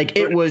 And like,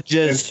 it was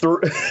just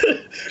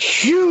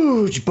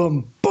huge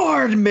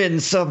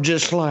bombardments of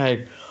just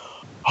like,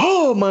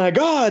 oh my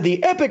God, the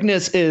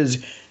epicness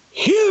is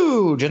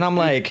huge. And I'm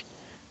like,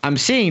 I'm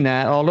seeing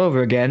that all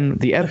over again.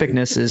 The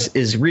epicness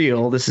is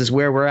real. This is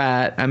where we're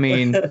at. I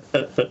mean,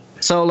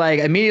 so like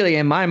immediately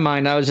in my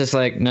mind, I was just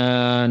like, no.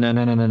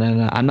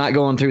 I'm not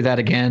going through that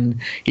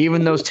again.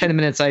 Even those 10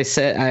 minutes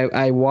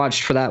I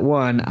watched for that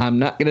one, I'm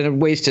not going to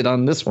waste it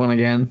on this one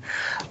again.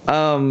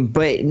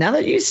 But now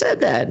that you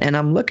said that and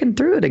I'm looking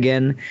through it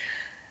again,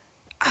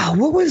 that's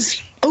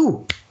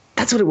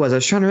what it was. I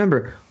was trying to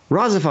remember.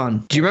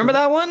 Razafon. Do you remember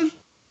that one?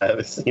 I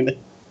haven't seen it.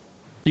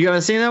 You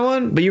haven't seen that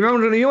one? But you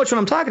know which one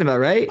I'm talking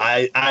about, right?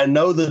 I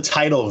know the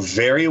title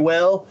very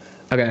well.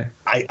 Okay.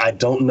 I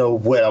don't know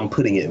what I'm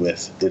putting it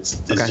with. It's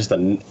just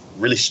a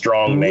really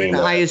strong name.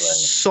 When I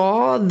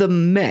saw the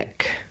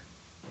mech,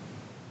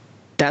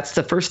 that's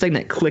the first thing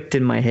that clicked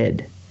in my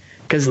head.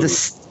 Because the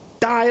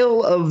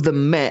style of the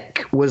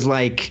mech was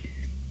like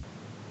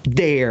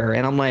there.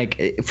 And I'm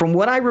like, from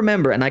what I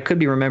remember, and I could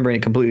be remembering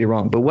it completely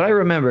wrong, but what I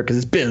remember, because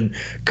it's been,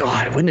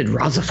 God, when did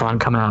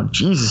Razafon come out?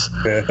 Jesus.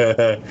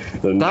 The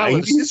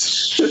 90s? Was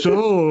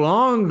so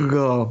long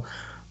ago.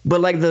 But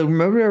like I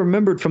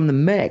remembered from the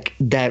mech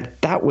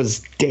that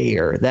was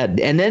there.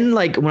 And then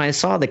like when I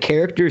saw the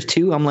characters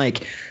too, I'm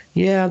like,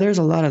 yeah, there's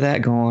a lot of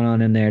that going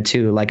on in there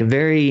too. Like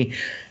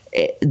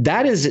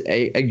that is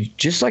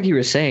just like you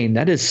were saying,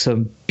 that is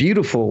some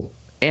beautiful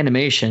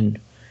animation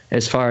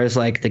as far as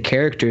like the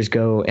characters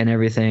go and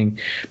everything,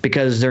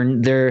 because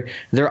they're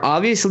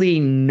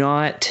obviously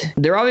not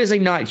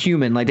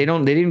human. Like they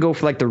didn't go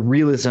for like the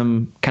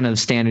realism kind of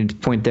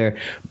standard point there,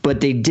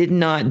 but they did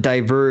not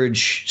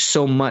diverge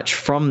so much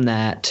from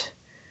that.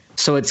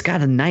 So it's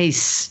got a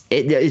nice,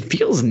 it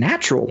feels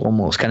natural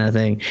almost kind of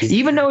thing.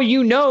 Even though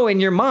in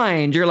your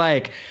mind you're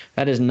like,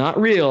 that is not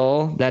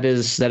real. That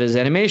is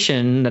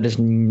animation. That is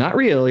not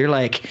real. You're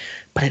like,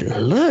 but it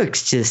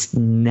looks just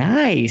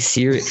nice.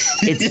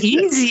 It's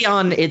easy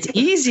on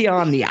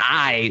the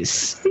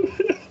eyes.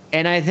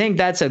 And I think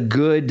that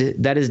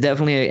is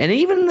definitely and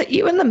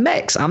even the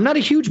mechs. I'm not a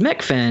huge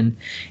mech fan.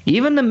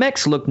 Even the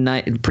mechs look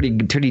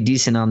pretty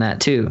decent on that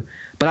too.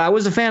 But I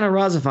was a fan of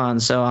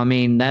Razafon, so I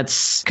mean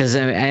that's because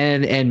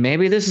and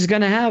maybe this is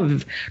gonna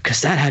have, because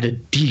that had a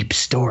deep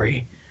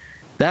story.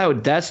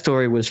 That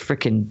story was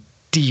freaking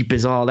deep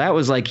as all. That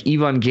was like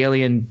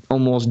Evangelion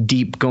almost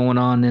deep going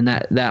on in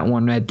that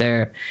one right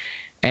there.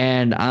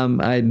 And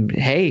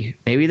hey,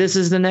 maybe this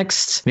is the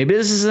next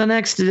Evangelion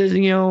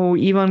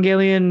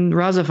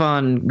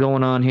Razafon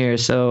going on here.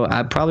 So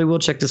I probably will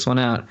check this one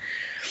out.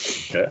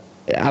 Okay.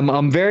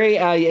 I'm very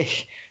I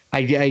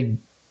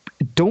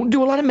don't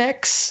do a lot of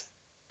mechs.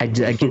 I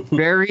get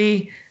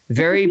very,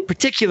 very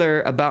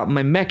particular about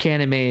my mech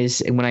animes,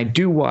 and when I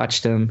do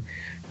watch them,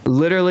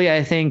 literally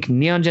I think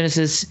Neon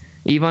Genesis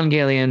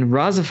Evangelion,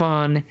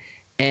 Razafon,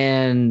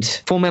 and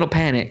Full Metal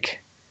Panic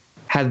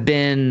have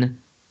been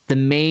the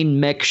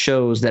main mech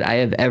shows that I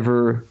have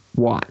ever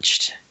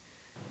watched.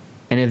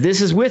 And if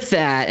this is with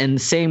that in the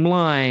same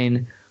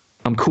line,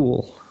 I'm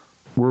cool.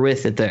 We're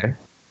with it there.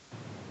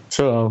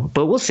 So,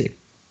 but we'll see.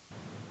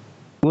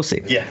 We'll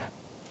see. Yeah.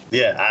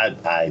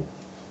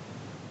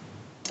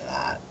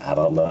 I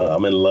don't know.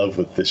 I'm in love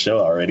with the show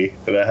already.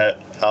 But I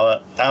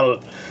don't know.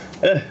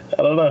 I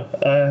don't know.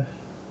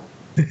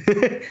 I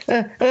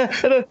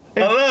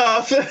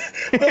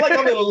feel like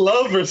I'm in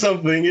love or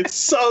something. It's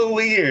so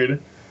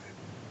weird.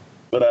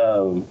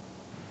 But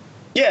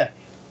yeah,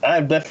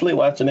 I'm definitely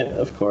watching it,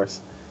 of course.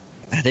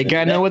 I think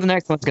I know what the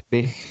next one's gonna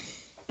be.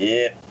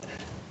 Yeah,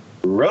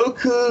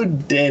 Roku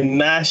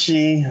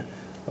Dennashi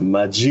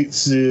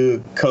Majutsu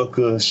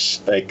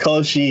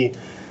Koshi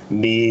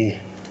ni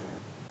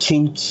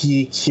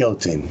Kinki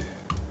Kyoten.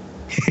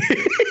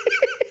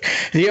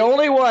 The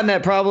only one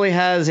that probably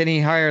has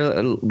any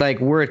higher like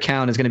word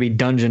count is going to be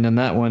Dungeon in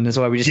that one. That's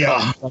why we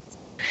just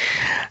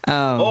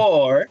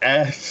or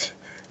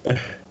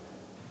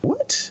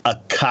what?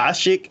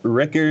 Akashic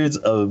Records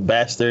of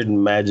Bastard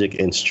Magic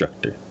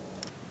Instructor.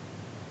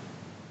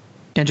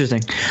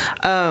 Interesting.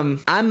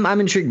 I'm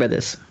intrigued by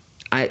this.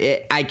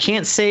 I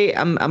can't say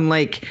I'm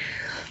like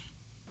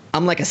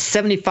I'm like a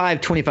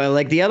 75-25.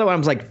 Like the other one, I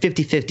was like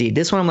 50-50.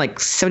 This one, I'm like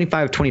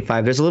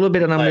 75-25. There's a little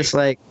bit, and I'm just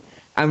like,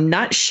 I'm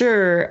not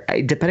sure.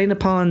 Depending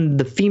upon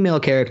the female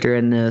character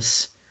in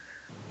this,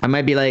 I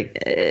might be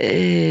like,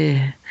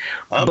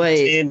 I'm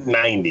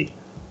 10-90.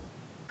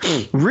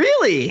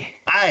 Really?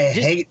 I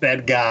hate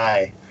that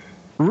guy.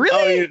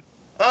 Really?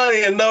 I don't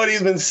even know what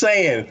he's been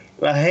saying.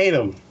 I hate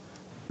him.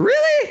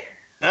 Really?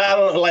 I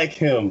don't like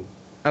him.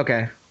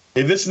 Okay.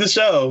 If this is the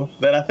show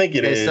that I think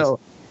it is, so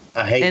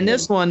I hate him. And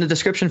this one, the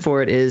description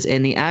for it is,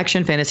 in the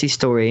action fantasy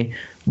story,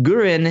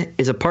 Gurren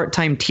is a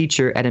part-time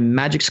teacher at a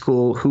magic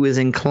school who is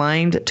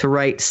inclined to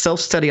write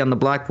self-study on the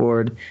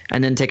blackboard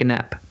and then take a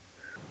nap.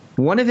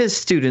 One of his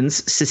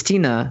students,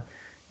 Sistina,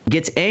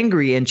 gets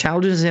angry and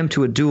challenges him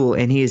to a duel,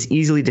 and he is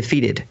easily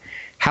defeated.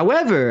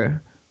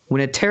 However,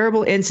 when a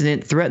terrible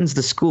incident threatens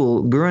the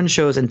school, Gurren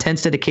shows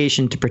intense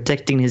dedication to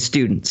protecting his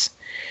students.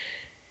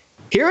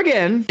 Here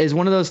again is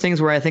one of those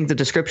things where I think the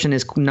description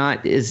is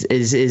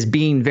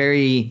being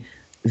very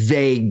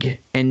vague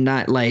and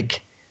not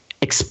like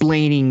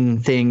explaining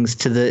things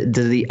to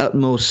the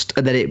utmost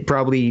that it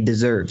probably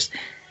deserves.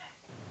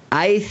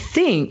 I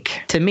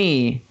think, to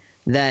me,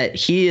 that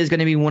he is going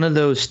to be one of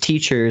those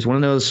teachers, one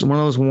of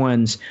those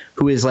ones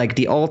who is like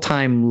the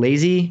all-time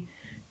lazy.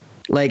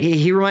 Like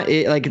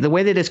like the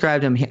way they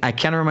described him, I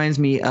kind of reminds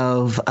me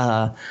of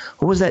what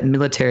was that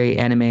military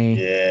anime?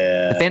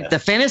 Yeah, the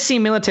fantasy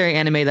military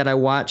anime that I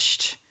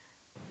watched.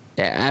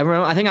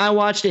 I think I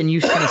watched it and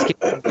you kind of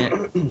skipped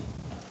it.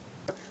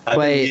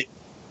 But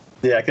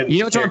you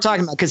know what I'm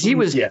talking about, because he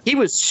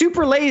was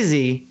super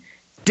lazy,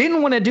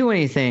 didn't want to do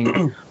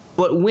anything,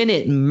 but when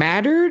it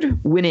mattered,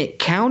 when it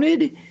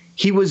counted,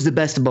 he was the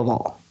best above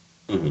all.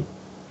 Mm-hmm.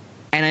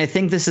 And I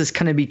think this is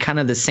going to be kind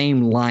of the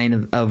same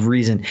line of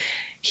reason.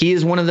 He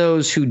is one of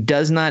those who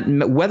does not,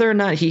 whether or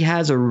not he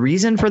has a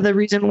reason for the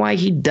reason why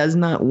he does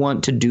not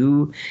want to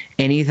do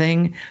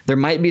anything, there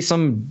might be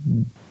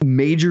some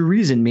major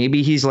reason.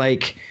 Maybe he's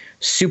like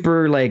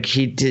super, like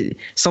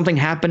something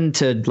happened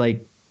to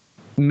like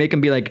make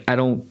him be like,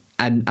 I'm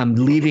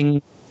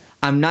leaving.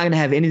 I'm not going to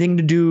have anything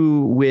to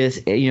do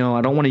with, I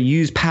don't want to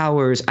use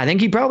powers. I think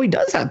he probably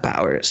does have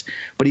powers,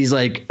 but he's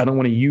like, I don't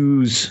want to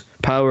use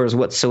powers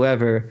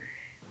whatsoever.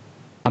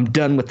 I'm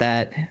done with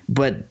that.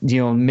 But,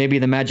 maybe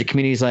the magic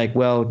community is like,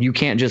 well, you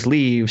can't just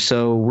leave,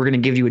 so we're going to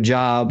give you a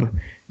job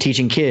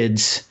teaching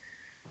kids,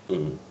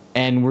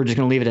 and we're just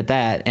going to leave it at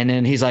that. And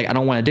then he's like, I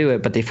don't want to do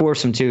it, but they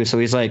force him to, so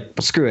he's like,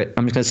 well, screw it.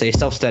 I'm just going to say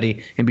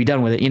self-study and be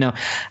done with it.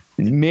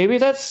 Maybe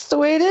that's the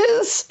way it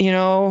is.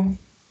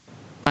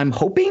 I'm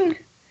hoping.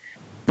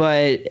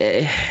 But,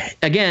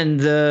 again,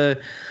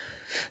 the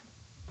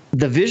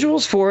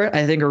visuals for it,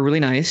 I think, are really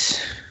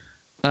nice.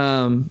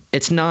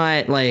 It's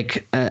not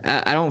like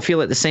I don't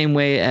feel it the same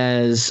way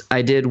as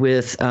I did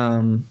with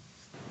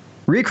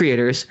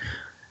Recreators,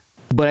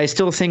 but I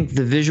still think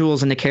the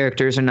visuals and the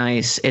characters are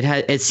nice.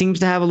 It seems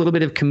to have a little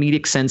bit of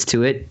comedic sense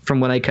to it from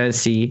what I kind of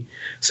see.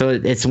 So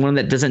it's one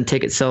that doesn't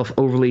take itself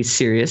overly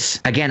serious.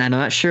 Again, I'm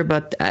not sure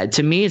about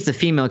to me, it's the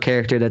female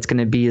character that's going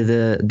to be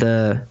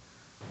the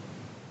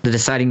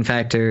deciding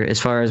factor as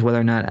far as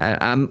whether or not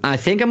I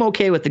think I'm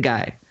okay with the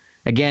guy.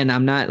 Again,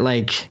 I'm not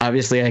like,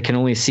 obviously I can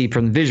only see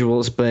from the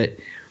visuals, but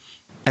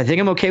I think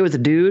I'm okay with the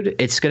dude.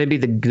 It's going to be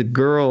the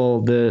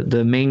girl,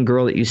 the main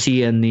girl that you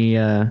see in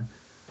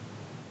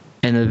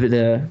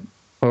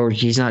or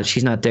she's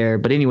not there.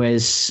 But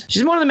anyways,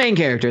 she's one of the main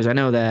characters. I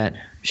know that.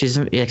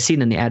 I've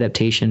seen in the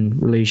adaptation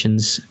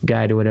relations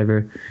guide or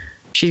whatever.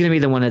 She's going to be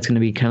the one that's going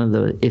to be kind of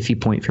the iffy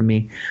point for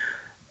me.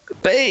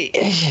 But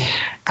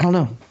I don't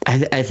know.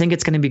 I think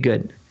it's going to be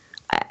good.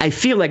 I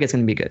feel like it's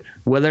going to be good.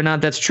 Whether or not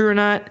that's true or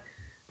not,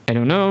 I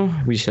don't know.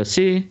 We shall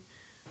see.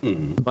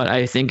 But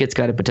I think it's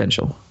got a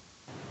potential.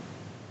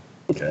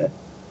 Okay.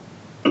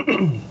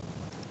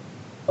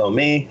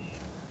 Me,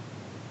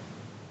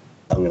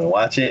 I'm going to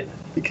watch it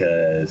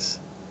because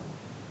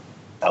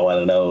I want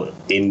to know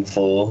in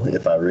full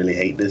if I really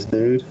hate this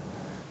dude.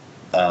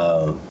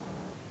 But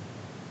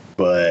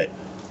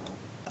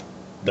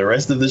the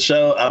rest of the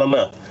show, I don't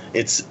know.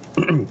 It's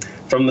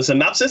from the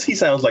synopsis, he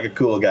sounds like a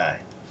cool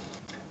guy.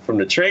 From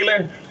the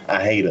trailer,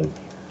 I hate him.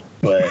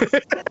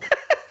 But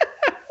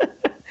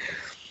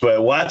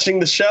but watching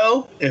the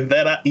show, if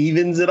that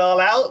evens it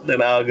all out,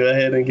 then I'll go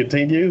ahead and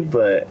continue.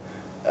 But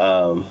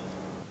I'm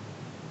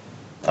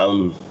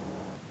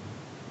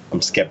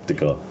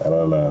skeptical. I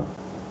don't know.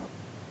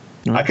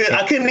 Okay.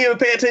 I couldn't even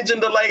pay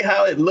attention to like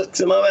how it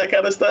looks and all that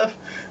kind of stuff.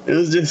 It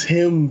was just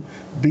him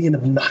being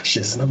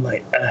obnoxious, and I'm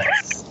like,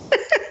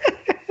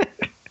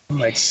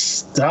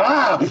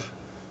 stop.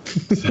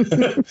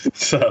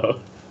 So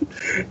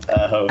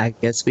I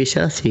guess we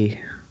shall see.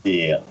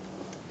 Yeah.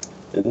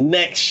 The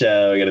next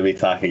show we're going to be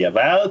talking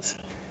about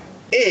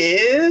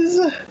is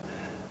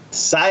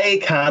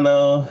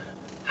Saekano,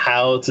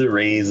 How to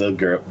Raise a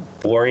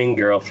Boring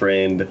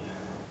Girlfriend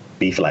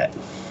B-flat.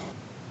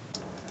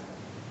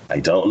 I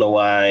don't know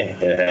why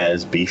it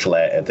has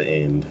B-flat at the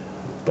end,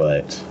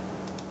 but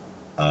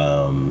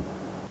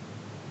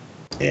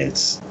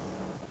it's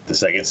the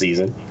second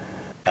season.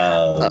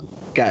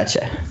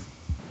 Gotcha.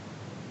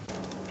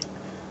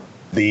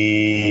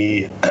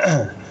 The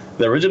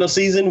the original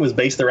season was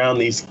based around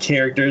these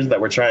characters that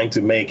were trying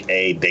to make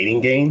a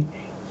dating game.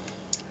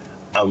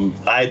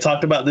 I had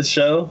talked about this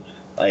show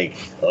like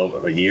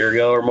over a year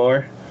ago or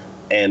more,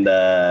 and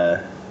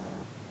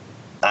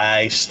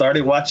I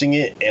started watching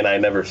it and I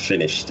never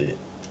finished it.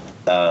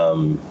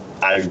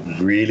 I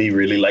really,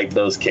 really liked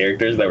those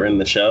characters that were in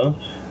the show,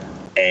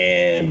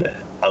 and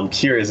I'm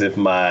curious if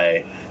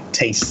my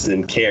tastes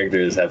in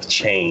characters have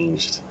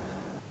changed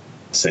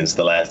since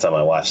the last time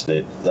I watched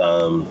it.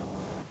 I'm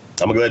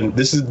gonna go ahead and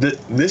this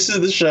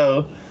is the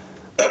show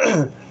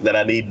that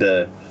I need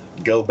to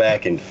go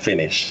back and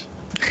finish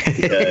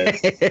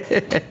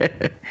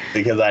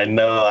because I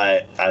know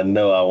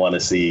I want to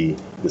see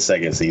the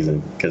second season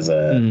because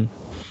I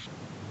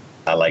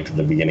liked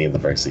the beginning of the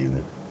first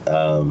season.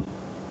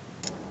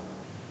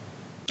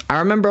 I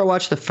remember I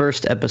watched the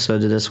first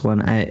episode of this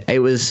one. It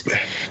was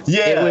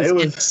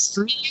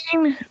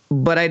intriguing,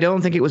 but I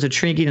don't think it was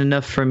intriguing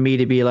enough for me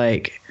to be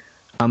like,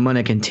 I'm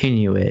gonna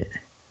continue it.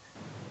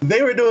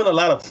 They were doing a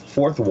lot of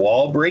fourth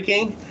wall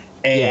breaking,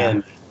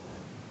 and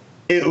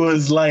it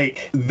was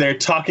like they're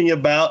talking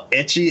about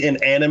ecchi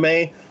and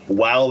anime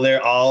while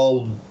they're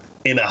all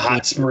in a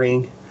hot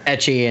spring.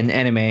 Ecchi and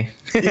anime.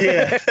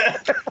 Yeah,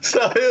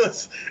 so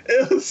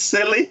it was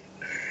silly.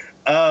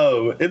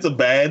 It's a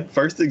bad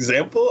first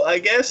example, I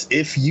guess,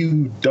 if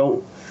you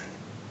don't.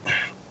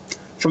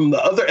 From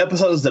the other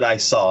episodes that I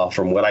saw,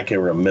 from what I can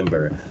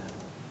remember,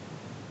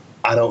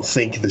 I don't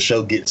think the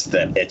show gets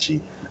that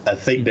ecchi. I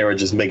think they were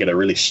just making a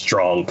really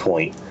strong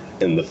point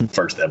in the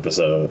first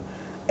episode,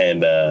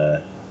 and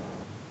I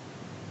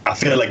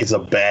feel like it's a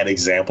bad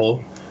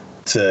example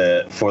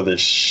for the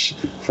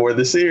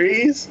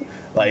series.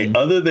 Like,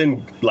 other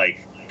than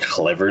like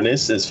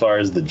cleverness as far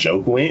as the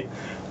joke went,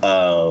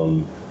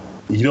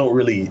 you don't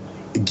really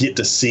get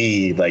to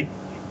see like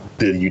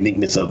the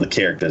uniqueness of the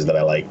characters that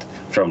I liked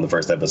from the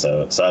first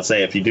episode. So I'd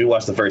say if you do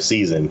watch the first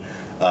season,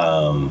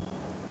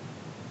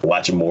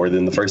 watch more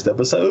than the first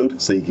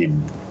episode so you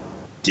can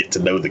get to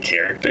know the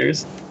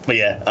characters. But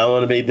yeah, I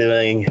want to be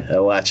doing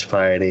a watch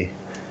party.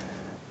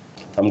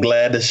 I'm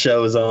glad the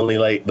show is only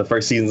like, the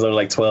first season's only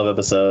like 12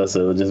 episodes, so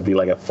it'll just be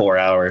like a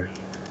 4-hour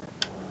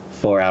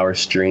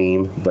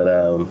stream. But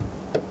I'm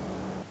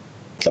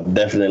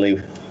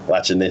definitely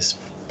watching this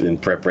in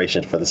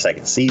preparation for the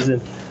second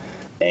season,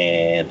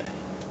 and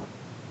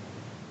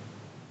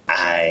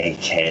I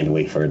can't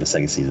wait for the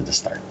second season to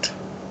start.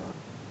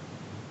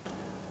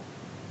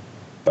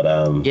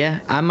 But yeah,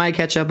 I might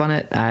catch up on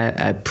it.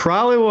 I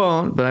probably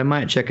won't, but I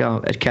might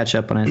catch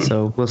up on it.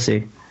 So we'll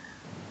see.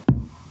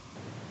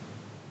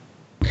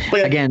 Yeah,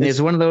 again, it's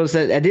one of those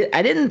that I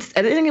didn't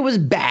think it was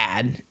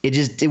bad.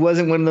 It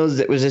wasn't one of those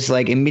that was just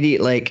like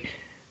immediate, like,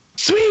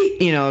 sweet,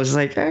 you know. I was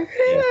like,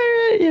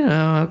 you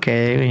know,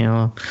 okay, you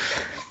know.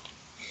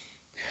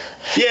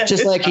 Yeah,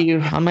 just like you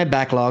on my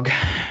backlog.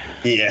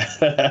 Yeah.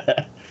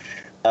 Yeah,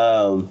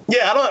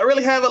 I don't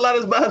really have a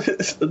lot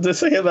to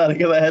say about it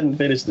because I hadn't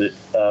finished it.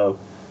 So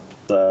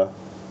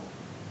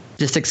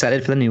just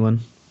excited for the new one.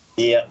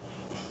 Yeah.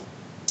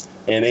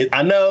 And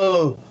I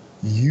know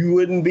you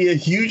wouldn't be a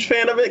huge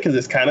fan of it because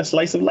it's kind of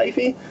slice of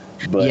lifey.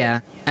 But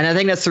yeah, and I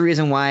think that's the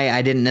reason why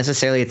I didn't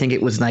necessarily think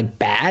it was like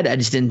bad. I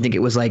just didn't think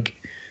it was like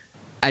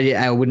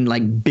I wouldn't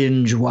like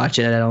binge watch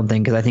it. I don't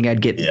think, because I think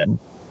I'd get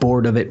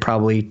bored of it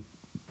probably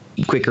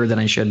quicker than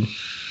I should.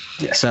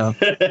 Yeah. So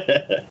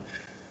the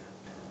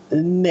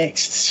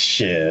next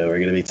show we're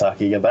going to be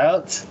talking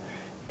about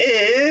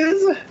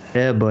is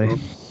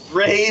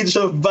Rage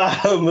of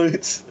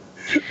Bahamut.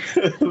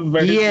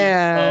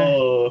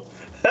 Yeah.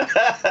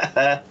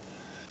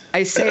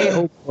 I say,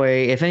 oh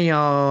boy, if any of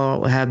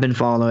y'all have been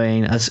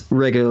following us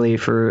regularly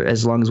for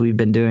as long as we've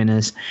been doing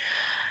this,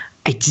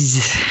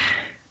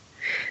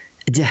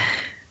 the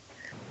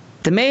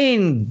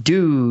main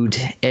dude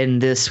in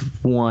this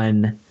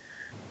one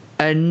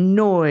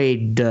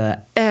annoyed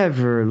the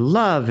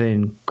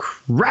ever-loving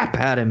crap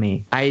out of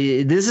me.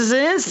 This is an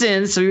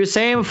instance, we were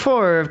saying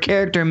before, of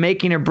character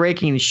making or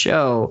breaking the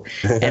show.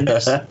 And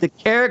the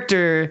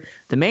character,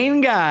 the main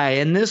guy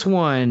in this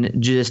one,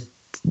 just,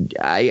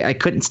 I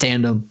couldn't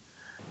stand him.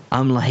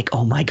 I'm like,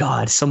 oh my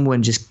God,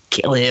 someone just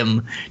kill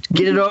him.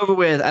 Get it over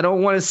with. I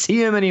don't want to see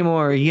him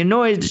anymore. He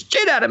annoys the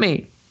shit out of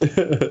me.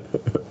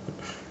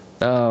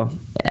 So,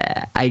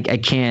 I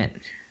can't.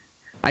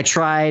 I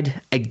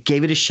tried. I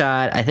gave it a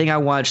shot. I think I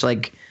watched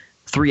like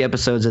 3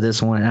 episodes of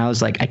this one, and I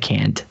was like, I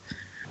can't.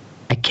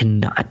 I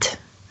cannot.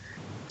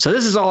 So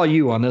this is all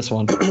you on this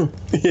one.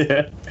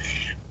 Yeah.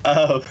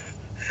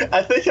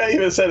 I think I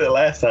even said it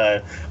last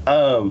time.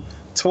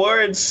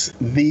 Towards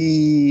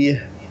the,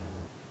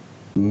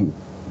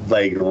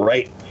 like,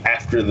 right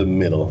after the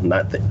middle,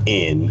 not the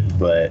end,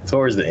 but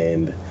towards the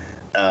end,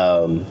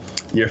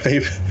 your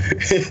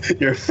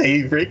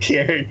favorite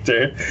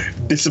character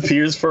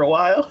disappears for a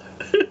while.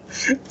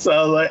 So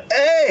I was like,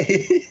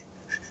 hey.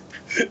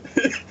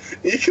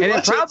 And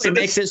it probably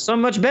makes it so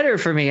much better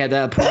for me at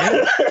that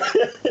point.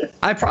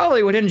 I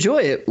probably would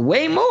enjoy it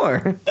way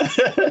more.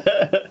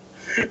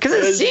 Because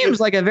it seems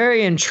like a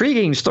very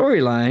intriguing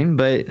storyline,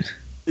 but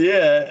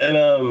Yeah,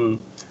 and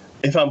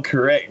if I'm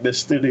correct, the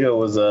studio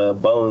was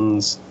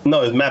Bones.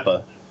 No, it's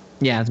Mappa.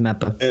 Yeah, it's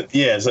Mappa.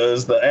 Yeah, so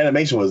the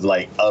animation was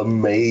like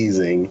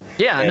amazing.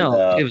 Yeah, and,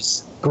 no, it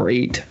was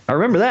great. I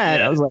remember that.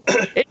 Yeah. I was like,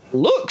 it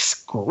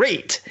looks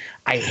great.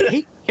 I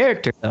hate the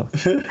character though. I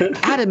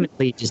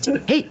adamantly just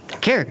hate the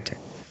character.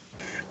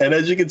 And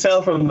as you can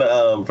tell from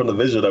the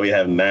visual that we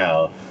have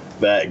now,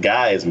 that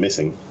guy is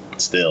missing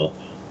still.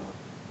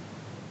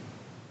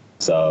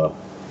 So.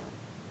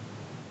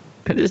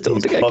 I just don't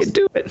think I could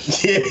do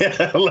it.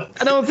 Yeah.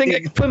 I don't think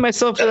I could put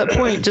myself to that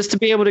point just to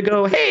be able to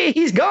go, hey,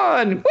 he's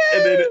gone. Woo!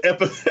 And then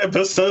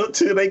episode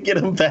 2, they get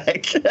him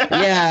back.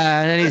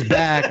 Yeah, and then he's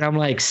back. And I'm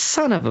like,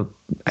 son of a...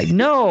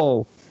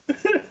 No.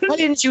 Why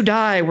didn't you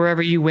die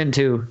wherever you went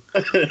to?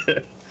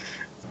 The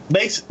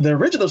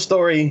original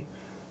story...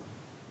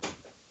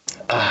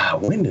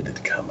 when did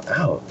it come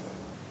out?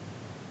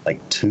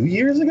 Like 2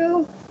 years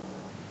ago?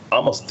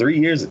 Almost 3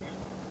 years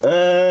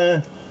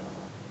ago.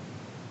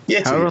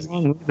 Yeah, however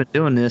long we've been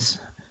doing this.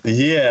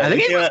 Yeah. I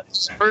think it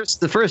was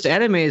the first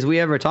animes we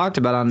ever talked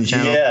about on the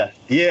channel. Yeah,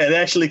 it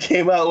actually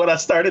came out when I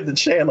started the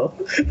channel.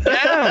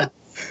 Yeah.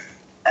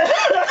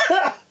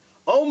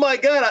 Oh my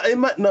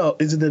god! No,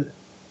 is it the?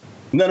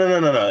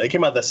 No. It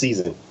came out that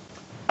season.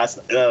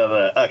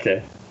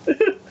 Okay.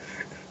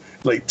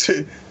 Like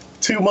 2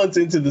 months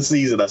into the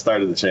season, I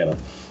started the channel.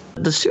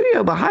 The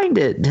studio behind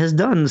it has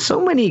done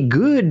so many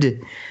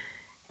good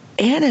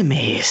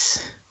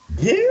animes.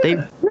 Yeah. They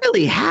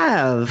really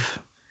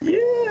have.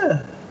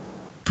 Yeah.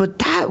 But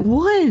that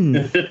one.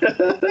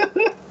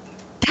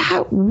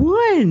 That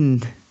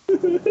one.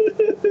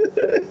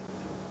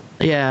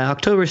 Yeah,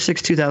 October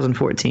 6,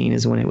 2014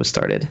 is when it was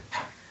started.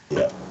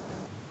 Yeah.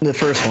 The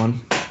first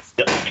one.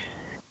 Yep.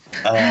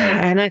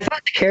 And I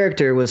thought the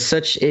character was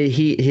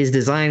his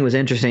design was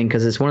interesting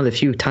because it's one of the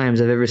few times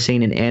I've ever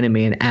seen an anime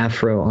an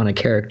afro on a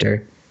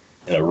character.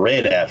 And a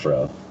red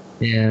afro.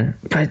 Yeah.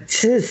 But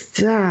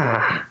just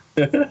no.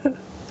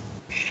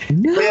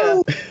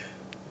 Yeah.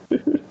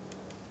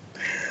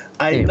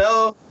 I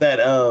know that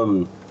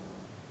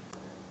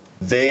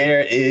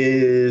there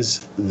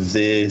is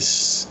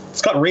this.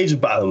 It's called Rage of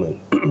Bahamut.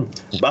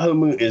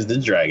 Bahamut is the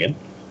dragon.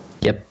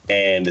 Yep.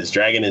 And this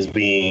dragon is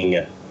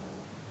being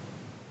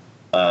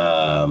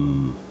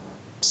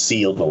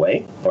sealed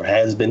away, or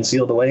has been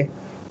sealed away.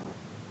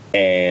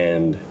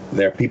 And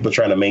there are people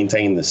trying to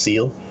maintain the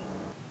seal,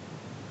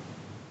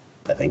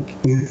 I think.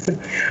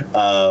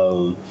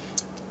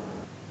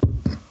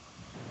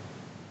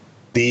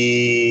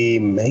 The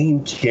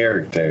main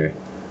character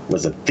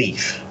was a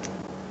thief.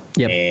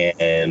 Yep.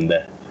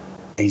 And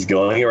he's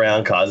going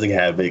around causing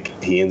havoc.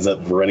 He ends up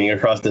running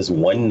across this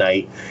one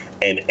knight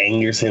and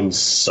angers him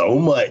so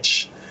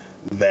much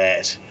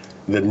that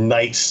the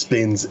knight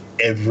spends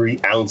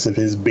every ounce of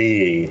his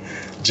being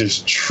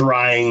just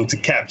trying to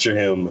capture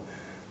him.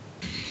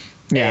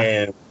 Yeah.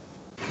 And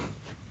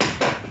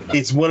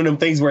it's one of them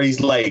things where he's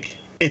like,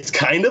 it's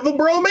kind of a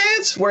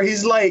bromance where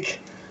he's like,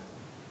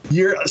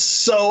 you're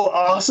so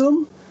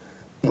awesome,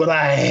 but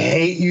I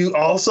hate you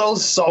also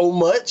so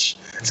much.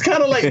 It's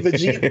kind of like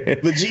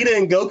Vegeta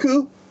and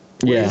Goku.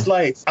 Where he's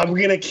like, I'm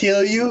going to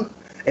kill you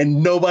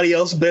and nobody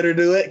else better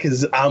do it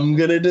because I'm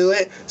going to do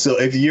it. So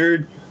if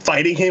you're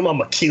fighting him, I'm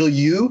going to kill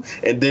you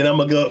and then I'm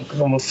going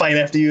to fight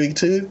after you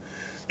too.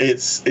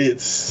 It's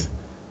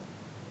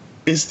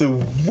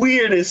the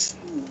weirdest,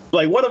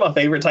 like one of my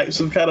favorite types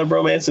of kind of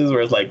romances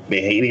where it's like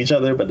they hate each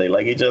other, but they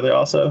like each other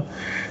also.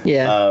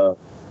 Yeah.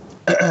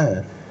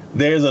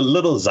 There's a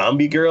little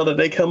zombie girl that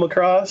they come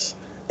across,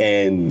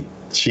 and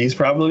she's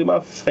probably my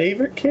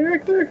favorite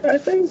character, I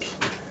think.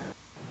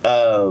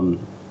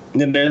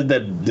 Then there's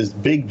this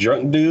big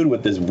drunk dude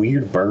with this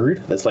weird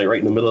bird that's like right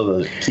in the middle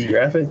of the key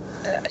graphic.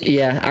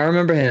 Yeah, I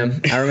remember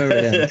him.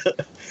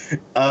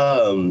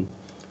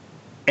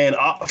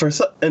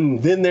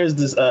 And then there's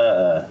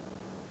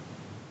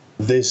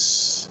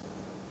this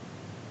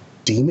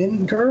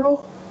demon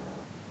girl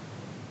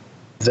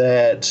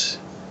that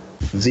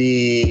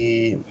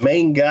the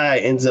main guy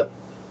ends up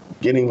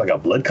getting like a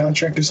blood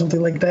contract or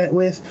something like that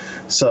with.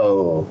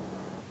 So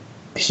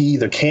he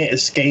either can't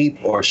escape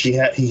or he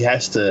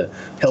has to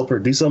help her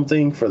do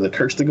something for the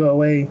curse to go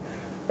away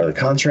or the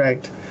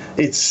contract.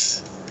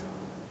 It's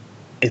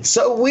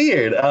so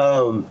weird.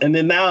 And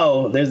then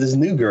now there's this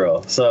new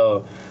girl.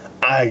 So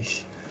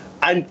the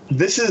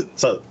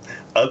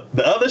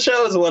other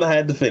show is the one I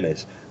had to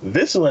finish.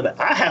 This one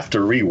I have to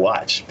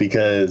rewatch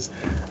because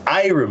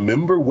I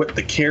remember what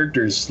the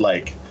characters'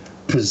 like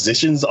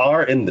positions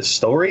are in the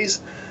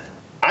stories.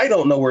 I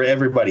don't know where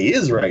everybody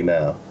is right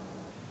now.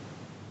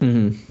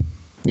 Mm-hmm.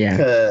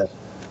 Yeah.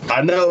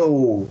 I don't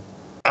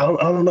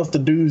know if the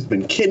dude's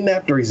been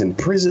kidnapped or he's in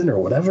prison or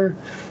whatever.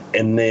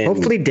 And then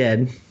hopefully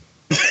dead.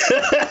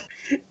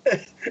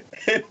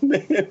 And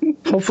then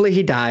hopefully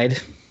he died.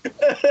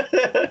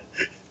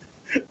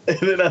 And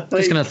then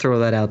Just gonna throw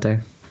that out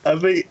there. I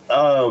think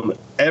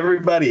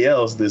everybody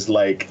else, this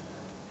like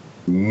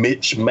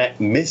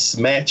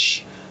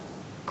mismatch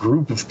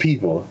group of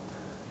people,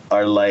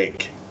 are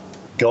like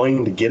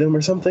going to get him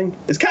or something.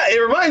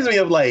 It reminds me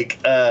of like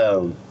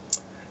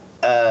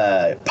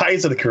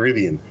Pirates of the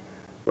Caribbean,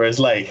 where it's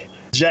like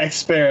Jack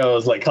Sparrow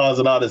is like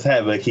causing all this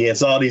havoc. He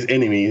has all these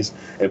enemies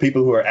and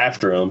people who are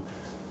after him,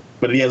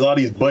 but he has all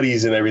these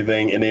buddies and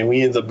everything. And then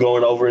he ends up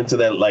going over into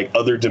that like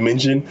other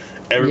dimension.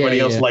 Everybody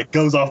else like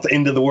goes off the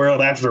end of the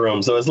world after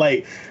him. So it's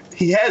like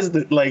he has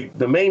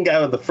the main guy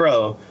with the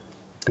fro,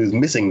 who's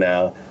missing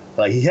now.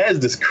 Like he has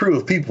this crew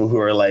of people who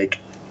are like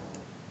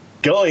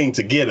going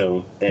to get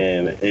him,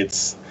 and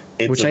it's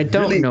which I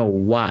don't know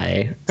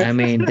why. I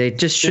mean, they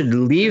just should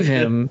leave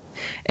him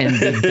and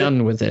be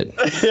done with it.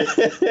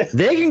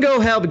 They can go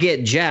help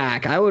get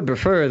Jack. I would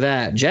prefer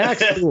that.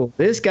 Jack's cool.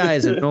 This guy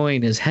is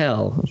annoying as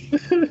hell.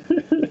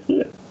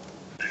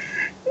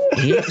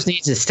 He just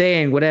needs to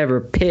stay in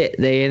whatever pit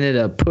they ended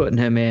up putting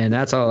him in.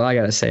 That's all I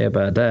gotta say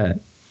about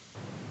that.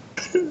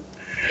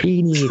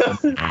 He needs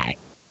to die.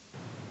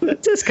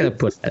 Just gonna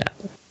put that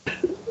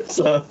out.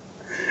 So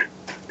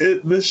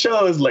the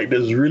show is like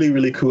this really,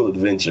 really cool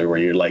adventure where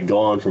you're like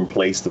going from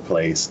place to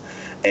place.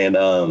 And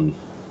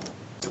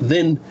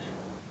then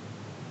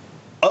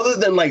other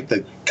than like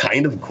the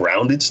kind of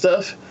grounded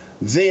stuff,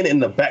 then in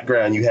the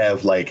background you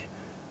have like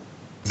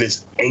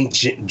this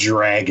ancient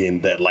dragon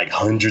that like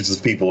hundreds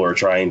of people are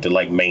trying to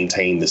like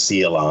maintain the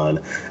seal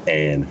on.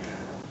 And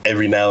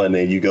every now and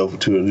then you go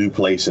to a new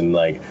place and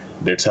like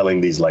they're telling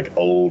these like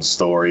old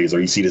stories,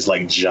 or you see this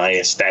like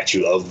giant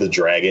statue of the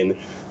dragon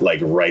like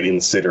right in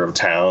the center of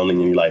town,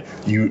 and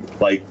you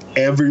like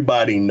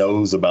everybody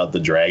knows about the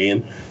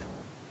dragon.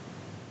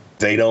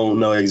 They don't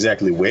know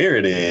exactly where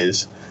it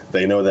is.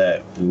 They know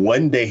that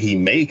one day he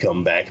may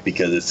come back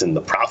because it's in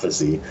the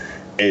prophecy.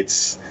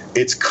 It's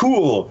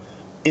cool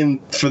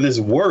for this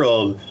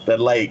world that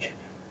like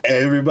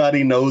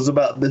everybody knows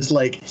about this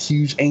like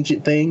huge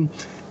ancient thing,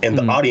 and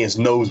the audience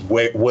knows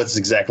what's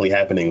exactly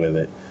happening with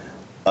it.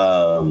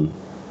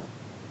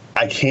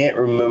 I can't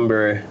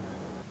remember.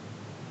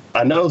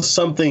 I know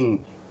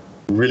something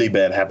really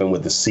bad happened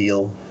with the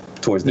seal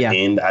towards the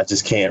end. I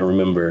just can't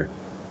remember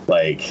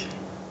like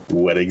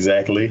what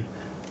exactly.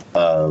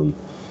 And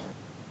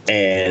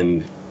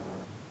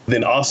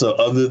then also,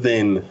 other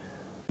than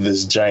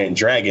this giant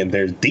dragon,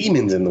 there's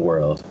demons in the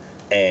world,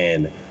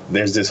 and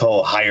there's this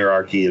whole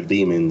hierarchy of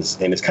demons,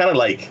 and it's kind of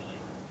like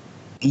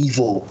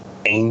evil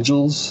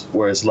angels,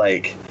 where it's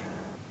like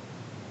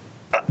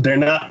they're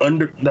not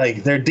under,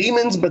 like they're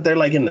demons, but they're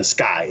like in the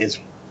sky. It's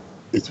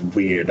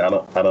weird. I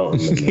don't remember.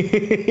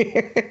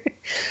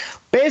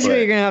 Basically,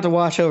 you're gonna have to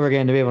watch over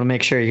again to be able to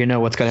make sure you know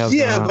what's gonna happen.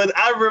 Yeah, but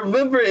I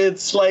remember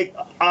it's like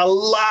a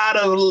lot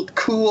of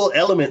cool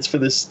elements for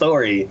this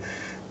story,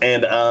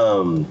 and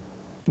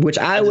which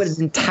I would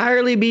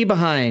entirely be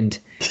behind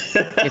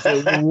if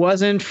it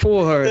wasn't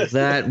for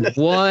that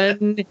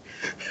one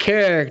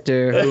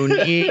character who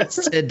needs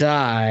to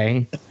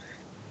die.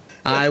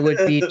 I would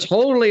be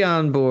totally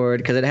on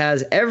board because it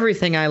has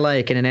everything I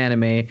like in an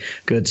anime.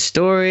 Good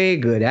story,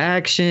 good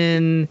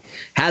action,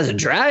 has a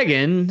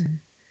dragon.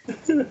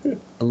 I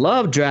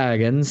love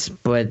dragons,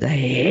 but I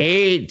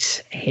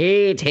hate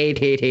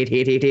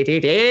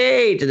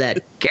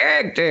that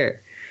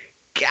character.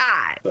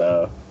 God.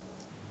 So,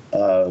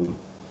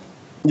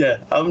 yeah,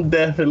 I'm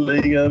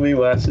definitely gonna be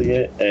watching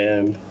it,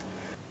 and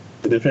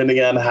depending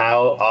on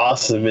how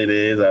awesome it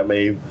is, I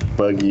may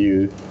bug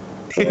you.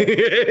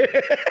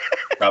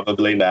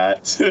 Probably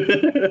not.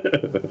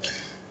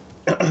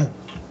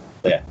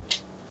 Yeah,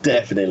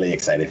 definitely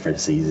excited for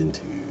season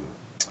 2.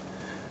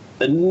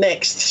 The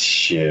next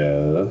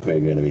show we're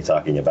going to be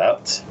talking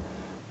about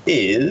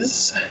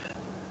is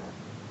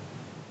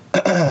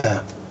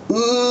Uchoten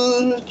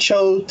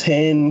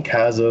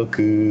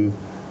Kazoku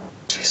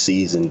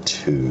Season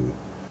 2,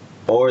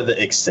 or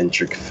The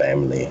Eccentric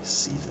Family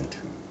Season 2.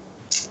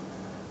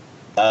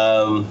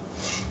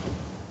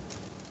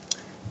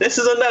 This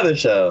is another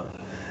show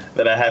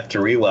that I have to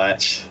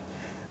rewatch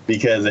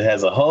because it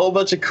has a whole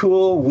bunch of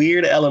cool,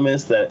 weird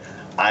elements that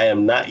I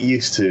am not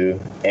used to,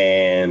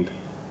 and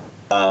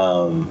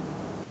the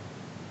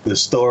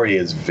story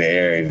is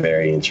very,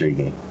 very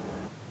intriguing.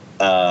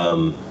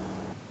 The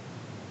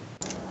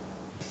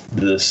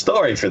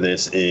story for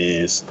this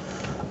is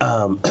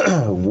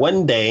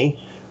one day,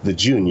 the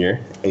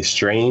Junior,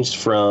 estranged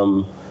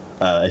son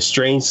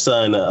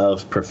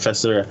of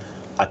Professor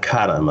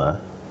Akarama,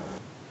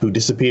 who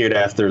disappeared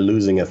after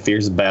losing a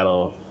fierce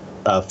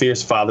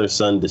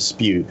father-son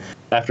dispute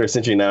after a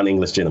century now an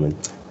English gentleman.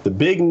 The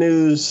big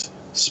news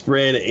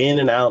spread in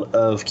and out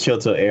of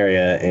Kyoto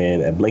area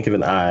in a blink of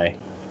an eye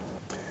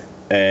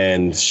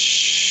and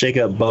shake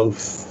up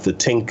both the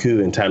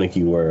Tenku and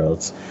Tanuki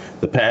worlds.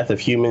 The path of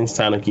humans,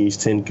 Tanukis,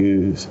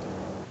 Tenkus,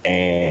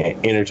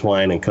 and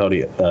intertwine in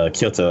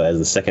Kyoto as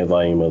the second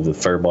volume of the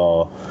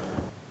Furball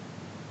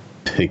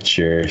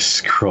picture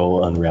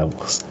scroll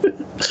unravels.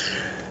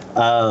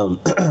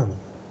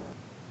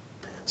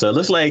 So it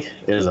looks like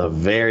there's a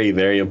very,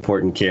 very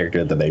important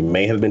character that they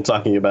may have been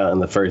talking about in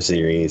the first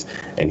series,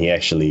 and he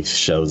actually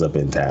shows up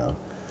in town.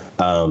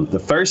 The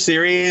first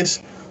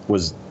series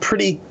was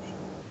pretty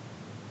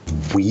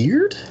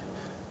weird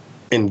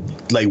and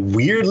like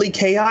weirdly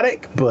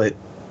chaotic, but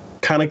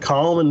kind of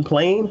calm and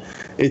plain.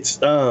 It's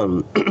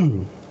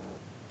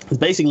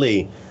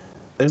basically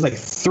there's like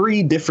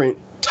 3 different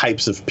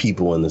types of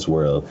people in this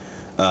world.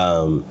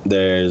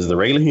 There's the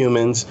regular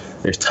humans,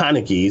 there's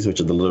Tanukis, which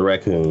are the little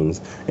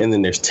raccoons, and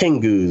then there's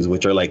Tengus,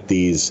 which are like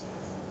these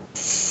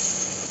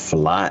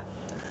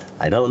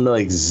I don't know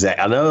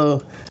I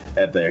know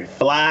that they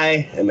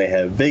fly and they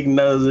have big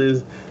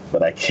noses,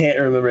 but I can't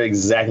remember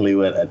exactly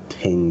what a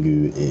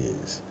Tengu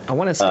is. I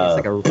want to say it's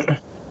like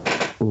a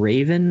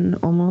raven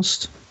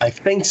almost. I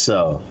think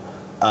so.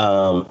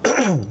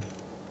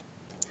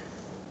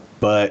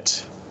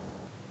 But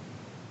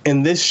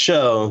in this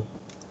show,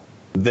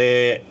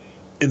 there's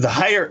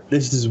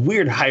this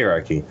weird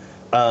hierarchy.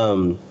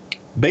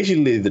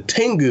 Basically, the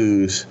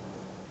Tengus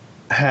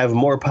have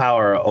more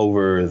power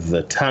over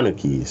the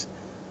Tanukis,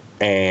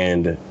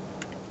 and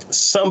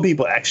some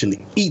people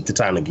actually eat the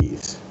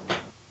Tanukis.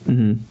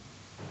 Mm-hmm.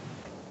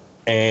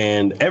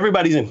 And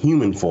everybody's in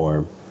human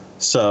form,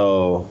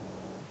 so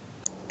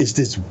it's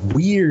this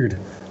weird,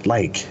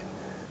 like,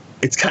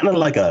 it's kind of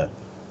like a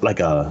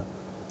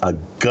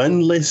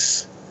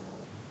gunless,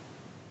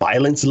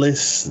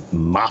 violenceless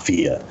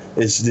mafia.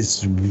 It's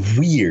this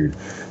weird.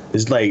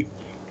 It's like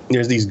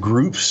there's these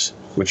groups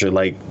which are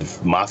like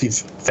mafia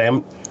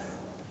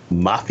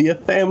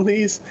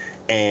families,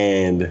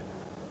 and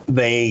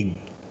they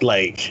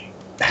like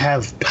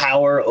have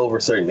power over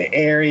certain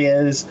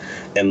areas,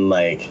 and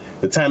like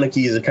the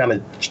Tanukis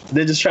are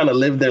they're just trying to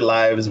live their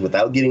lives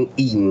without getting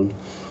eaten,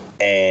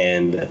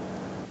 and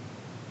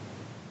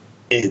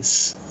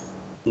it's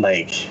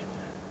like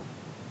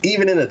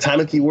even in the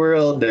Tanuki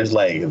world, there's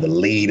like the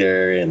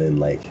leader and then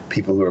like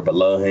people who are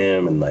below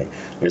him, and like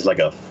there's like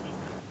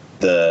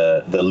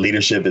the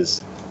leadership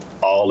is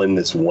all in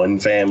this one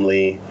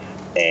family,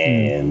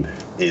 and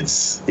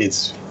it's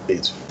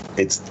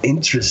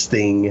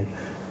interesting,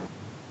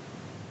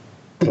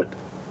 but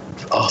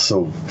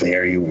also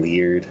very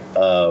weird.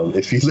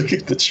 If you look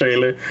at the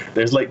trailer,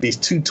 there's like these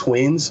 2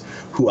 twins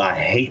who I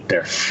hate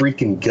their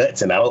freaking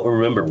guts, and I don't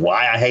remember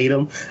why I hate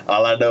them.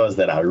 All I know is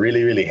that I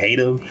really, really hate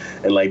them.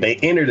 And like they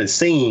enter the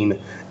scene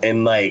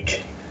and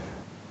like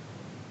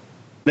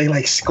they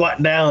like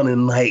squat down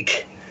and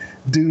like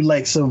do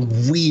like some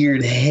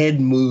weird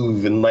head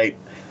move, and like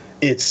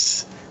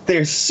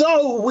they're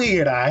so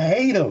weird. I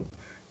hate them.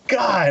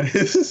 God,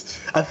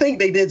 I think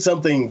they did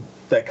something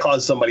that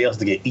caused somebody else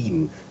to get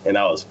eaten, and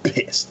I was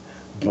pissed.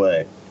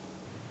 But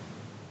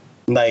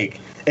like,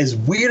 as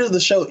weird as the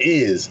show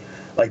is,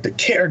 like the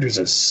characters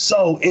are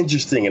so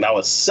interesting, and I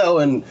was so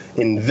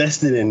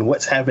invested in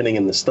what's happening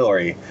in the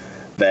story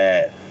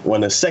that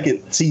when the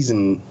 2nd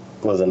season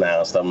was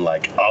announced, I'm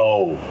like,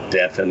 oh,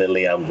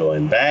 definitely I'm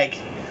going back.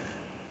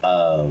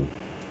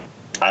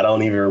 I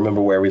don't even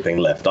remember where everything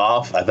left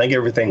off. I think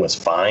everything was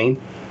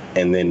fine,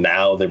 and then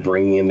now they're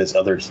bringing in this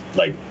other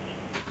like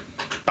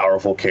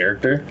powerful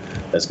character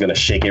that's gonna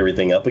shake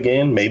everything up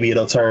again. Maybe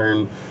it'll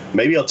turn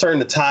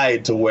the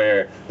tide to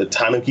where the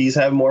Tanukis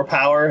have more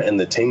power and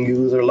the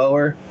Tengus are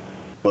lower.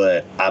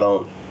 But I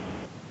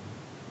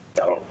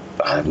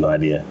have no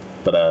idea.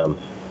 But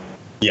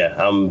yeah,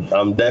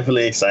 I'm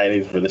definitely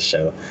excited for the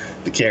show.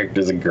 The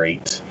characters are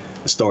great.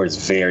 The story is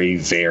very,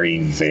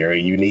 very,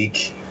 very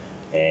unique,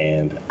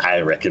 and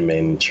I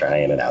recommend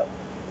trying it out.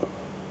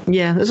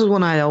 Yeah, this is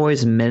one I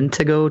always meant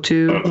to go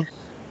to.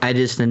 I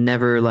just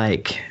never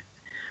like.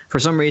 For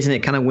some reason, it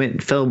kind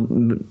of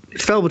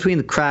fell between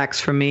the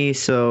cracks for me.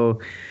 So,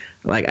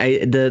 like,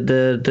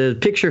 the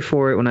picture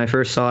for it when I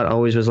first saw it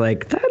always was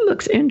like, that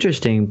looks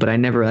interesting, but I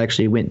never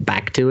actually went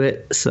back to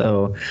it.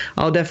 So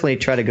I'll definitely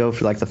try to go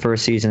for like the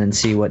first season and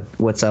see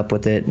what's up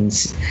with it, and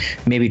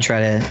maybe try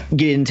to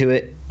get into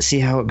it, see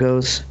how it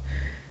goes.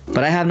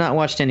 But I have not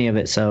watched any of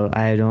it, so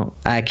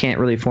I can't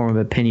really form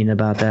an opinion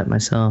about that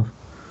myself.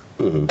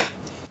 Mm-hmm.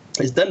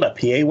 It's done by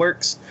PA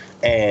Works,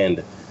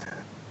 and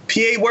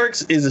PA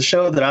Works is a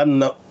show that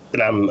I'm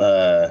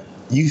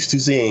used to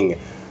seeing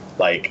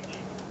like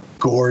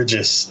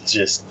gorgeous,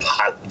 just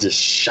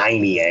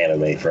shiny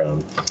anime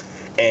from,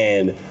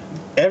 and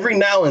every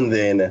now and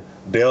then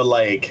they'll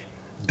like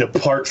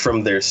depart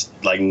from their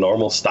like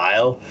normal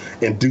style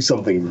and do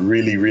something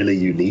really, really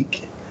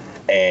unique.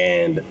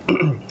 And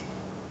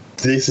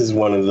this is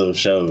one of those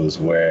shows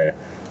where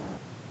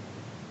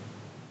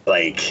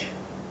like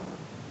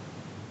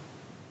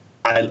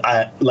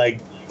I like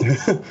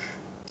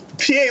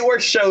PA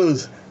Works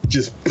shows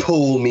just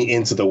pull me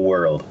into the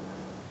world.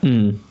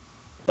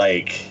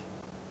 Like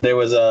there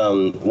was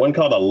one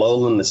called A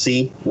Lull in the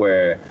Sea,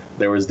 where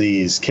there was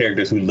these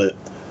characters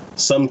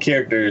some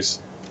characters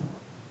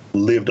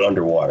lived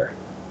underwater,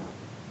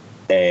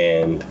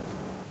 and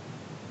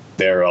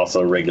they're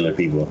also regular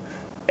people,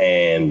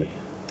 and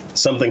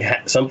something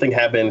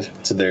happened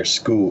to their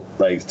school,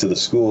 like to the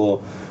school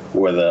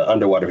where the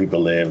underwater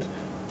people lived,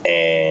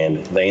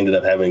 and they ended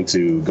up having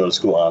to go to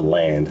school on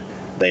land.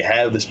 They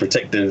have this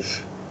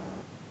protective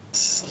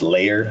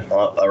layer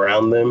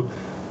around them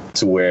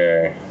to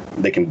where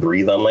they can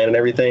breathe on land and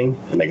everything,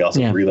 and they can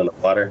also breathe on the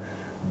water.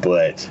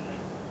 But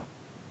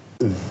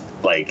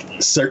like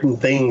certain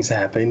things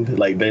happened.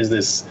 Like there was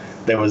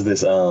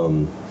this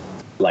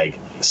like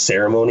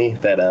ceremony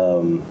that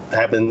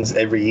happens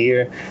every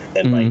year,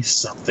 and like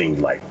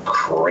something like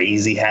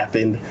crazy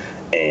happened,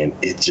 and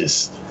it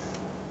just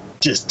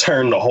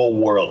turned the whole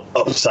world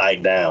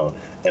upside down,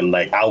 and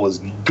like I was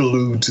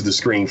glued to the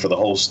screen for the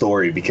whole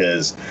story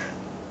because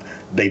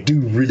they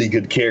do really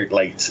good character.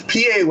 Like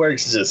PA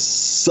Works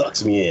just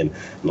sucks me in.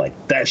 Like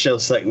that show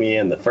sucked me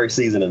in. The first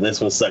season of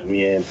this one sucked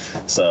me in.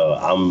 So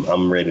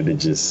I'm ready to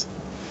just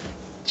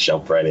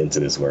jump right into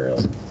this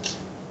world.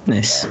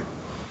 Nice.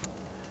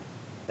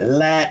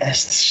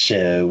 Last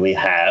show we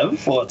have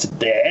for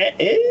today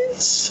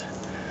is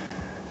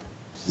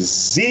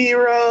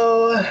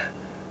Zero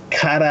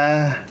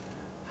Kara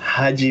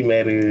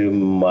Hajimeru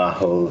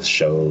Maho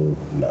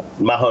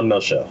no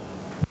Sho.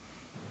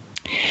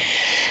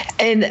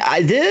 And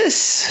I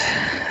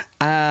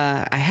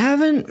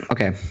haven't.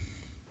 Okay,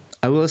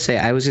 I will say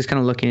I was just kind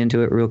of looking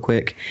into it real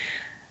quick.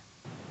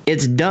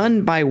 It's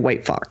done by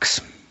White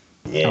Fox.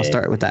 Yeah. I'll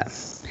start with that.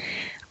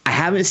 I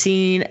haven't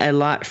seen a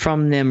lot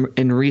from them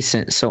in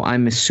recent, so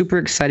I'm super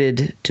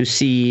excited to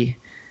see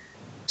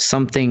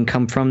something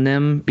come from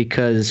them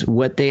because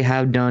what they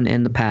have done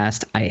in the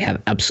past, I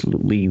have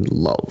absolutely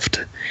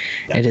loved.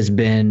 Yeah. It has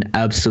been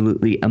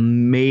absolutely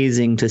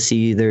amazing to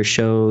see their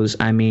shows.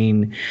 I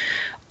mean,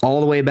 all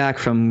the way back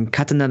from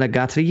Katana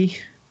Gatari,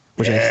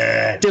 which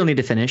I still need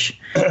to finish.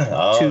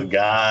 Oh,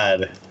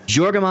 God.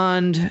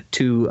 Jorgamond,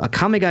 to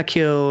Akame ga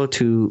Kill,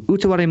 to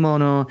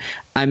Utawaremono.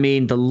 I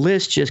mean, the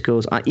list just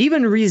goes on.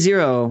 Even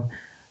ReZero,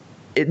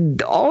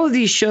 all of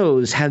these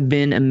shows have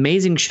been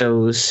amazing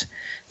shows.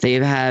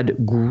 They've had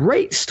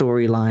great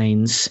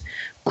storylines,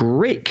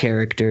 great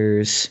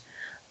characters.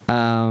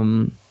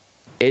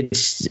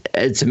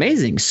 It's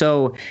amazing.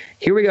 So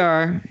here we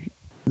are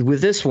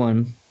with this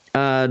one.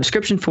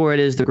 Description for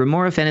it is the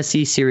Grimoire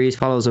Fantasy series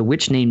follows a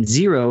witch named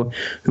Zero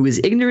who is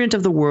ignorant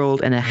of the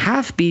world and a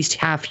half-beast,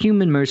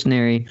 half-human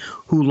mercenary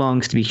who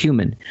longs to be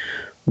human.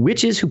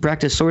 Witches who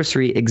practice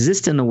sorcery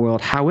exist in the world.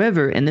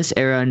 However, in this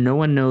era, no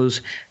one knows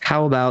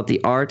how about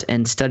the art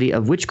and study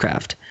of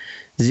witchcraft.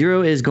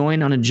 Zero is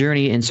going on a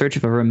journey in search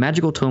of a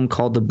magical tome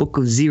called the Book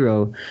of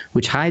Zero,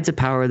 which hides a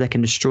power that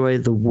can destroy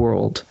the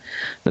world.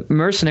 The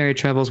mercenary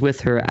travels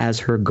with her as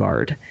her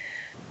guard.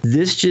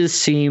 This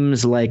just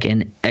seems like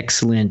an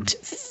excellent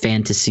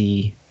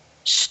fantasy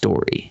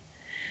story.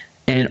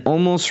 And it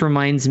almost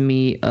reminds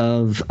me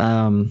of,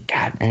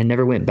 God, I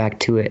never went back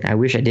to it. I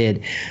wish I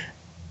did.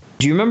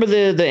 Do you remember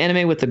the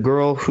anime with the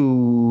girl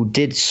who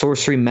did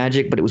sorcery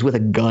magic, but it was with a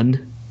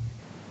gun?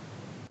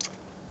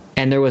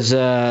 And there was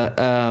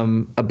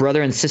a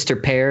brother and sister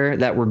pair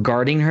that were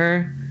guarding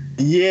her.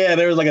 Yeah,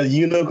 there was like an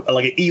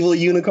evil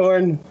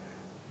unicorn.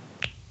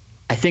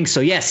 I think so.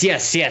 Yes. Yeah.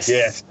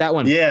 That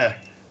one.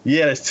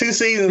 Yeah, there's 2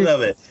 seasons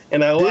of it,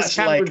 and I watched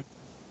like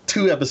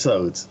 2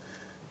 episodes.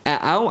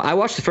 I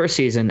watched the first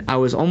season. I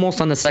was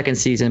almost on the second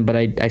season, but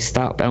I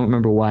stopped. I don't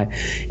remember why.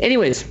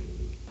 Anyways,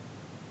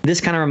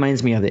 this kind of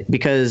reminds me of it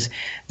because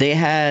they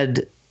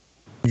had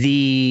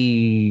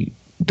the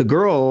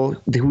girl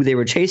who they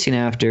were chasing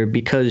after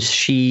because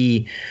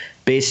she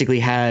basically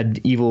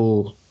had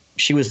evil.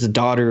 She was the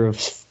daughter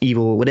of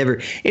evil,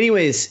 whatever.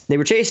 Anyways, they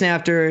were chasing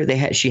after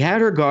her. She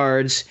had her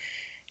guards.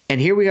 And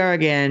here we are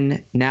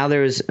again. Now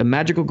there's a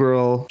magical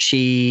girl.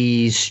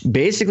 She's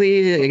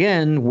basically,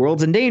 again,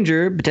 world's in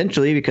danger,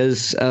 potentially,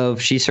 because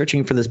of she's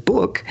searching for this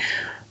book.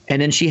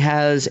 And then she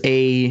has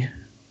a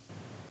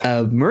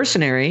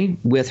mercenary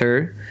with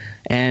her.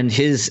 And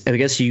his, I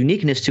guess,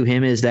 uniqueness to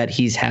him is that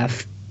he's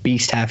half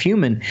beast, half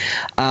human.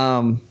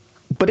 But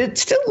it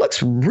still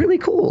looks really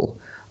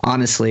cool,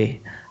 honestly.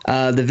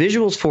 The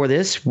visuals for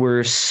this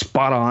were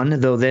spot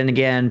on, though then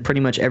again, pretty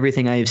much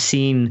everything I have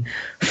seen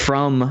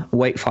from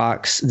White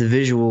Fox, the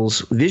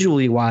visuals,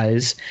 visually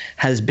wise,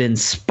 has been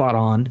spot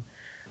on.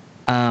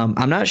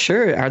 I'm not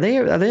sure. Are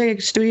they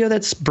a studio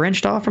that's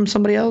branched off from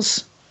somebody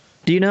else?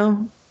 Do you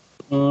know?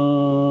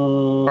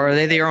 Or are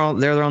they their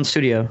own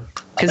studio?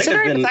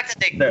 Considering the fact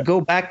that they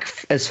go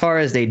back as far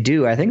as they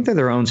do, I think they're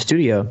their own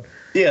studio.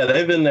 Yeah,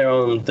 they've been their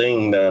own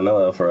thing that I know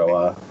of for a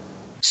while.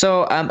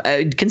 So,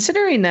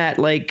 considering that,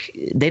 like,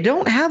 they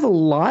don't have a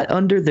lot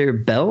under their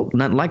belt,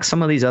 not like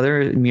some of these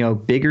other,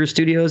 bigger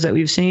studios that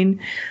we've seen,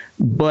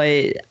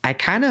 but I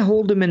kind of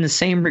hold them in the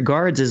same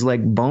regards as,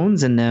 like,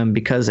 Bones in them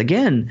because,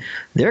 again,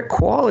 their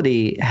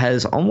quality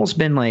has almost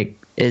been, like,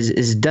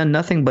 is done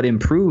nothing but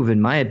improve, in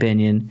my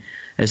opinion,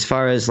 as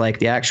far as, like,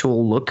 the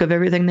actual look of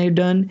everything they've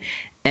done.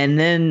 And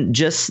then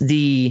just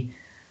the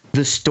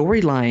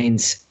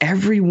storylines,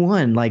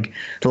 everyone, like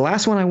the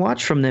last one I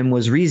watched from them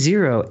was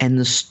ReZero, and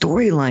the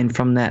storyline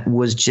from that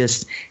was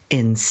just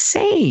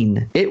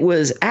insane. It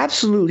was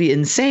absolutely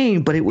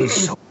insane, but it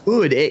was so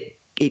good.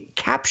 It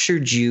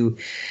captured you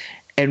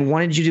and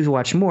wanted you to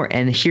watch more.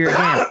 And here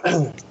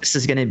again, this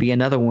is going to be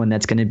another one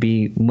that's going to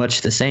be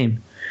much the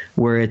same,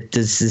 where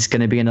this is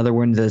going to be another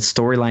one. The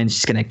storyline's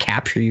just going to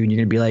capture you, and you're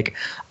going to be like,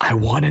 I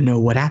want to know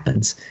what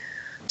happens.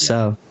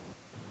 So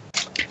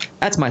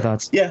that's my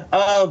thoughts. Yeah.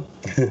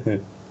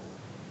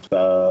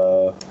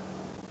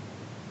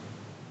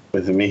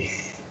 With me,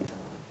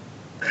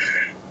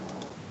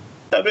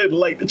 I didn't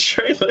like the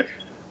trailer.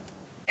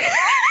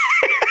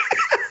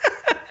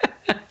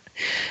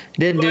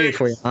 Didn't do it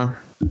for you, huh?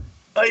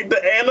 Like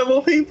the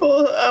animal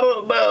people, I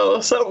don't know.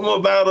 Something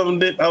about them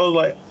that I was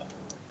like,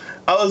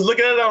 I was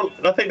looking at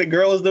it. I think the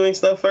girl was doing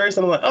stuff first,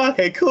 and I'm like, oh,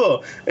 okay,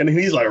 cool. And then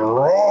he's like,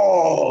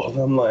 raw. And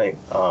I'm like,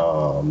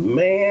 oh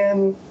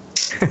man.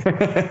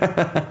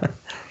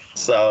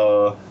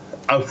 So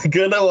I'm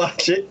gonna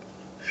watch it,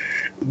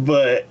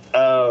 but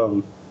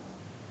I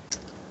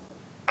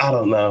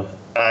don't know.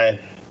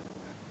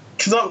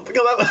 Because I'm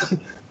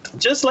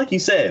just like you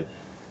said,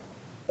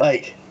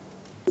 like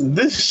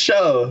this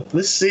show,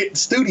 this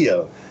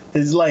studio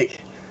is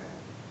like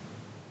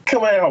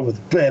coming out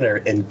with better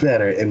and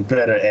better and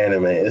better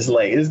anime. It's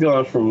like it's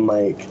going from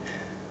like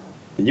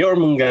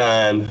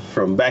Jormungand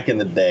from back in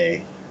the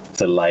day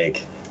to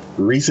like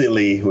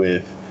recently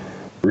with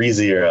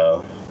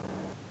ReZero.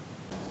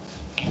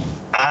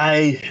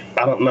 I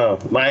don't know.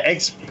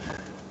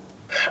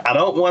 I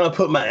don't want to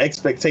put my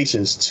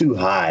expectations too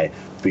high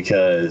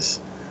because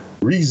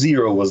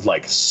ReZero was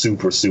like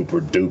super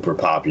duper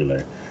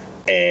popular,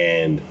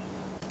 and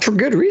for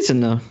good reason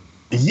though.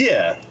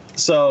 Yeah.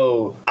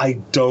 So I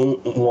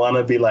don't want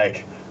to be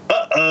like,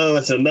 uh-oh,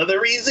 it's another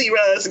ReZero.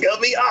 It's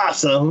gonna be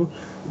awesome.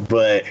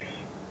 But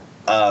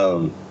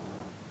I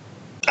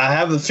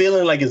have a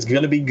feeling like it's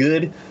gonna be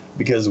good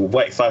because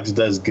White Fox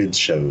does good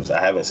shows.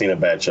 I haven't seen a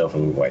bad show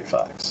from White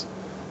Fox.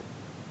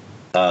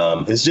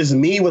 It's just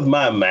me with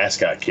my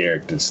mascot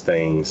characters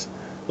things.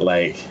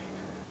 Like,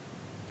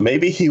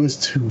 maybe he was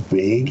too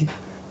big,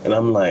 and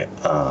I'm like,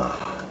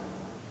 I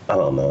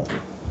don't know.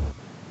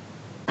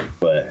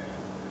 But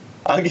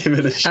I'll give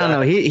it a shot. I don't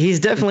know.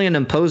 He's definitely an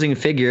imposing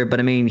figure, but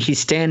I mean, he's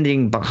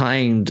standing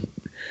behind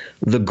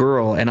the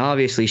girl, and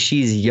obviously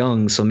she's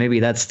young, so maybe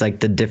that's like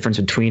the difference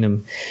between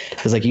them.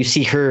 Because like you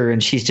see her,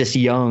 and she's just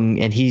young,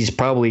 and he's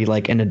probably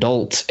like an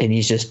adult, and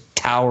he's just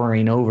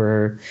towering over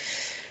her.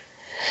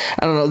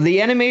 I don't know.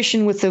 The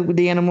animation with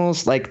the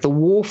animals, like the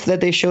wolf that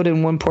they showed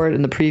in one part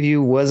in the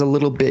preview, was a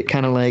little bit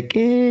kind of like,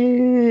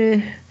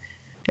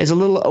 it's a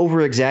little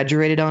over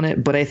exaggerated on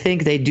it, but I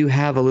think they do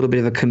have a little bit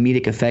of a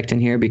comedic effect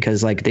in here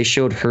because like they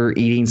showed her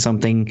eating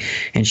something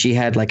and she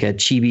had like a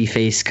chibi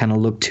face kind of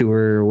look to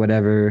her or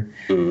whatever.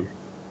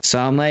 So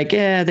I'm like,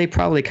 yeah, they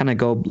probably kind of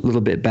go a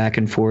little bit back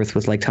and forth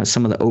with like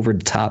some of the over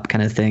the top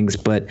kind of things,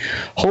 but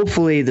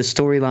hopefully the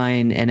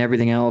storyline and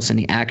everything else and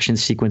the action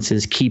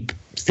sequences keep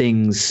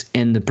things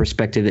in the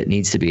perspective it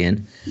needs to be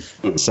in.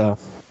 So,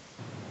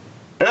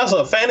 and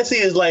also fantasy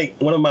is like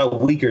one of my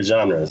weaker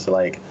genres.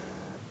 Like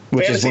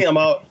fantasy, I'm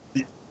all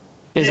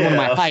is one of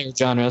my higher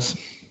genres.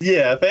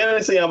 Yeah,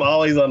 fantasy, I'm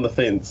always on the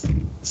fence.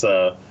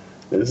 So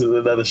this is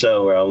another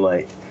show where I'm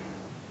like,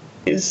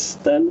 it's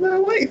done by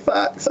White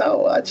Fox.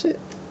 I'll watch it.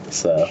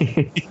 So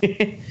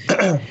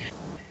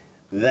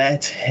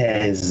that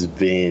has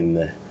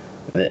been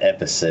the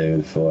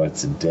episode for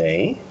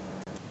today.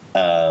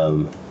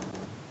 Our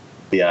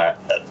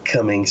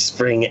upcoming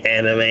spring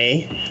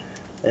anime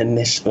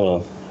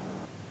initial,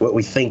 what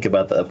we think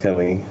about the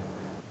upcoming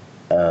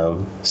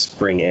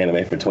spring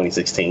anime for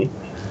 2016.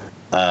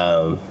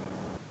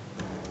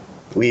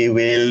 We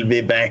will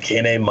be back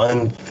in a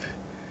month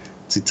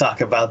to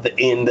talk about the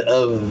end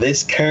of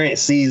this current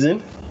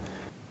season.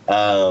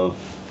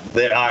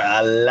 There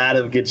are a lot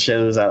of good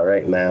shows out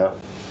right now.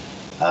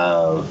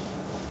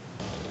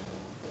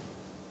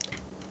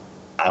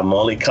 I'm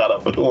only caught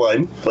up with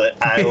one, but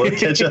I will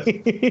catch up.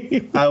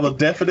 I will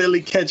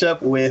definitely catch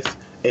up with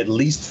at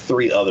least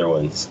 3 other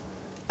ones.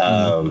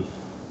 And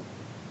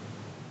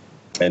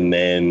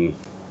then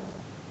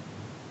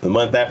the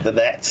month after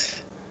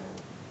that,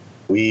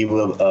 we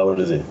will, what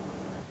is it?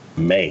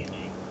 May.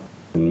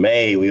 In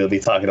May, we will be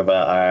talking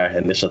about our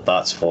initial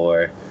thoughts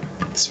for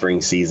spring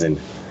season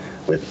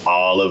with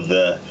all of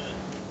the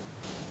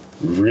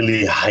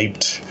really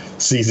hyped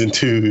season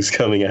 2s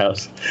coming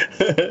out.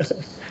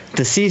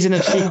 The season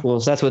of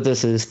sequels. That's what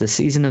this is. The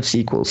season of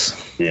sequels.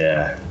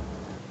 Yeah.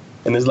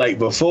 And it's like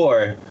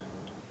before,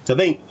 I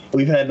think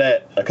we've had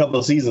that a couple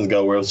of seasons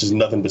ago where it was just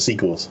nothing but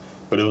sequels.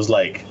 But it was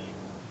like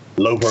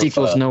low profile.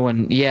 Sequels no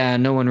one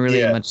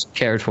really much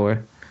cared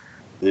for.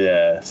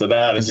 Yeah. So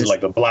now it's just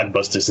like the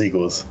blockbuster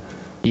sequels.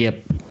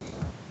 Yep.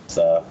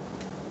 So,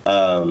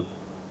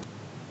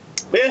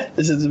 yeah,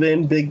 this has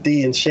been Big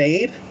D and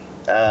Shade.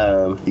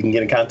 You can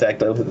get in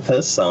contact with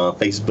us on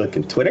Facebook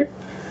and Twitter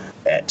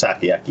at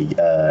Takoyaki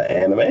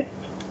Anime.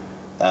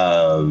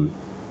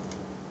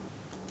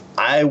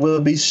 I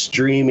will be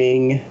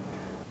streaming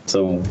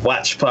some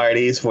watch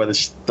parties for the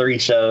 3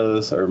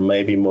 shows or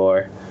maybe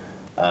more.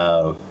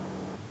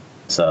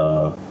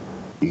 So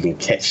you can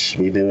catch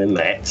me doing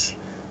that.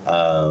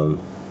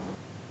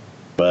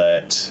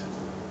 But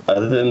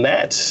other than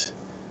that,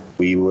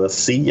 we will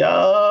see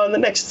y'all the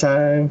next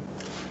time.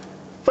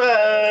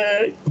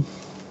 Bye.